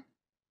later,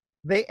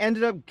 they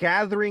ended up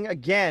gathering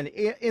again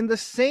in the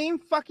same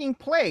fucking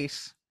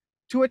place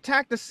to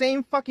attack the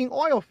same fucking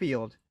oil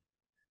field.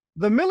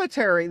 The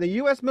military, the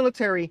U.S.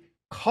 military,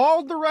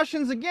 called the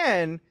Russians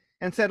again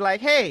and said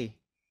like, hey,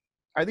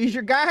 are these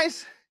your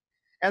guys?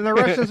 And the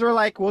Russians were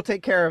like, we'll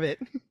take care of it.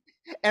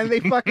 And they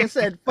fucking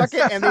said, fuck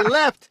it. And they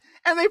left.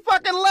 And they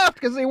fucking left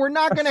because they were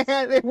not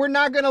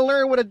gonna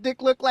learn what a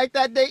dick looked like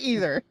that day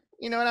either.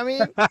 You know what I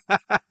mean?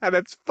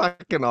 That's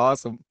fucking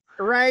awesome.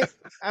 Right?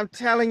 I'm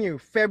telling you,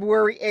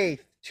 February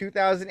 8th,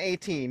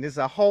 2018. This is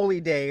a holy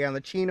day on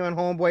the Chino and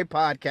Homeboy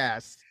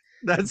podcast.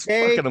 That's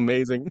fucking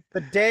amazing.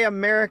 The day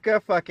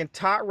America fucking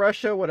taught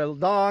Russia what a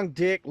long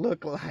dick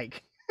looked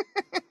like.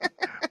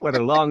 What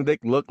a long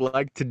dick looked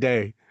like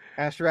today.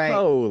 That's right.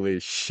 Holy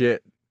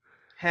shit.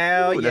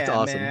 Hell yeah, that's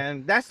awesome.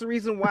 Man. That's the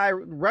reason why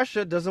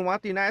Russia doesn't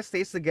want the United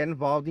States to get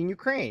involved in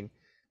Ukraine.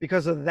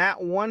 because of that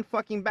one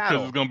fucking Because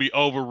battle. it's gonna be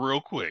over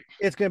real quick.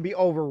 It's gonna be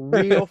over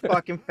real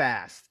fucking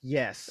fast.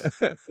 Yes,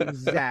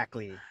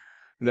 exactly.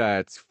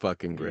 That's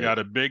fucking We great. got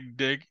a big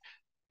dick,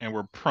 and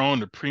we're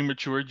prone to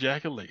premature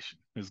ejaculation.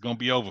 It's gonna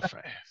be over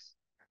fast.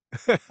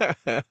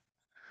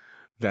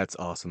 That's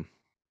awesome.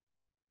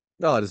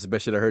 Oh, this is the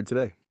best shit I heard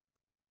today.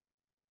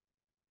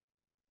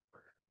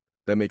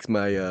 That makes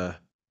my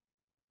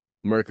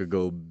America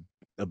go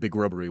a big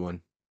rubbery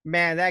one.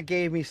 Man, that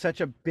gave me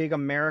such a big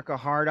America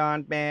hard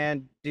on,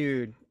 man,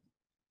 dude.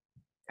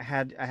 I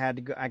had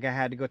to go. I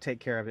had to go take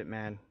care of it,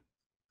 man.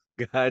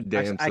 God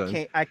damn,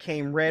 son. I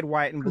came red,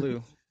 white, and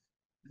blue.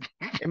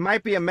 It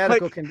might be a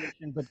medical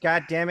condition, but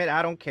god damn it,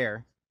 I don't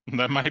care.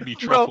 That might be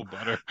truffle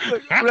butter.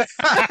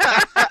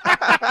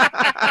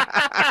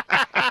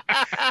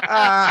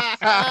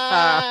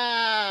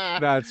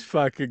 That's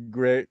fucking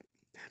great.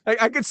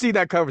 I could see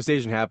that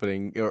conversation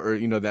happening, or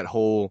you know, that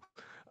whole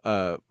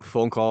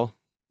phone call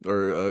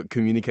or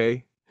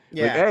communique.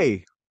 Yeah. Like,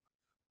 hey,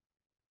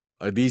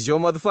 are these your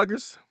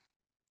motherfuckers?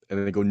 And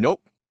then they go,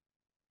 nope.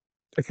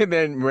 And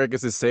then America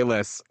says, say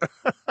less.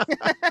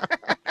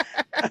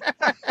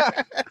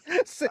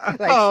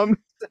 Like,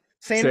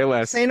 say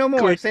less. Say no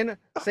more. Click. Say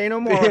no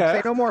more. Yeah.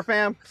 Say no more,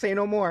 fam. Say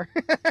no more.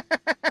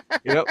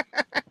 Yep.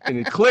 And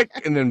you click,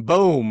 and then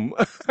boom.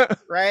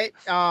 Right?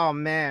 Oh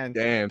man.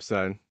 Damn,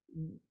 son.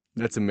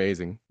 That's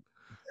amazing.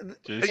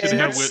 Should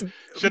have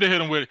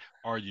hit him with,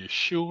 are you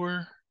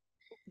sure?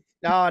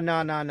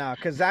 No.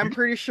 Because I'm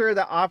pretty sure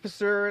the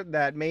officer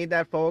that made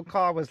that phone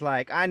call was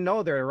like, I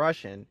know they're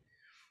Russian.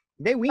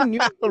 We knew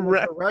they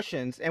were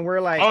Russians, and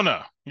we're like, oh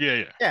no,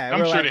 yeah. I'm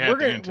sure like, they had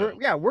the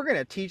intel. we're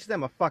gonna teach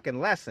them a fucking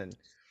lesson.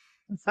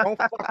 Don't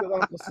fuck with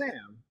Uncle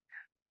Sam.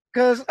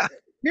 Because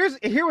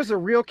here was a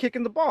real kick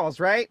in the balls,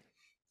 right?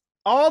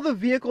 All the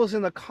vehicles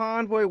in the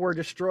convoy were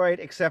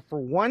destroyed except for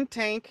one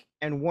tank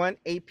and one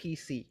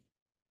APC.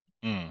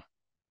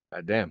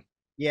 God damn.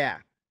 Yeah,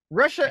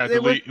 Russia. Had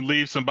to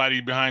leave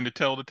somebody behind to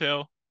tell the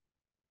tale.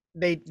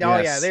 They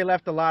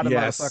left a lot of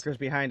motherfuckers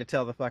behind to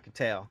tell the fucking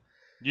tale.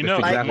 You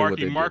know, if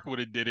Marky Mark would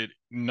have did it,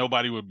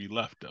 nobody would be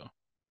left though.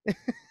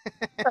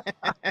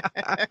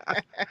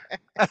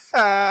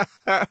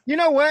 You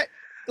know what?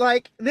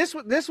 Like this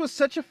was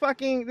such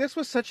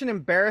an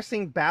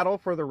embarrassing battle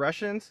for the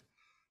Russians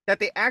that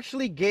they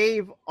actually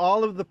gave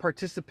all of the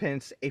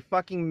participants a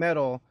fucking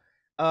medal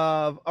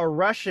of a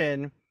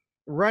Russian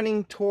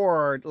running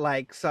toward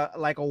like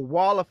a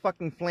wall of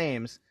fucking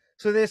flames.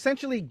 So they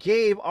essentially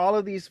gave all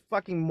of these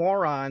fucking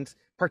morons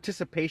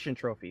participation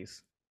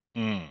trophies.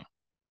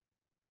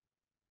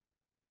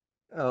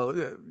 Oh,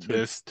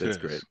 that's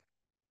great.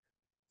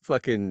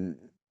 Fucking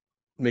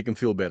make them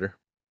feel better.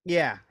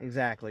 Yeah,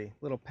 exactly.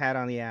 Little pat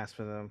on the ass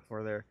for them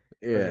for their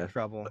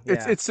trouble.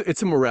 Yeah. It's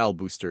a morale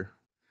booster.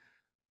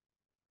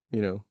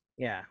 You know.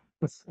 Yeah.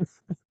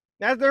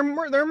 Now they're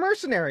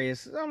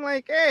mercenaries. I'm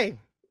like, hey,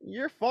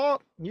 your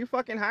fault. You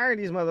fucking hired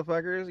these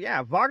motherfuckers.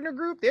 Yeah, Wagner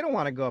Group. They don't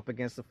want to go up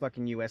against the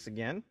fucking U.S.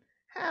 again.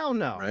 Hell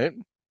no. Right.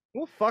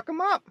 We'll fuck them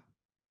up.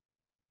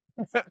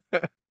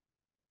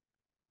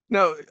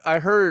 No, I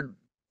heard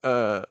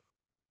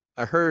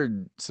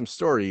some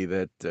story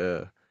that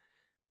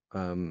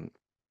Putin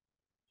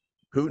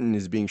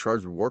is being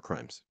charged with war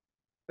crimes.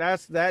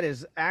 That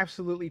is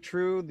absolutely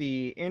true.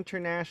 The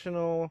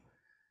international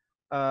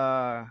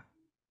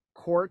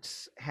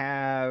courts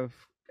have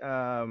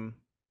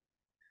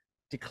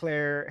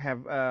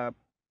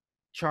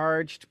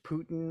charged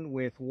Putin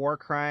with war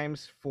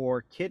crimes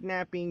for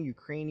kidnapping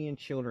Ukrainian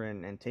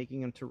children and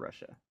taking them to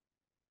Russia.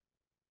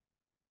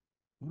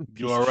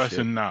 You are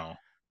Russian now.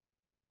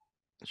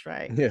 That's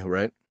right. Yeah,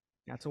 right.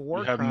 That's a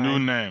war crime. You have crime. new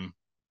name,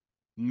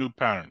 new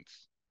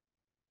parents.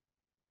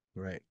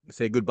 Right.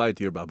 Say goodbye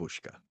to your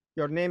babushka.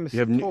 Your name is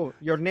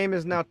your name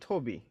is now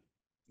Toby.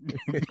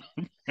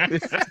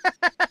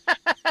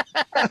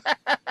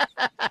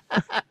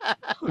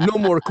 No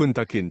more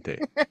Kunta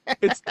Kinte.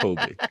 It's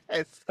Toby.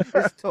 It's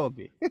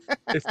Toby.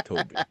 It's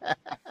Toby.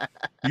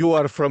 You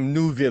are from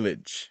New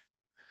Village.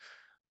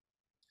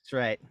 That's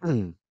right.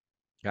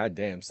 God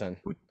damn, son.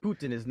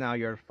 Putin is now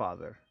your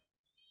father.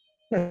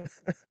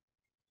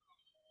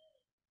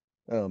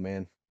 Oh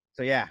man.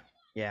 So yeah,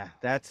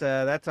 that's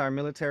our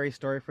military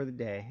story for the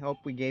day. Hope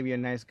we gave you a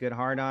nice good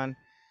hard on.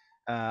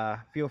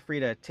 Feel free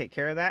to take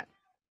care of that,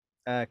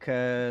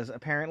 because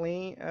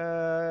apparently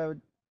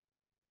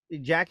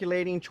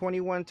ejaculating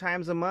 21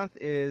 times a month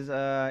is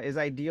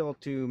ideal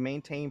to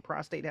maintain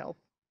prostate health.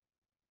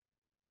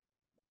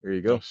 There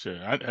you go. Oh,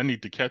 shit. I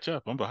need to catch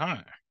up. I'm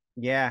behind.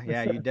 Yeah,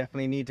 you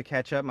definitely need to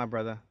catch up, my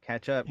brother.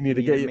 Catch up. You need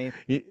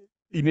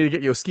to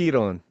get your skeet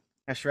on.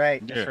 That's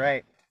right. That's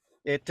right.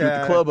 Shoot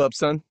the club up,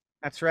 son.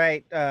 That's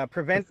right.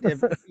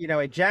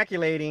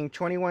 Ejaculating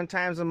 21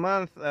 times a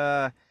month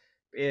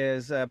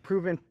is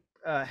proven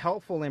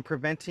helpful in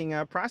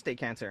preventing prostate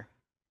cancer.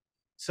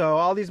 So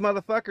all these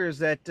motherfuckers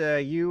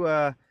that you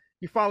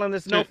following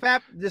this no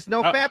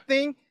fap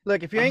thing.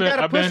 Look, if you ain't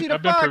got a pussy to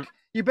fuck,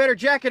 you better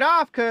jack it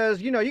off, because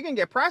you can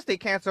get prostate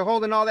cancer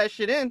holding all that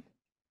shit in.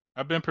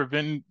 I've been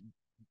preventing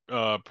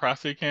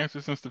prostate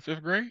cancer since the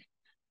 5th grade.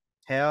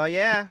 Hell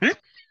yeah. You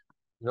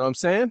know what I'm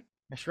saying?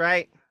 That's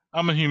right.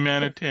 I'm a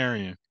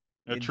humanitarian.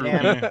 A true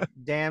Damn,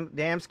 man.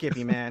 damn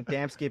Skippy, man.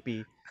 Damn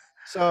Skippy.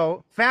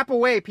 So, fap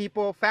away,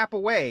 people. Fap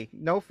away.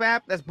 No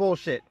fap? That's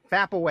bullshit.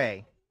 Fap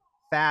away.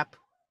 Fap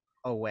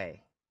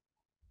away.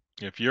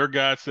 If your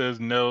God says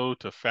no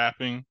to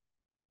fapping,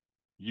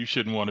 you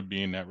shouldn't want to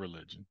be in that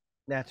religion.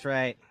 That's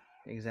right.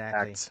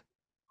 Exactly. Facts.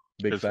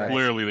 Big Because facts.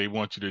 clearly they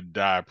want you to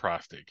die of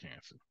prostate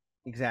cancer.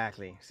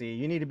 Exactly. See,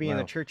 you need to be in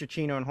the Wow. Church of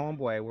Chino and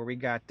Homeboy, where we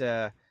got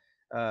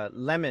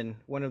Lemon,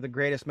 one of the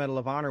greatest Medal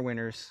of Honor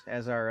winners,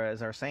 as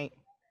our saint,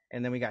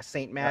 and then we got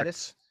Saint Mattis.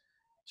 Facts.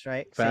 That's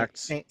right.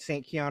 Facts.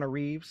 Saint Keanu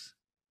Reeves.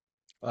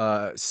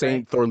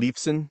 Saint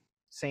Thorleifson.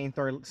 Saint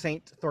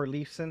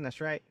Thorleifson. That's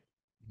right.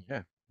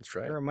 Yeah, that's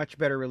right. They're a much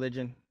better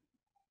religion.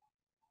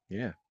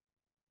 Yeah.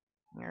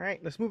 All right,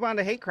 let's move on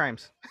to hate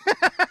crimes.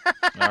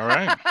 All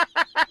right.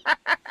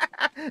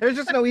 There's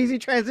just no easy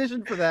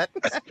transition for that.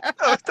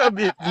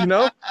 You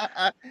know?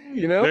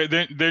 You know?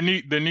 There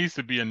needs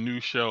to be a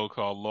new show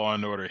called Law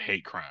and Order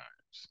Hate Crimes.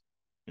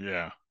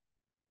 Yeah.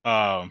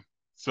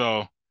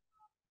 So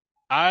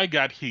I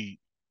got heat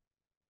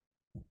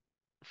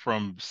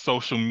from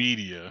social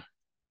media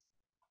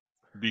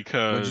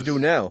because What'd you do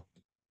now?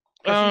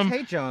 He's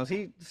Hate Jones.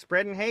 He's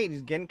spreading hate.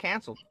 He's getting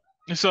canceled.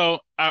 So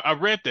I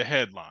read the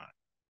headline,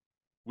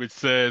 which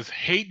says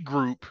hate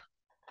group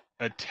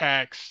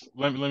attacks.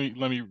 Let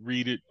me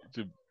read it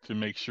to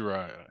make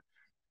sure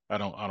I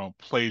don't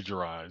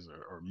plagiarize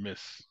or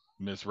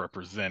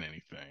misrepresent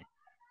anything.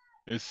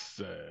 It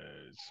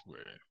says where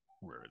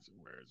is it?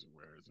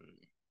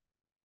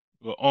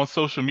 Well, on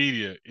social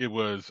media,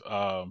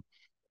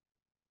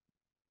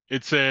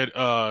 it said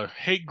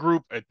hate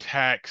group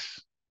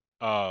attacks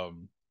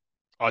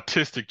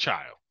autistic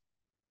child.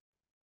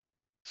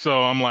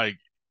 So I'm like,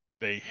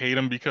 they hate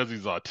him because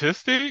he's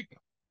autistic,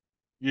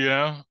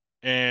 yeah.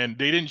 And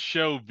they didn't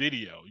show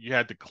video. You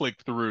had to click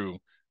through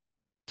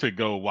to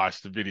go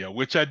watch the video,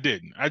 which I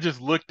didn't. I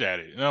just looked at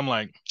it and I'm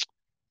like,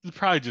 it's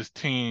probably just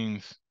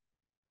teens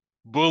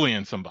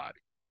bullying somebody.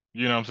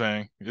 You know what I'm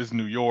saying? It's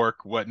New York,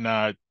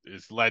 whatnot.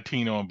 It's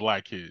Latino and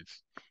black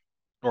kids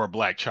or a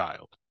black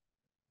child.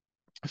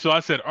 So I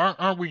said,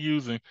 aren't we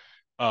using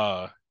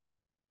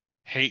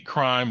hate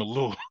crime a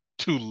little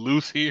too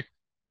loose here?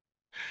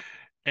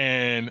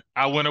 And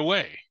I went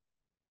away.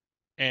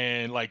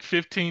 And like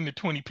 15 to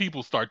 20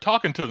 people start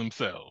talking to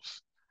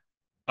themselves.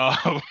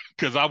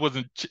 Because I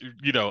wasn't,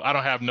 I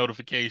don't have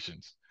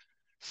notifications.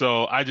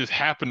 So I just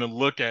happened to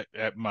look at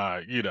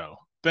my,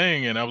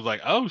 thing and I was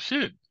like, oh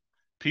shit,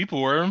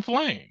 people were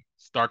inflamed.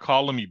 Start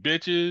calling me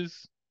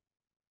bitches,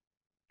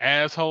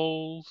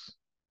 assholes,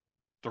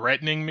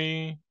 threatening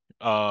me.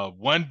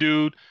 One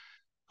dude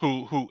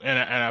and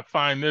I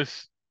find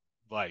this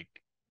like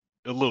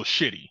a little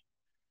shitty.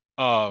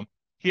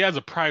 He has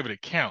a private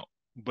account,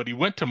 but he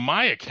went to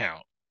my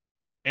account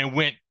and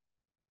went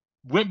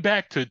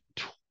back to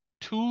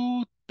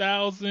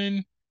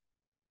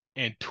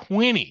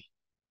 2020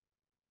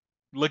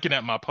 looking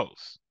at my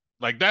posts.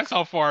 Like that's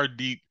how far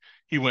deep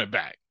he went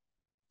back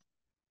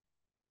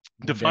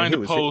to find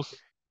a post.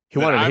 He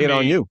wanted to hit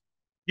on you.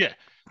 Yeah.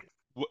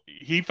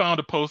 He found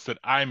a post that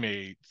I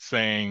made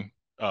saying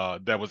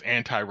that was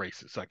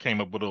anti-racist. I came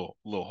up with a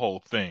little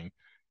whole thing.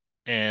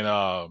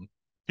 And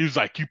he was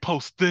like, you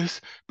post this,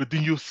 but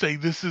then you'll say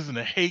this isn't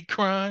a hate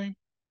crime.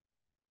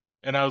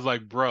 And I was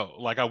like, bro,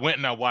 like I went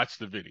and I watched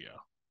the video.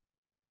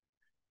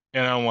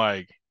 And I'm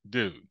like,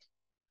 dude,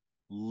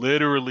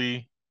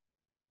 literally,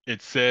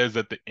 it says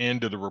at the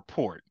end of the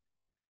report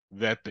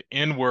that the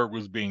N-word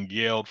was being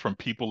yelled from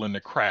people in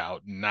the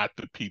crowd, not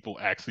the people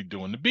actually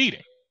doing the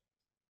beating.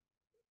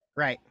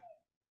 Right.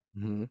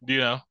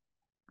 Mm-hmm.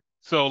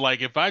 So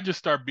like if I just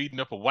start beating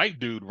up a white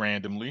dude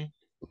randomly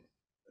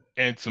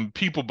and some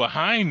people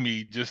behind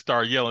me just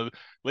start yelling,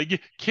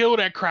 like, kill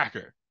that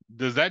cracker,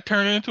 does that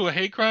turn into a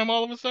hate crime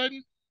all of a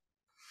sudden?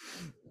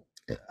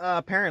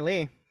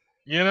 Apparently.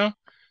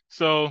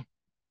 So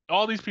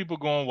all these people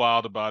going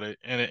wild about it.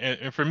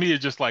 And for me,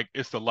 it's just like,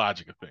 it's the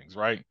logic of things,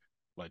 right?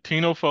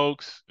 Latino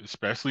folks,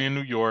 especially in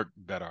New York,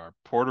 that are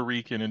Puerto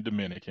Rican and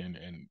Dominican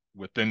and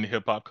within the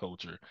hip hop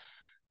culture,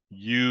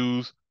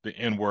 use the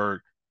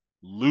N-word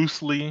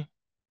loosely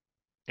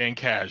and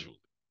casually.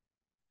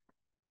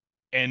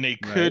 And they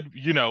could,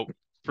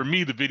 for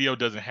me, the video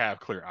doesn't have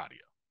clear audio.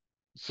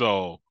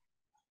 So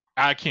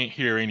I can't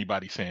hear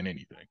anybody saying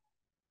anything.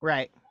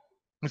 Right.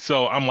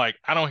 So I'm like,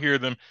 I don't hear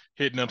them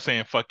hitting them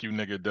saying, fuck you,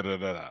 nigga, da da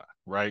da da.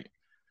 Right.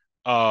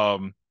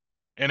 And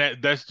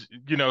that's,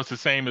 it's the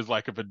same as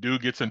like if a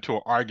dude gets into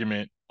an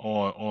argument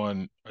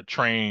on a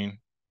train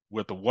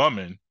with a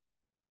woman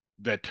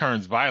that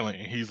turns violent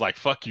and he's like,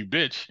 fuck you,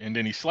 bitch, and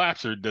then he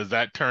slaps her. Does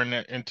that turn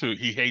that into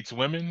he hates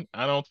women?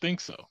 I don't think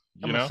so.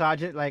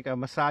 A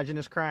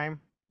misogynist crime?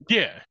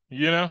 Yeah,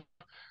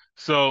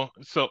 So,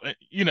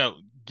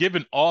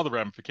 given all the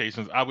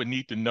ramifications, I would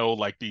need to know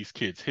like these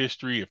kids'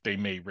 history, if they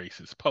made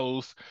racist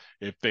posts,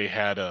 if they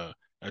had a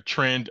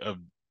trend of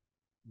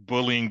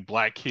bullying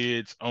black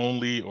kids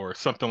only or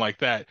something like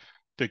that,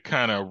 to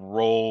kind of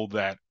roll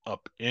that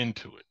up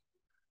into it.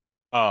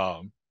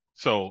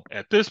 So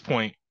at this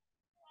point,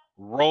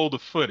 roll the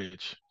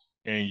footage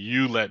and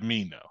you let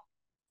me know.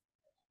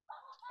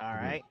 All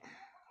right.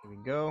 Here we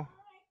go.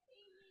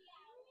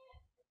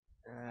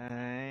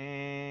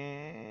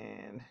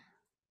 And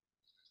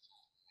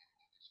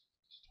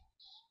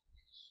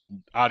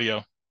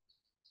Audio.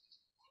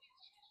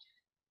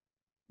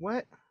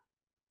 what?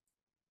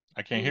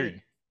 I can't hear you.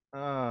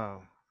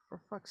 Oh, for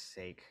fuck's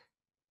sake.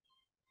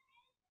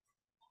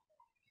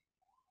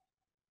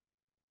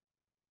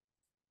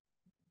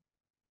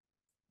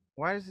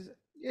 Why does this?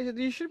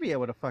 You should be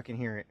able to fucking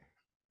hear it.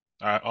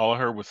 All I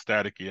heard was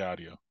staticky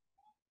audio.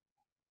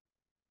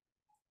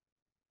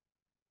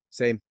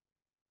 Same.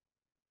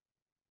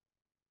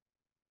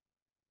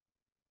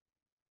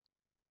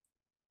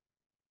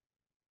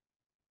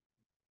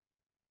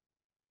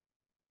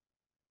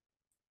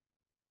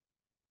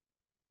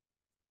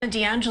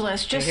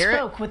 DeAngelis just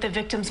spoke with the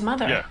victim's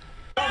mother. Yeah.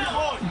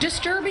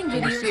 Disturbing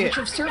videos which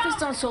have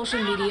surfaced on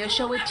social media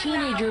show a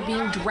teenager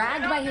being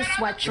dragged by his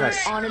sweatshirt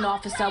on and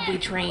off a subway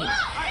train.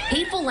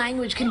 Hateful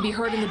language can be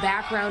heard in the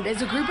background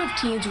as a group of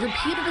teens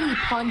repeatedly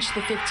punch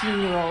the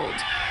 15-year-old.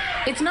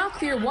 It's not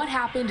clear what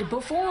happened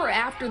before or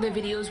after the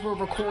videos were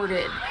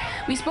recorded.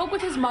 We spoke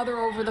with his mother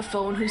over the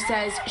phone, who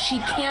says she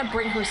can't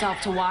bring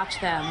herself to watch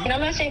them. And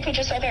I'm not saying put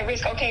yourself at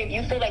risk. Okay, if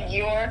you feel like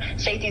your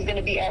safety is going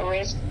to be at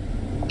risk,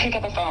 pick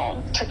up a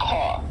phone to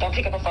call. Don't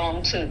pick up a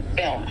phone to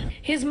film.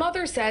 His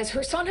mother says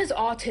her son has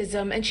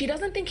autism and she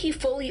doesn't think he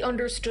fully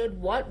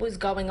understood what was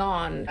going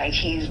on. Like,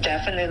 he's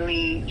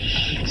definitely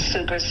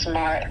super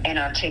smart and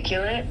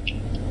articulate.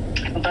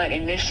 But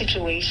in this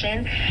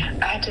situation,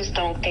 I just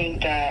don't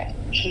think that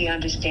he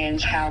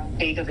understands how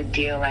big of a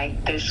deal,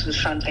 like, this was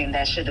something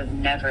that should have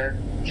never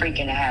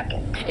freaking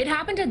happened. It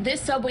happened at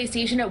this subway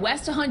station at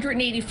West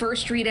 181st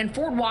Street and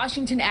Fort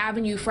Washington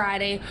Avenue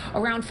Friday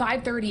around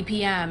 5:30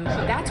 p.m.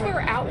 That's where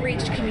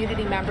outraged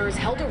community members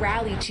held a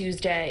rally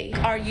Tuesday.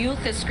 Our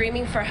youth is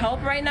screaming for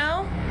help right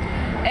now,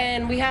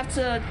 and we have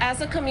to,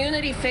 as a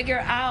community,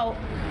 figure out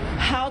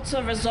how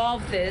to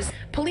resolve this.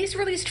 Police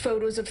released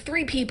photos of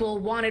 3 people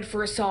wanted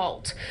for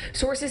assault.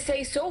 Sources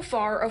say so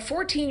far, a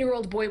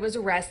 14-year-old boy was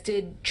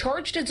arrested,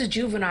 charged as a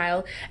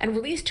juvenile, and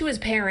released to his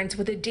parents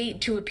with a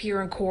date to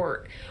appear in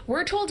court.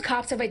 We're told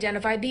cops have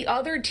identified the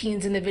other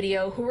teens in the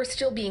video who are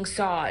still being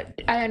sought.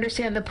 I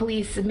understand the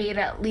police made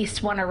at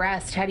least 1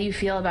 arrest. How do you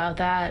feel about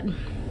that?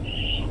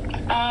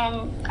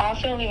 I'll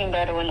feel even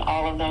better when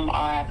all of them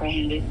are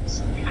apprehended.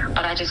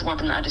 But I just want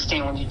them to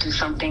understand, when you do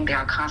something, there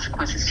are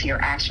consequences to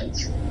your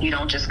actions. You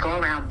don't just go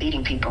around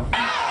beating people.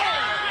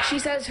 She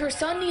says her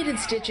son needed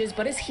stitches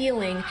but is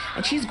healing,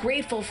 and she's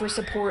grateful for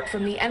support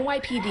from the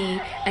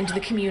NYPD and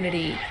the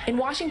community. In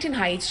Washington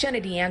Heights,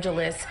 Jenna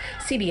DeAngelis,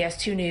 CBS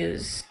 2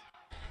 News.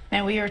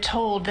 Now we are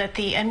told that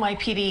the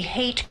NYPD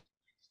hate...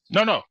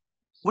 No.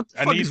 What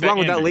the fuck is wrong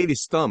with that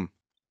lady's thumb?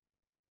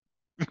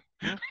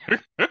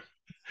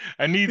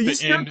 I need Did you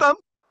see her thumb?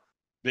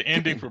 The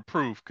ending for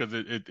proof, because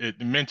it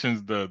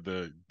mentions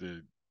the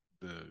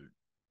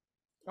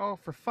Oh,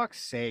 for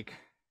fuck's sake!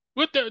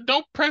 What the?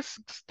 Don't press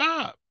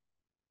stop.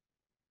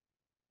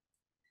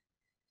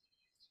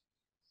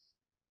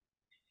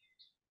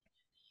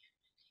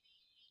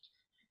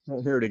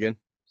 I'll hear it again.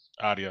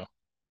 Audio.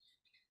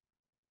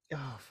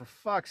 Oh, for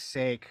fuck's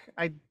sake!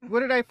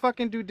 What did I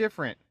fucking do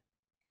different?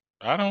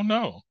 I don't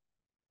know.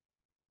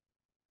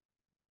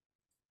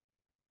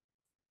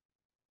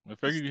 I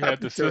figured you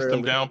had the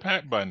system down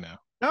pat by now.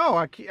 No,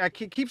 I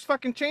keeps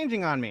fucking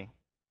changing on me.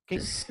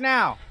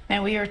 Now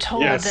we are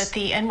told that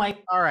the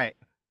All right.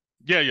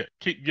 Yeah.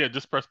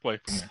 Just press play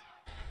from there.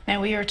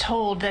 Now we are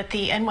told that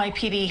the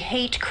NYPD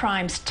Hate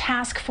Crimes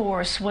Task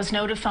Force was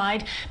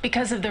notified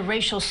because of the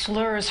racial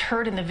slurs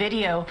heard in the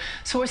video.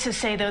 Sources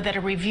say, though, that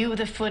a review of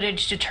the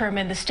footage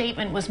determined the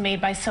statement was made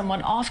by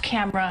someone off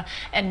camera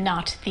and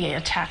not the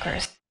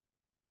attackers.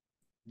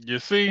 You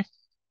see?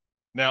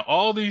 Now,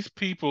 all these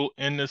people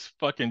in this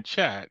fucking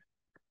chat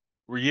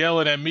were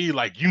yelling at me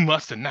like, you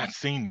must have not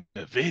seen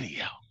the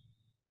video.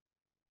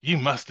 You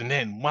must have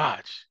didn't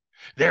watch.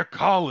 They're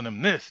calling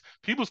them this.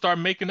 People start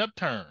making up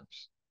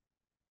terms.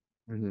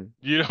 Mm-hmm.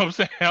 You know what I'm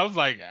saying? I was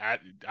like,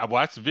 I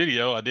watched the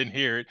video. I didn't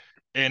hear it.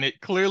 And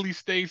it clearly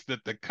states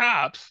that the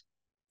cops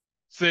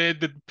said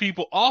that the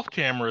people off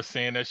camera are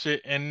saying that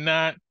shit and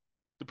not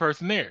the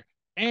person there.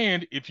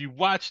 And if you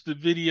watch the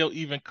video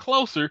even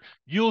closer,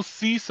 you'll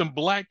see some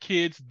black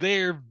kids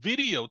there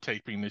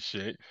videotaping this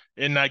shit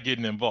and not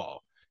getting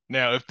involved.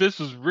 Now, if this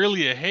was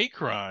really a hate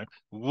crime,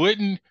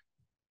 wouldn't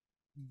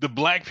the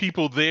black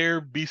people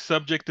there be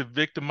subject to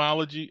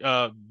victimology,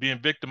 being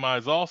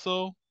victimized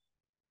also?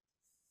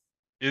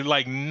 It's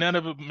like none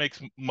of it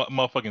makes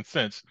motherfucking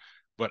sense,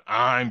 but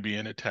I'm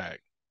being attacked.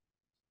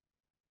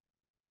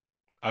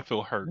 I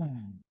feel hurt.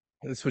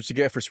 That's what you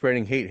get for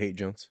spreading hate,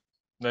 Jones.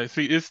 Now,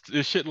 see, it's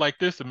shit like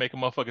this that make a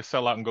motherfucker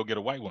sell out and go get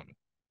a white woman.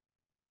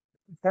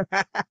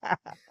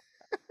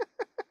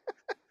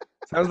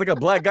 Sounds like a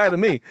black guy to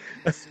me.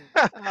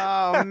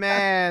 Oh,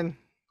 man.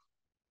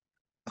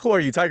 Who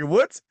are you, Tiger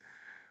Woods?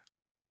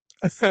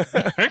 Hit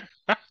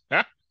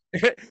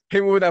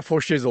me with that for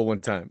shizzle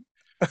one time.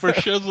 for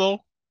shizzle.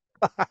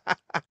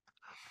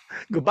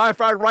 Goodbye,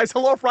 fried rice.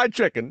 Hello, fried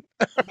chicken.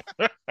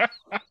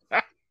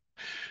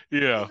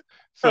 Yeah. Oh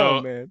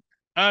So man.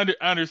 I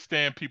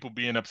understand people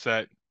being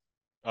upset.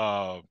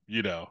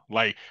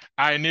 Like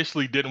I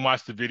initially didn't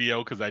watch the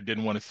video because I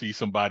didn't want to see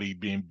somebody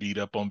being beat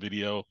up on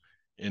video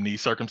in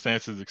these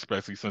circumstances,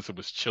 especially since it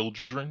was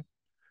children.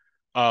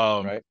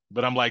 Right.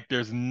 But I'm like,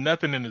 there's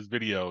nothing in this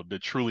video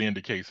that truly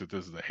indicates that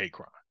this is a hate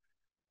crime.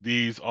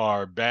 These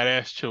are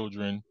badass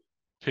children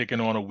picking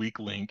on a weak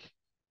link,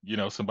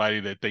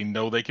 somebody that they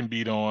know they can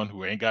beat on,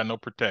 who ain't got no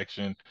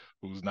protection,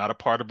 who's not a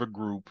part of a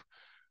group,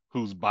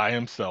 who's by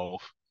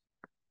himself,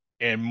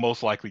 and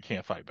most likely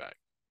can't fight back.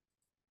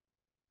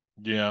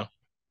 You know?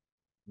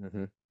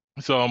 Mm-hmm.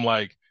 So I'm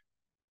like,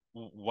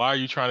 why are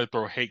you trying to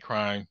throw hate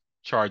crime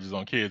charges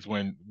on kids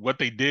when what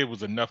they did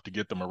was enough to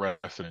get them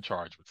arrested and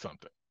charged with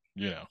something?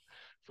 You know,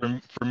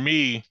 for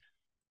me,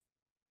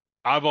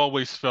 I've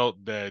always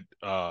felt that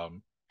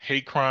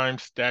hate crime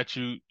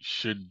statute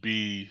should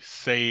be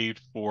saved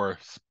for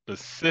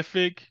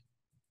specific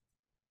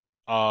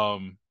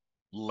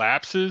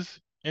lapses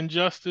in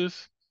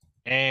justice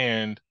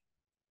and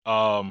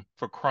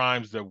for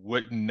crimes that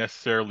wouldn't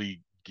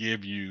necessarily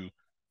give you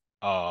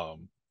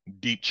um,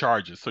 deep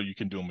charges so you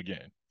can do them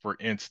again. For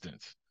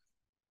instance,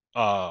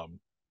 um,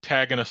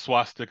 tagging a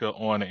swastika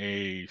on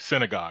a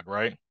synagogue,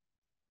 right?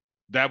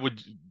 That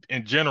would,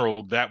 in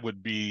general, that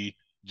would be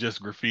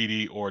just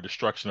graffiti or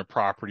destruction of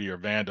property or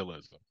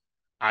vandalism.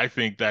 I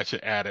think that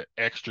should add an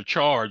extra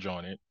charge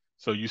on it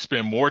so you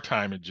spend more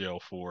time in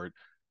jail for it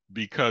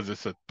because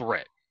it's a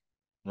threat,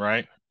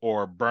 right?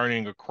 Or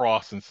burning a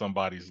cross in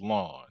somebody's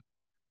lawn,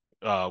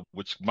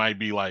 which might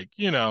be like,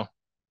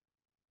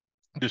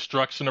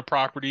 destruction of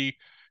property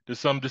to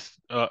some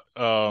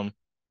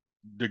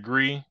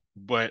degree.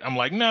 But I'm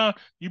like, nah,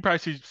 you probably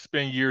should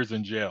spend years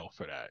in jail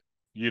for that.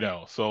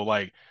 So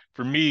like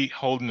for me,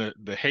 holding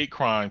the hate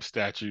crime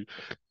statute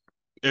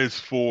is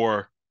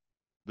for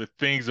the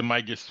things that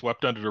might get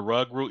swept under the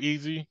rug real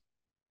easy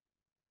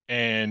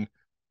and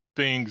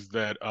things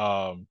that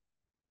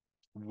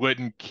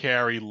wouldn't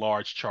carry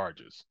large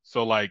charges.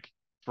 So like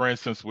for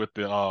instance with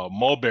the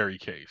Mulberry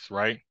case,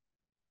 right?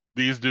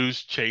 These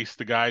dudes chased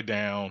the guy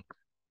down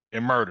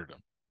and murdered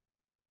him.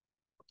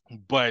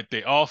 But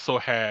they also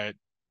had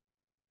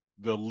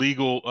the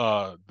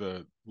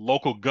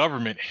local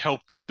government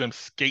helped them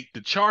skate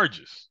the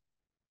charges,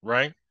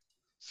 right?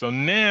 So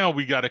now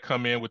we got to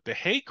come in with the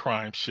hate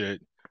crime shit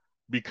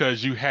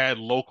because you had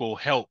local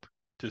help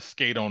to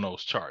skate on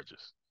those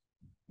charges.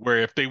 Where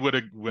if they would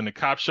have, when the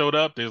cops showed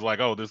up, they was like,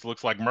 oh, this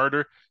looks like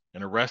murder,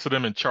 and arrested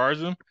them and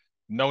charged them.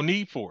 No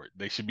need for it.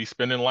 They should be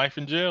spending life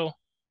in jail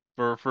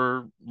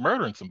for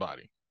murdering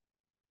somebody.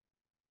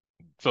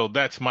 So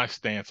that's my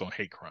stance on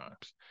hate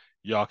crimes.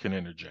 Y'all can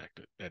interject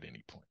it at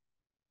any point.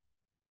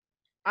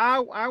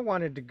 I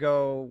wanted to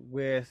go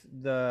with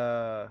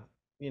the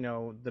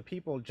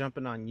people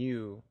jumping on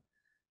you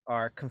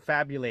are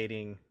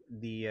confabulating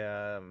the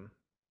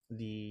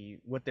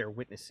what they're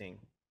witnessing,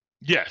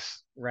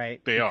 Yes,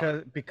 right? they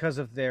are. Because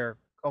of their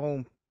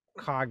own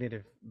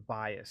cognitive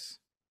bias.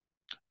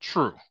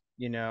 True.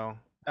 And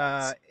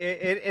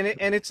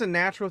it's a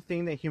natural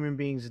thing that human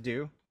beings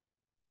do.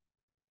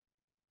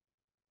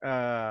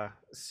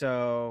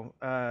 So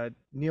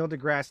Neil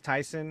deGrasse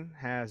Tyson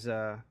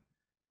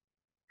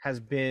has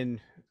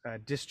been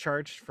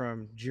discharged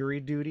from jury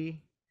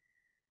duty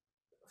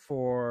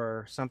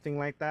for something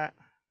like that.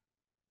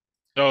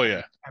 Oh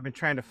yeah. I've been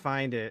trying to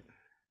find it.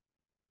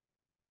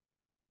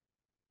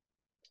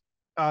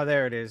 Oh,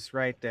 there it is,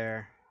 right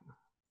there.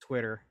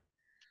 Twitter.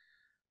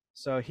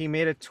 So he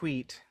made a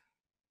tweet.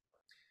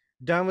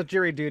 Done with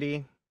jury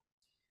duty.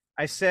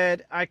 I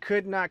said I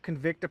could not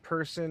convict a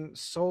person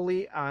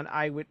solely on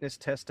eyewitness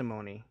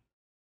testimony.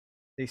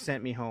 They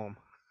sent me home.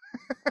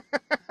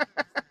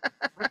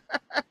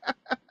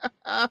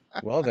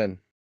 Well then.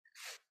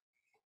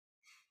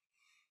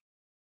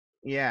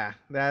 Yeah,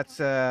 that's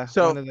So,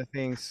 one of the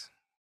things.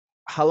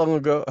 How long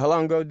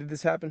ago did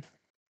this happen?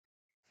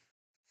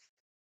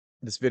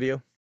 This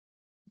video?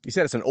 You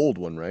said it's an old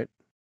one, right?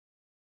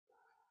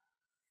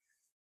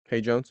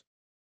 Hey Jones?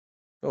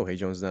 Oh, Hey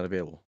Jones is not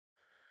available.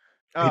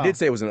 He did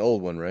say it was an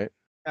old one, right?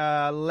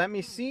 Let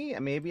me see.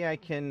 Maybe I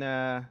can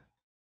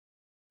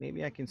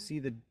see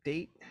the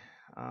date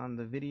on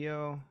the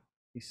video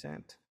he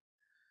sent.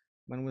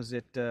 When was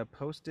it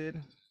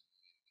posted?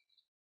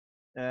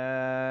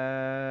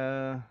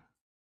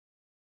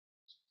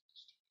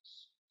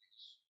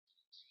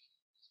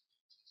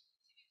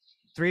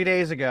 3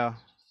 days ago.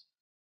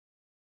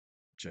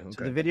 Okay.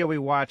 So the video we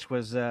watched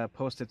was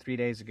posted 3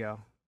 days ago.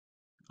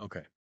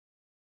 Okay.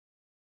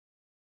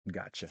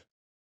 Gotcha.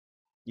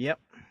 Yep.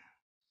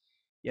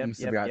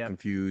 Must have got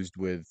confused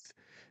with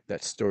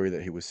that story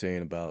that he was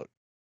saying about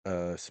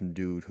some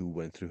dude who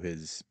went through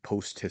his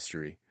post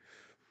history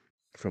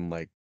from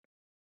like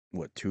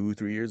what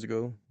 2-3 years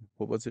ago.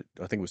 What was it?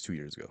 I think it was 2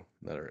 years ago.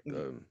 Now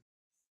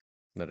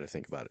that I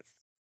think about it.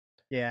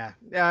 Yeah.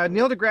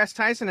 Neil deGrasse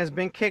Tyson has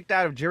been kicked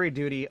out of jury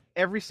duty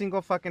every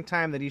single fucking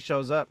time that he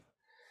shows up.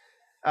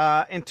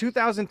 In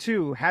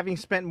 2002, having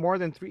spent more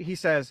than three, he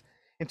says,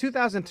 in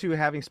 2002,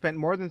 having spent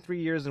more than 3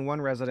 years in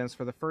one residence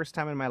for the first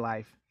time in my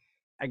life,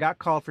 I got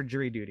called for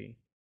jury duty.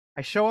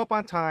 I show up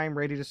on time,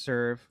 ready to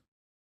serve.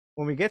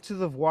 When we get to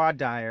the voir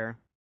dire,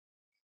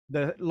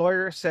 the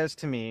lawyer says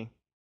to me,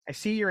 I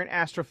see you're an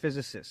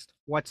astrophysicist.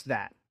 What's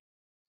that?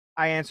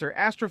 I answer,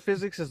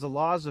 astrophysics is the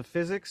laws of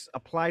physics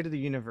applied to the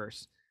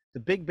universe, the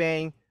Big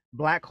Bang,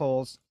 black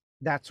holes,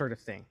 that sort of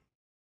thing.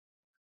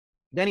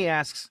 Then he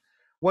asks,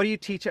 what do you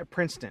teach at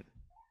Princeton?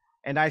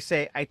 And I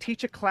say, I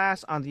teach a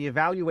class on the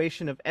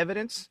evaluation of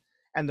evidence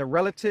and the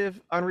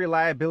relative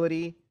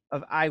unreliability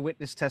of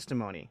eyewitness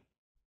testimony.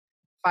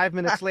 5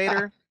 minutes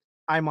later,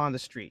 I'm on the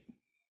street.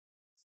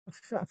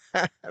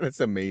 That's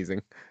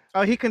amazing.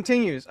 Oh, he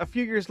continues, a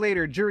few years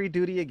later, jury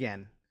duty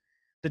again.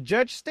 The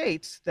judge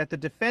states that the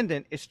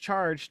defendant is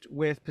charged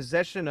with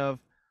possession of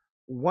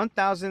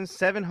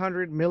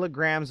 1,700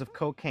 milligrams of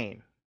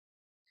cocaine.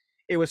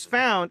 It was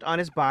found on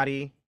his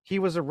body, he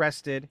was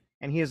arrested,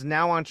 and he is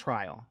now on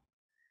trial.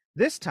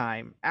 This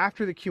time,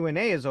 after the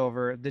Q&A is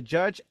over, the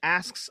judge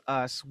asks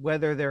us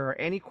whether there are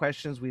any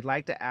questions we'd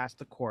like to ask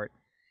the court,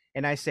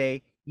 and I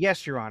say,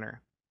 yes, Your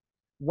Honor.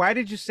 Why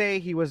did you say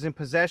he was in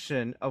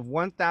possession of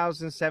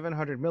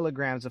 1,700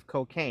 milligrams of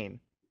cocaine?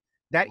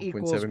 That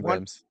equals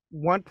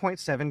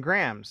 1.7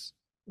 grams.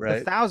 Right.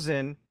 The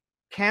 1,000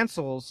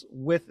 cancels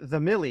with the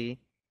milli,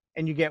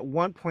 and you get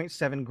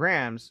 1.7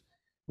 grams,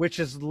 which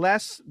is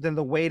less than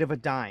the weight of a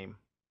dime.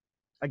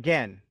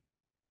 Again,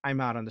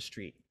 I'm out on the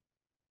street.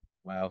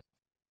 Wow.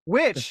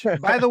 Which,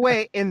 by the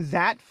way, in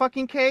that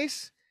fucking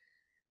case,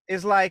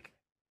 is like,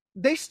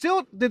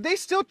 did they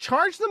still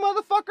charge the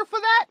motherfucker for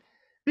that?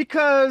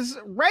 Because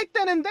right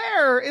then and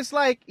there, it's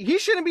like he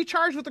shouldn't be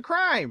charged with the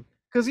crime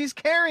because he's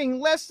carrying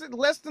less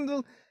than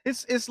the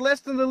it's less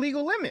than the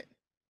legal limit.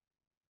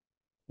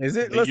 Is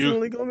it less than the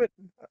legal limit?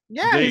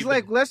 Yeah, he's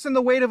like less than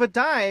the weight of a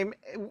dime.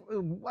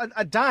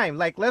 A dime,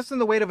 like less than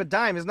the weight of a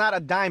dime, is not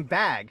a dime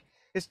bag.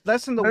 It's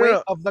less than the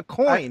weight of the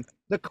coin.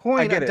 The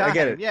coin, I get it. dime. I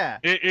get it. Yeah.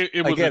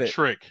 It was a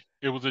trick.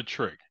 It was a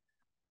trick.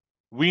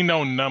 We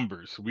know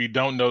numbers. We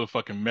don't know the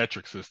fucking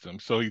metric system.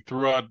 So he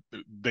threw out.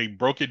 They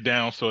broke it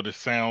down so to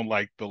sound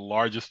like the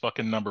largest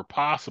fucking number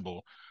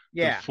possible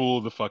to fool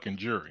the fucking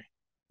jury.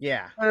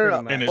 Yeah.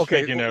 And it's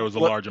thinking that it was a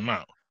large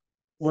amount.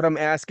 What I'm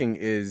asking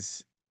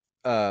is,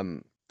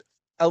 at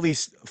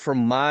least from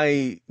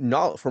my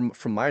knowledge,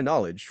 from my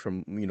knowledge,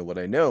 from what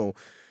I know,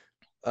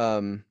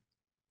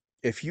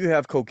 if you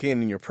have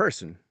cocaine in your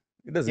person,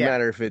 it doesn't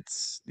matter if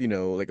it's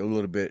like a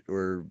little bit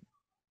or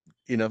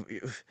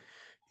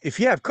if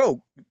you have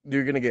coke,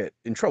 you're gonna get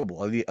in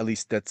trouble. At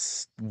least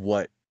that's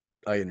what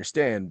I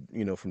understand,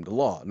 from the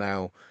law.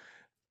 Now,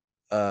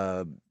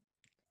 I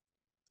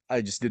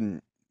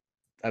didn't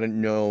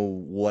know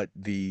what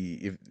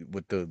the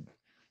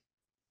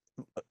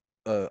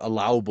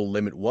allowable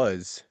limit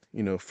was,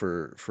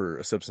 for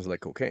a substance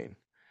like cocaine.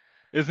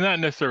 It's not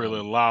necessarily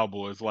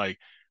allowable. It's like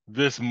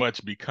this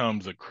much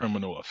becomes a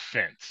criminal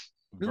offense.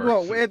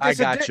 Well, I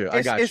got you.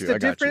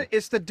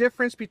 It's the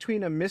difference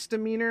between a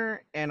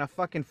misdemeanor and a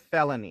fucking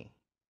felony.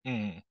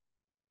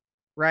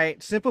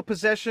 Right? Simple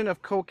possession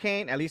of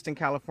cocaine, at least in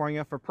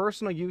California, for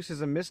personal use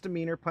is a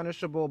misdemeanor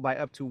punishable by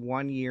up to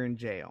 1 year in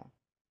jail.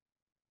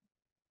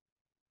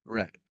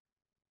 Right.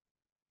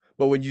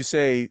 But when you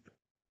say,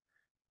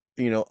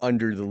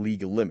 under the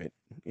legal limit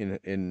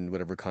in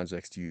whatever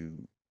context you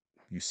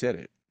said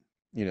it,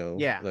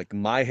 like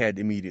my head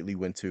immediately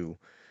went to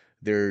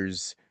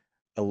there's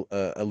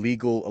a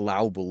legal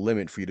allowable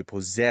limit for you to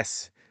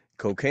possess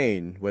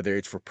cocaine, whether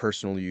it's for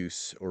personal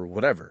use or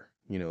whatever,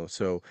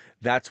 so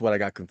that's what I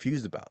got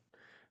confused about,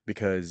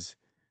 because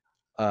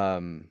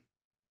from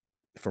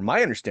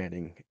my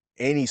understanding,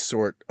 any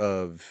sort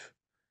of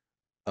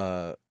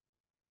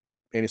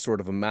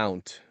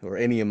amount or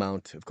any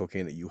amount of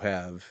cocaine that you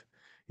have,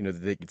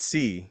 that they could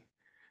see,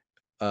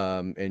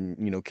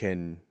 and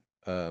can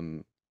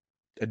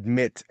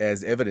admit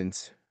as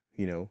evidence,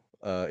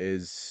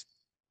 is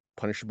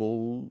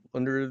punishable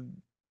under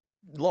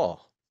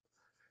law.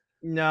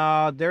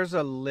 No, there's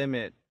a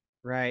limit,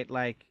 right?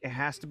 Like it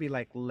has to be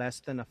like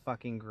less than a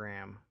fucking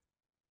gram.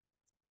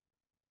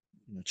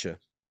 Gotcha.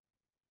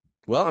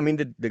 Well, I mean,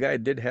 the guy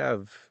did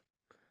have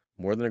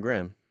more than a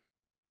gram,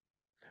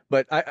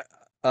 but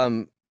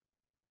I'm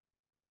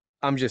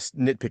just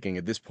nitpicking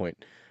at this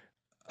point.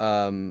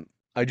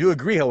 I do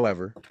agree,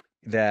 however,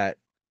 that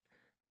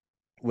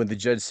when the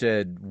judge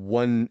said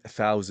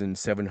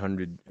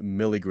 1,700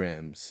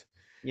 milligrams,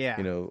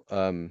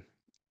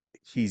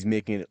 he's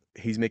making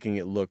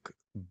it look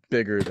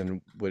bigger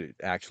than what it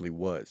actually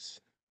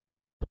was,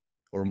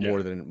 or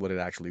more than what it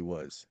actually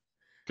was.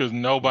 Because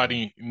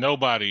nobody,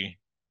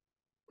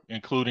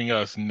 including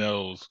us,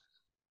 knows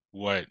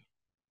what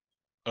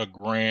a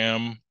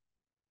gram,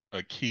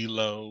 a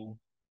kilo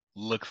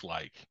looks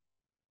like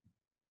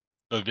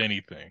of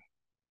anything.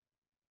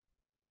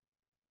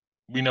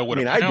 We know what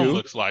a pound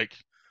looks like,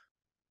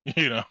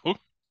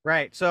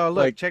 Right. So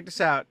look, check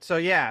this out.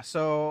 So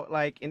so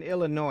like in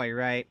Illinois,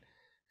 right?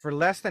 For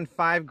less than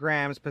 5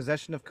 grams,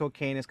 possession of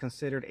cocaine is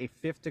considered a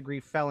fifth-degree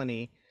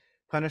felony,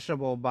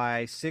 punishable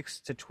by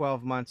 6 to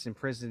 12 months in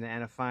prison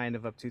and a fine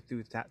of up to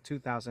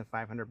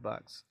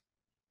 $2,500.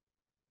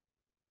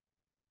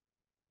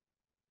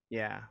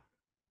 Yeah.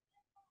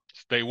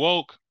 Stay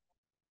woke.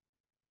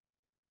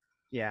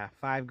 Yeah,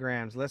 5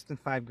 grams. Less than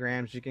 5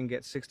 grams, you can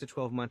get 6 to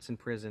 12 months in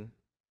prison.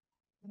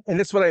 And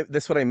that's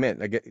what I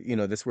meant. I get,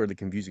 that's where the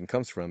confusion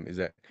comes from, is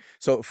that,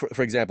 so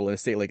for example, in a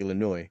state like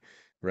Illinois,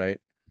 right?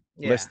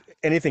 Yeah.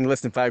 Anything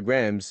less than 5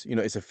 grams,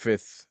 is a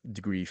fifth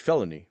degree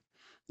felony,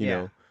 you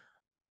Yeah.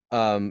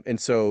 know. And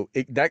so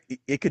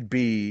it could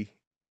be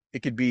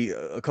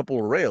a couple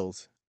of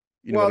rails,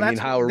 you know Well, what I mean?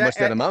 that's However much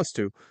that amounts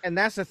to. and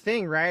that's the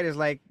thing, right? Is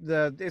like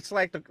it's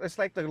like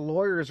the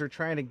lawyers are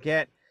trying to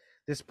get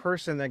this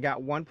person that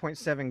got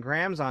 1.7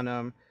 grams on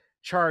them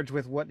charged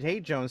with what Hay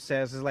Jones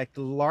says is like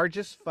the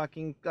largest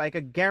fucking like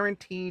a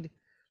guaranteed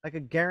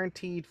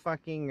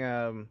fucking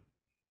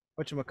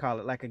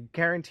whatchamacallit, like a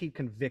guaranteed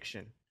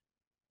conviction,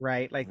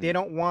 right? Like they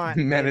don't want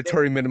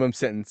Mandatory minimum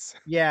sentence.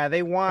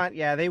 they want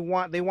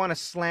a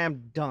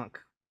slam dunk,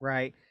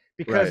 right?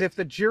 Because Right. if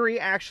the jury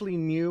actually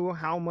knew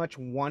how much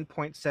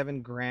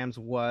 1.7 grams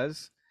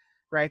was,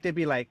 right, they'd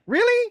be like,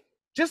 really?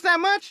 Just that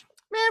much?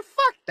 Man,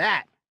 fuck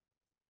that.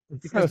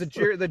 Because the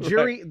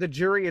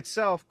jury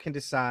itself can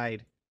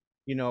decide,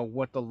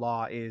 what the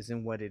law is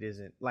and what it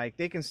isn't. Like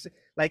they can,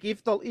 like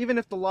even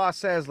if the law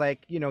says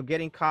like,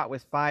 getting caught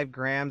with 5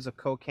 grams of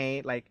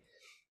cocaine, like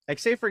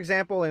say for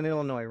example in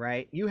Illinois,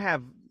 right, you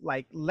have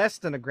like less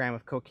than a gram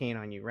of cocaine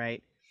on you,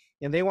 right,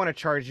 and they want to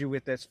charge you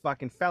with this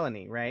fucking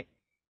felony, right?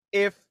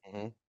 If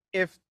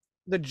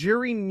the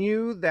jury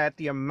knew that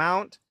the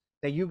amount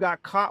that you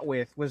got caught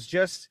with was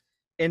just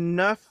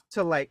enough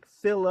to like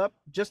fill up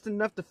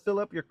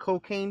your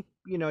cocaine,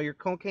 your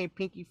cocaine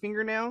pinky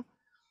fingernail,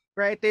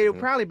 right? They would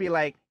probably be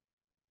like,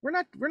 we're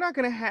not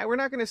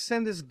gonna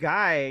send this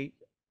guy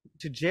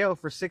to jail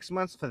for 6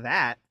 months for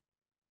that.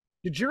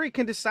 The jury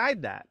can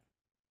decide that.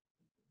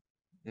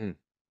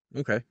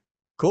 Okay.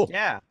 Cool.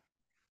 Yeah.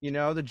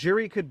 The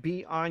jury could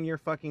be on your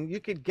fucking, you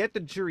could get the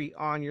jury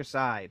on your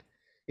side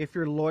if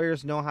your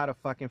lawyers know how to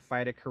fucking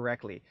fight it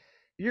correctly.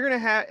 You're going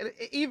to have,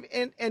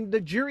 even, and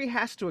the jury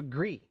has to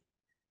agree,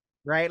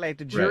 right? Like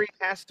the jury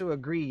has to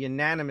agree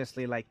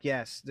unanimously, like,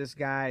 yes, this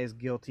guy is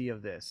guilty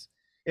of this.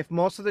 If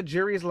most of the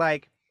jury is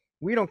like,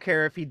 we don't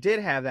care if he did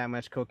have that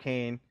much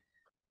cocaine,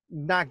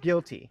 not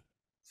guilty.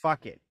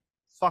 Fuck it.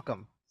 Fuck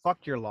them.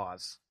 Fuck your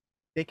laws.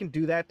 They can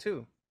do that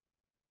too.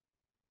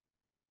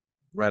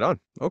 Right on.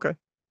 Okay.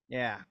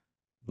 Yeah.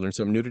 Learned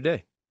something new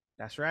today.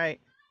 That's right.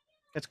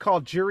 It's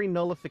called jury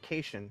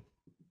nullification.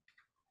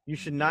 You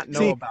should not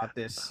know about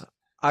this.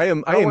 I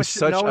am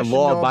such a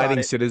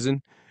law-abiding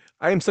citizen.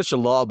 I am such a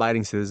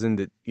law-abiding citizen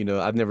that,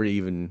 I've never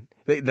even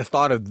the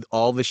thought of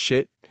all this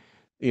shit,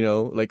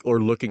 like, or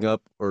looking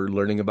up or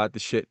learning about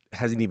this shit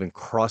hasn't even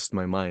crossed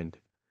my mind.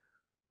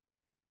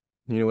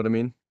 You know what I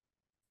mean?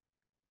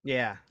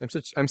 Yeah.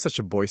 I'm such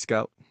a Boy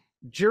Scout.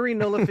 Jury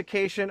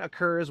nullification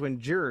occurs when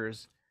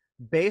jurors,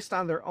 based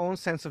on their own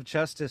sense of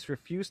justice,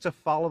 refuse to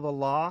follow the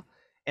law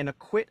and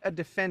acquit a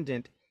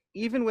defendant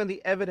even when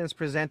the evidence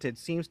presented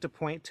seems to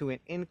point to an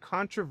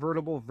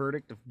incontrovertible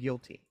verdict of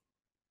guilty.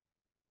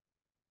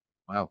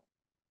 Wow.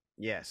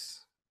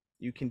 Yes,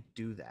 you can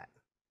do that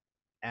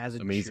as a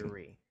Amazing.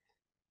 jury.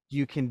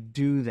 You can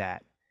do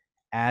that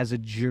as a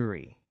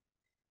jury.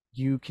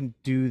 You can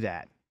do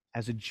that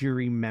as a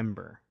jury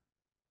member.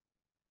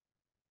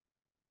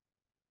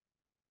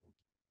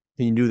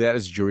 Can you do that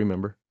as a jury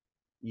member?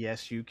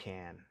 Yes, you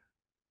can.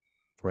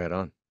 Right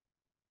on.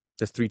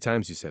 That's 3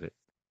 times you said it.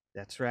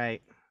 That's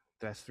right.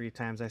 That's 3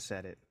 times I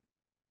said it.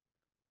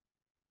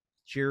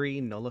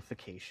 Jury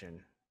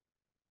nullification.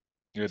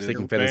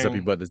 Sticking feathers up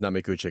your butt does not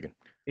make you a chicken.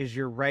 Is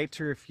your right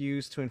to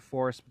refuse to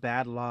enforce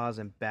bad laws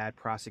and bad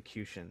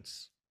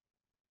prosecutions.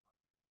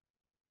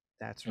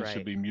 That's right. It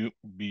should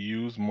be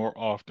used more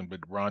often, but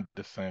Ron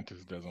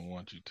DeSantis doesn't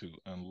want you to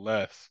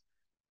unless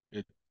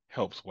it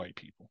helps white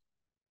people.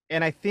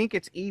 And I think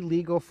it's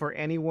illegal for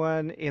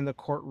anyone in the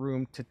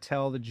courtroom to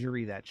tell the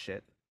jury that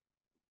shit.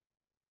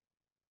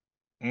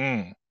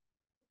 It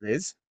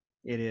is?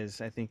 It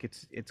is. I think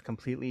it's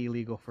completely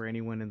illegal for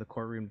anyone in the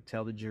courtroom to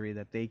tell the jury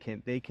that they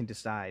can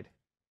decide,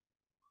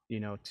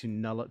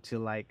 to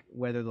like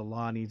whether the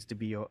law needs to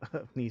be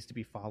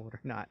followed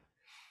or not.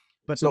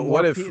 But so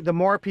the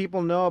more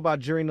people know about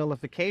jury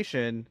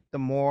nullification, the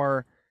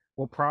more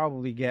we'll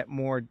probably get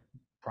more.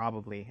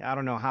 Probably, I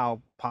don't know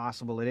how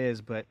possible it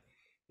is, but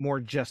more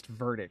just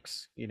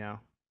verdicts.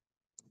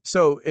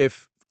 So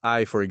if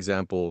I, for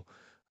example,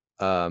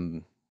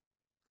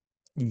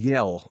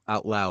 yell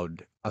out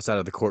loud outside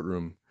of the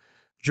courtroom,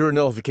 jury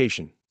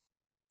nullification,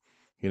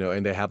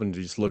 and they happen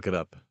to just look it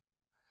up,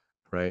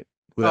 right?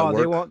 Would that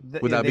work?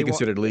 Would that be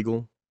considered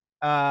legal?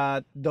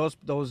 Those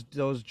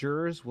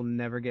jurors will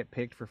never get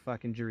picked for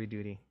fucking jury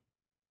duty.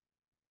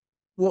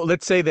 Well,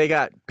 let's say they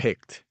got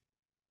picked.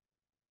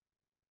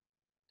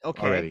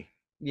 Okay. Already.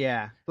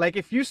 Yeah. Like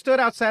if you stood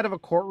outside of a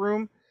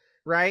courtroom,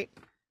 right?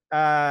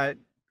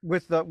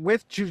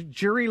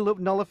 jury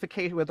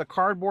nullification, with a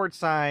cardboard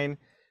sign,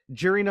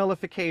 jury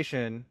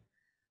nullification,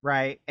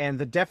 right? And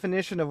the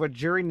definition of what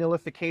jury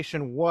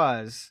nullification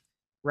was,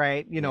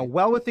 right?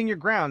 Well within your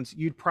grounds,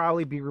 you'd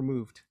probably be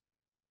removed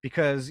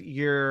because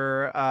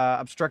you're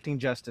obstructing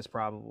justice,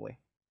 probably.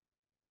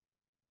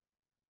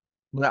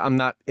 Well, I'm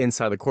not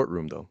inside the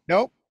courtroom though.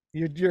 Nope.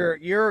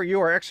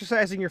 You are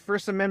exercising your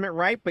First Amendment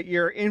right, but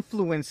you're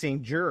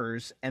influencing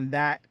jurors, and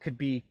that could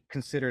be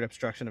considered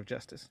obstruction of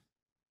justice.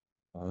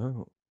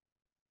 Oh.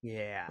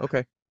 Yeah.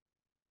 Okay.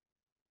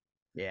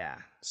 Yeah.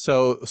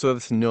 So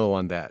that's no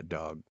on that,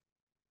 dog.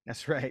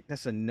 That's right.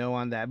 That's a no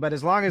on that. But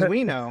as long as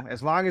we know,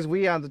 as long as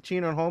we on the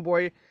Chino and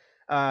Homeboy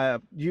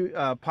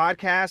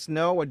podcast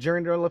know what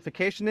jury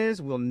nullification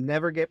is, we'll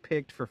never get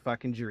picked for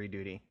fucking jury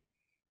duty.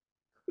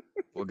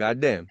 Well,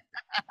 goddamn.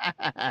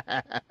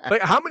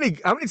 Like, how many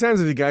times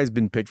have you guys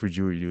been picked for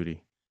jury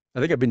duty? I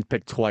think I've been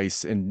picked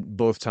twice, and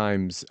both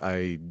times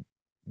I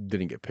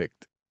didn't get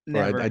picked.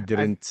 Never. I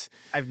didn't.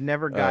 I've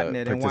never gotten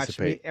it,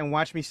 participate. and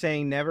watch me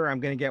saying never. I'm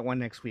gonna get one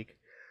next week.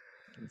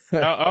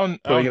 I'll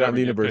Putting it never out in the get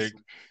universe.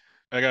 picked.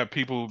 I got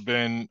people who've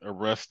been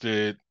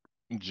arrested,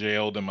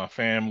 jailed in my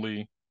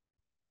family.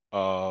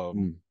 Yeah,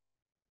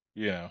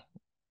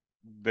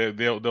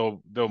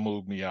 they'll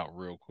move me out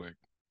real quick.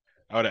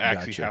 I would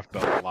actually Gotcha. have to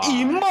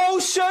lie.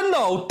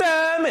 Emotional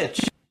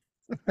damage.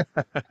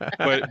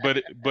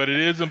 but it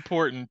is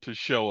important to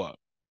show up.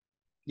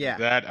 Yeah,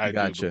 that I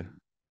Gotcha. do.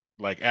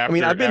 Like after, I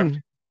mean, I've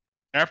been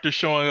after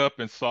showing up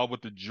and saw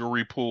what the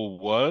jury pool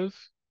was,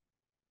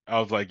 I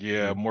was like,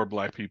 yeah, more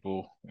Black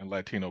people and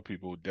Latino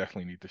people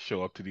definitely need to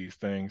show up to these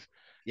things.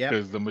 Yep.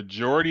 Because the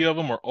majority of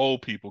them are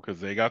old people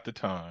because they got the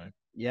time.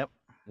 Yep.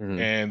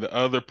 And the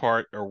other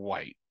part are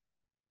white.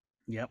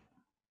 Yep.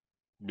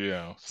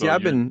 Yeah. So see.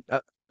 I've been.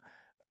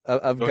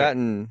 I've Go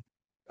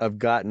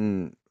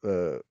gotten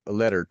a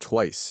letter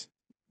twice,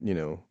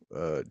 to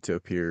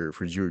appear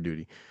for jury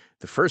duty.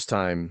 The first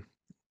time,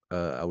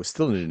 I was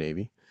still in the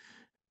Navy,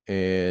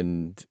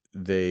 and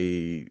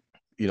they,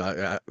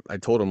 I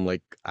told them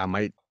like I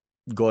might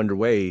go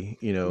underway.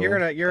 You're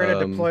in a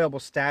deployable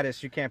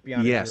status. You can't be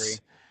on a jury.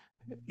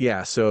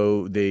 Yeah.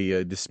 So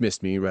they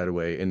dismissed me right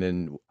away, and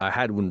then I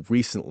had one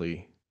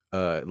recently,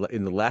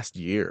 in the last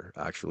year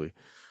actually,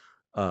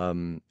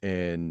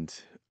 and.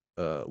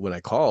 When I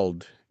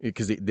called,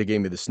 because they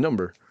gave me this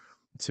number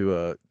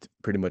to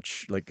pretty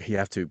much like you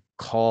have to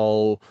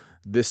call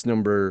this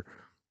number,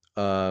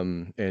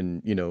 and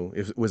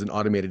it was an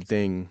automated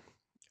thing,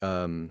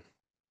 and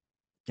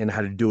I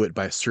had to do it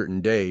by a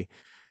certain day,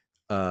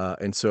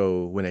 and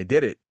so when I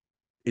did it,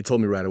 it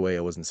told me right away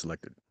I wasn't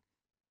selected.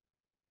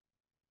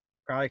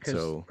 Probably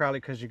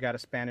because you got a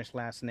Spanish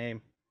last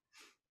name.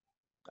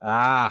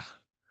 Probably.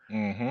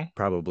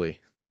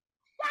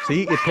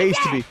 See, it pays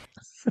to be.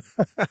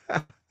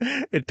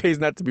 It pays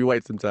not to be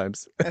white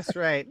sometimes. That's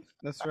right.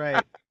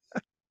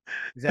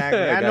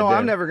 Exactly. I know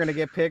I'm never gonna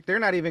get picked. They're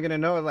not even gonna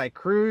know, like,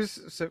 Cruz.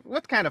 So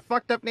what kind of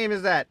fucked up name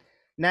is that?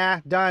 Nah,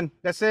 done.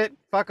 That's it.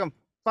 Fuck him.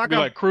 Be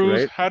like,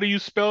 Cruz, how do you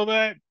spell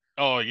that?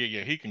 Oh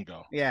yeah, he can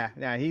go. Yeah,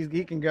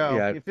 he can go.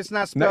 Yeah. If it's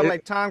not spelled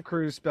like Tom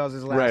Cruise spells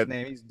his last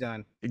name, he's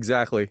done.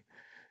 Exactly.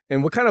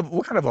 And what kind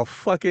of a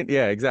fucking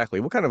exactly.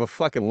 What kind of a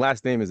fucking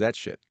last name is that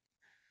shit?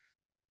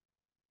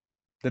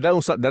 That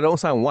don't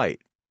sound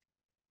white.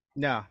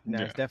 No,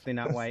 it's definitely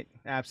not white.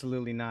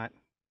 Absolutely not.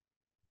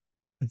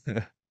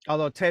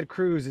 Although Ted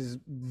Cruz is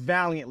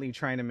valiantly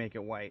trying to make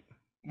it white.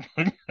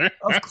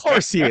 Of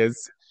course he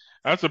is.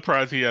 I'm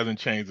surprised he hasn't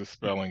changed the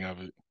spelling of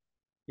it.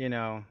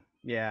 Yeah.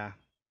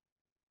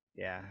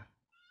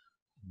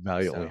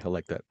 Valiantly, I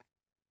like that.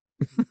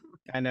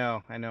 I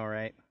know,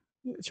 right?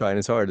 Trying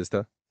his hardest,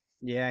 huh?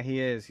 Yeah, he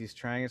is. He's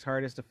trying his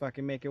hardest to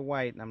fucking make it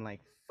white, and I'm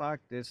like,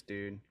 fuck this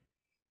dude.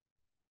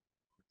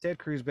 Ted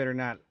Cruz better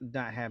not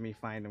have me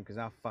find him, because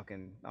I'll fuck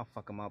him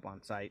up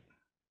on sight.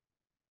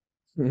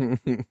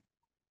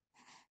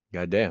 Goddamn.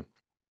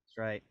 That's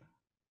right.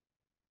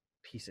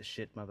 Piece of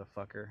shit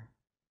motherfucker.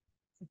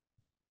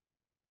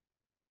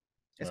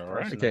 It's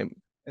personal.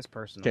 It's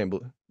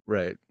personal.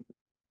 Right.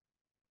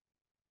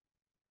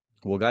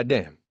 Well,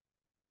 goddamn.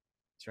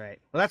 That's right.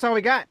 Well, that's all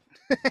we got.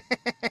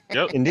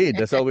 Yep. Indeed,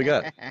 that's all we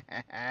got.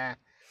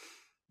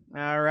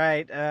 All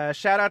right.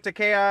 Shout out to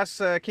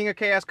Chaos, King of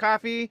Chaos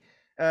Coffee.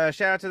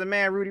 Shout out to the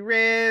man Rudy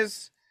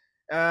Riz.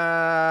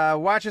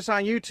 Watch us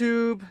on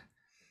YouTube.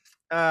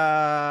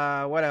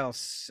 What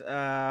else?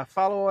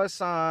 Follow us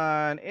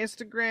on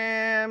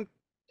Instagram,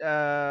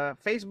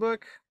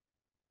 Facebook.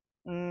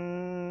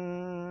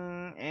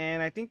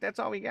 And I think that's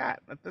all we got.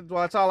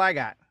 Well, that's all I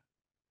got.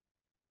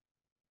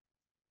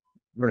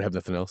 We don't have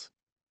nothing else.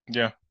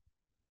 Yeah.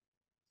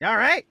 All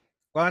right.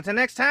 Well, until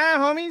next time,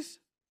 homies.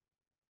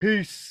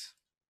 Peace.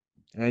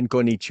 And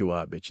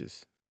konnichiwa,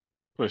 bitches.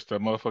 Push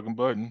that motherfucking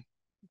button.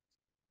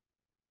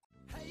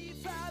 Hey,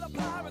 fellow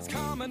pirates,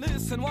 come and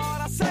listen what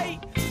I say.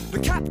 The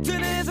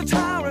captain is a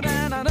tyrant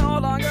and I no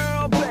longer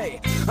obey.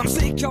 I'm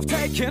sick of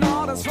taking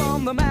orders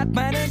from the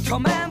madman in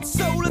command.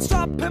 So let's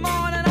drop him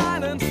on an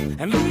island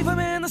and leave him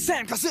in the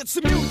sand. 'Cause it's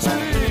a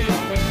mutiny.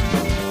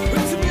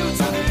 It's a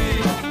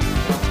mutiny.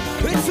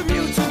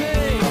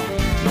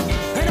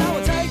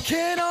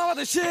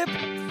 ship.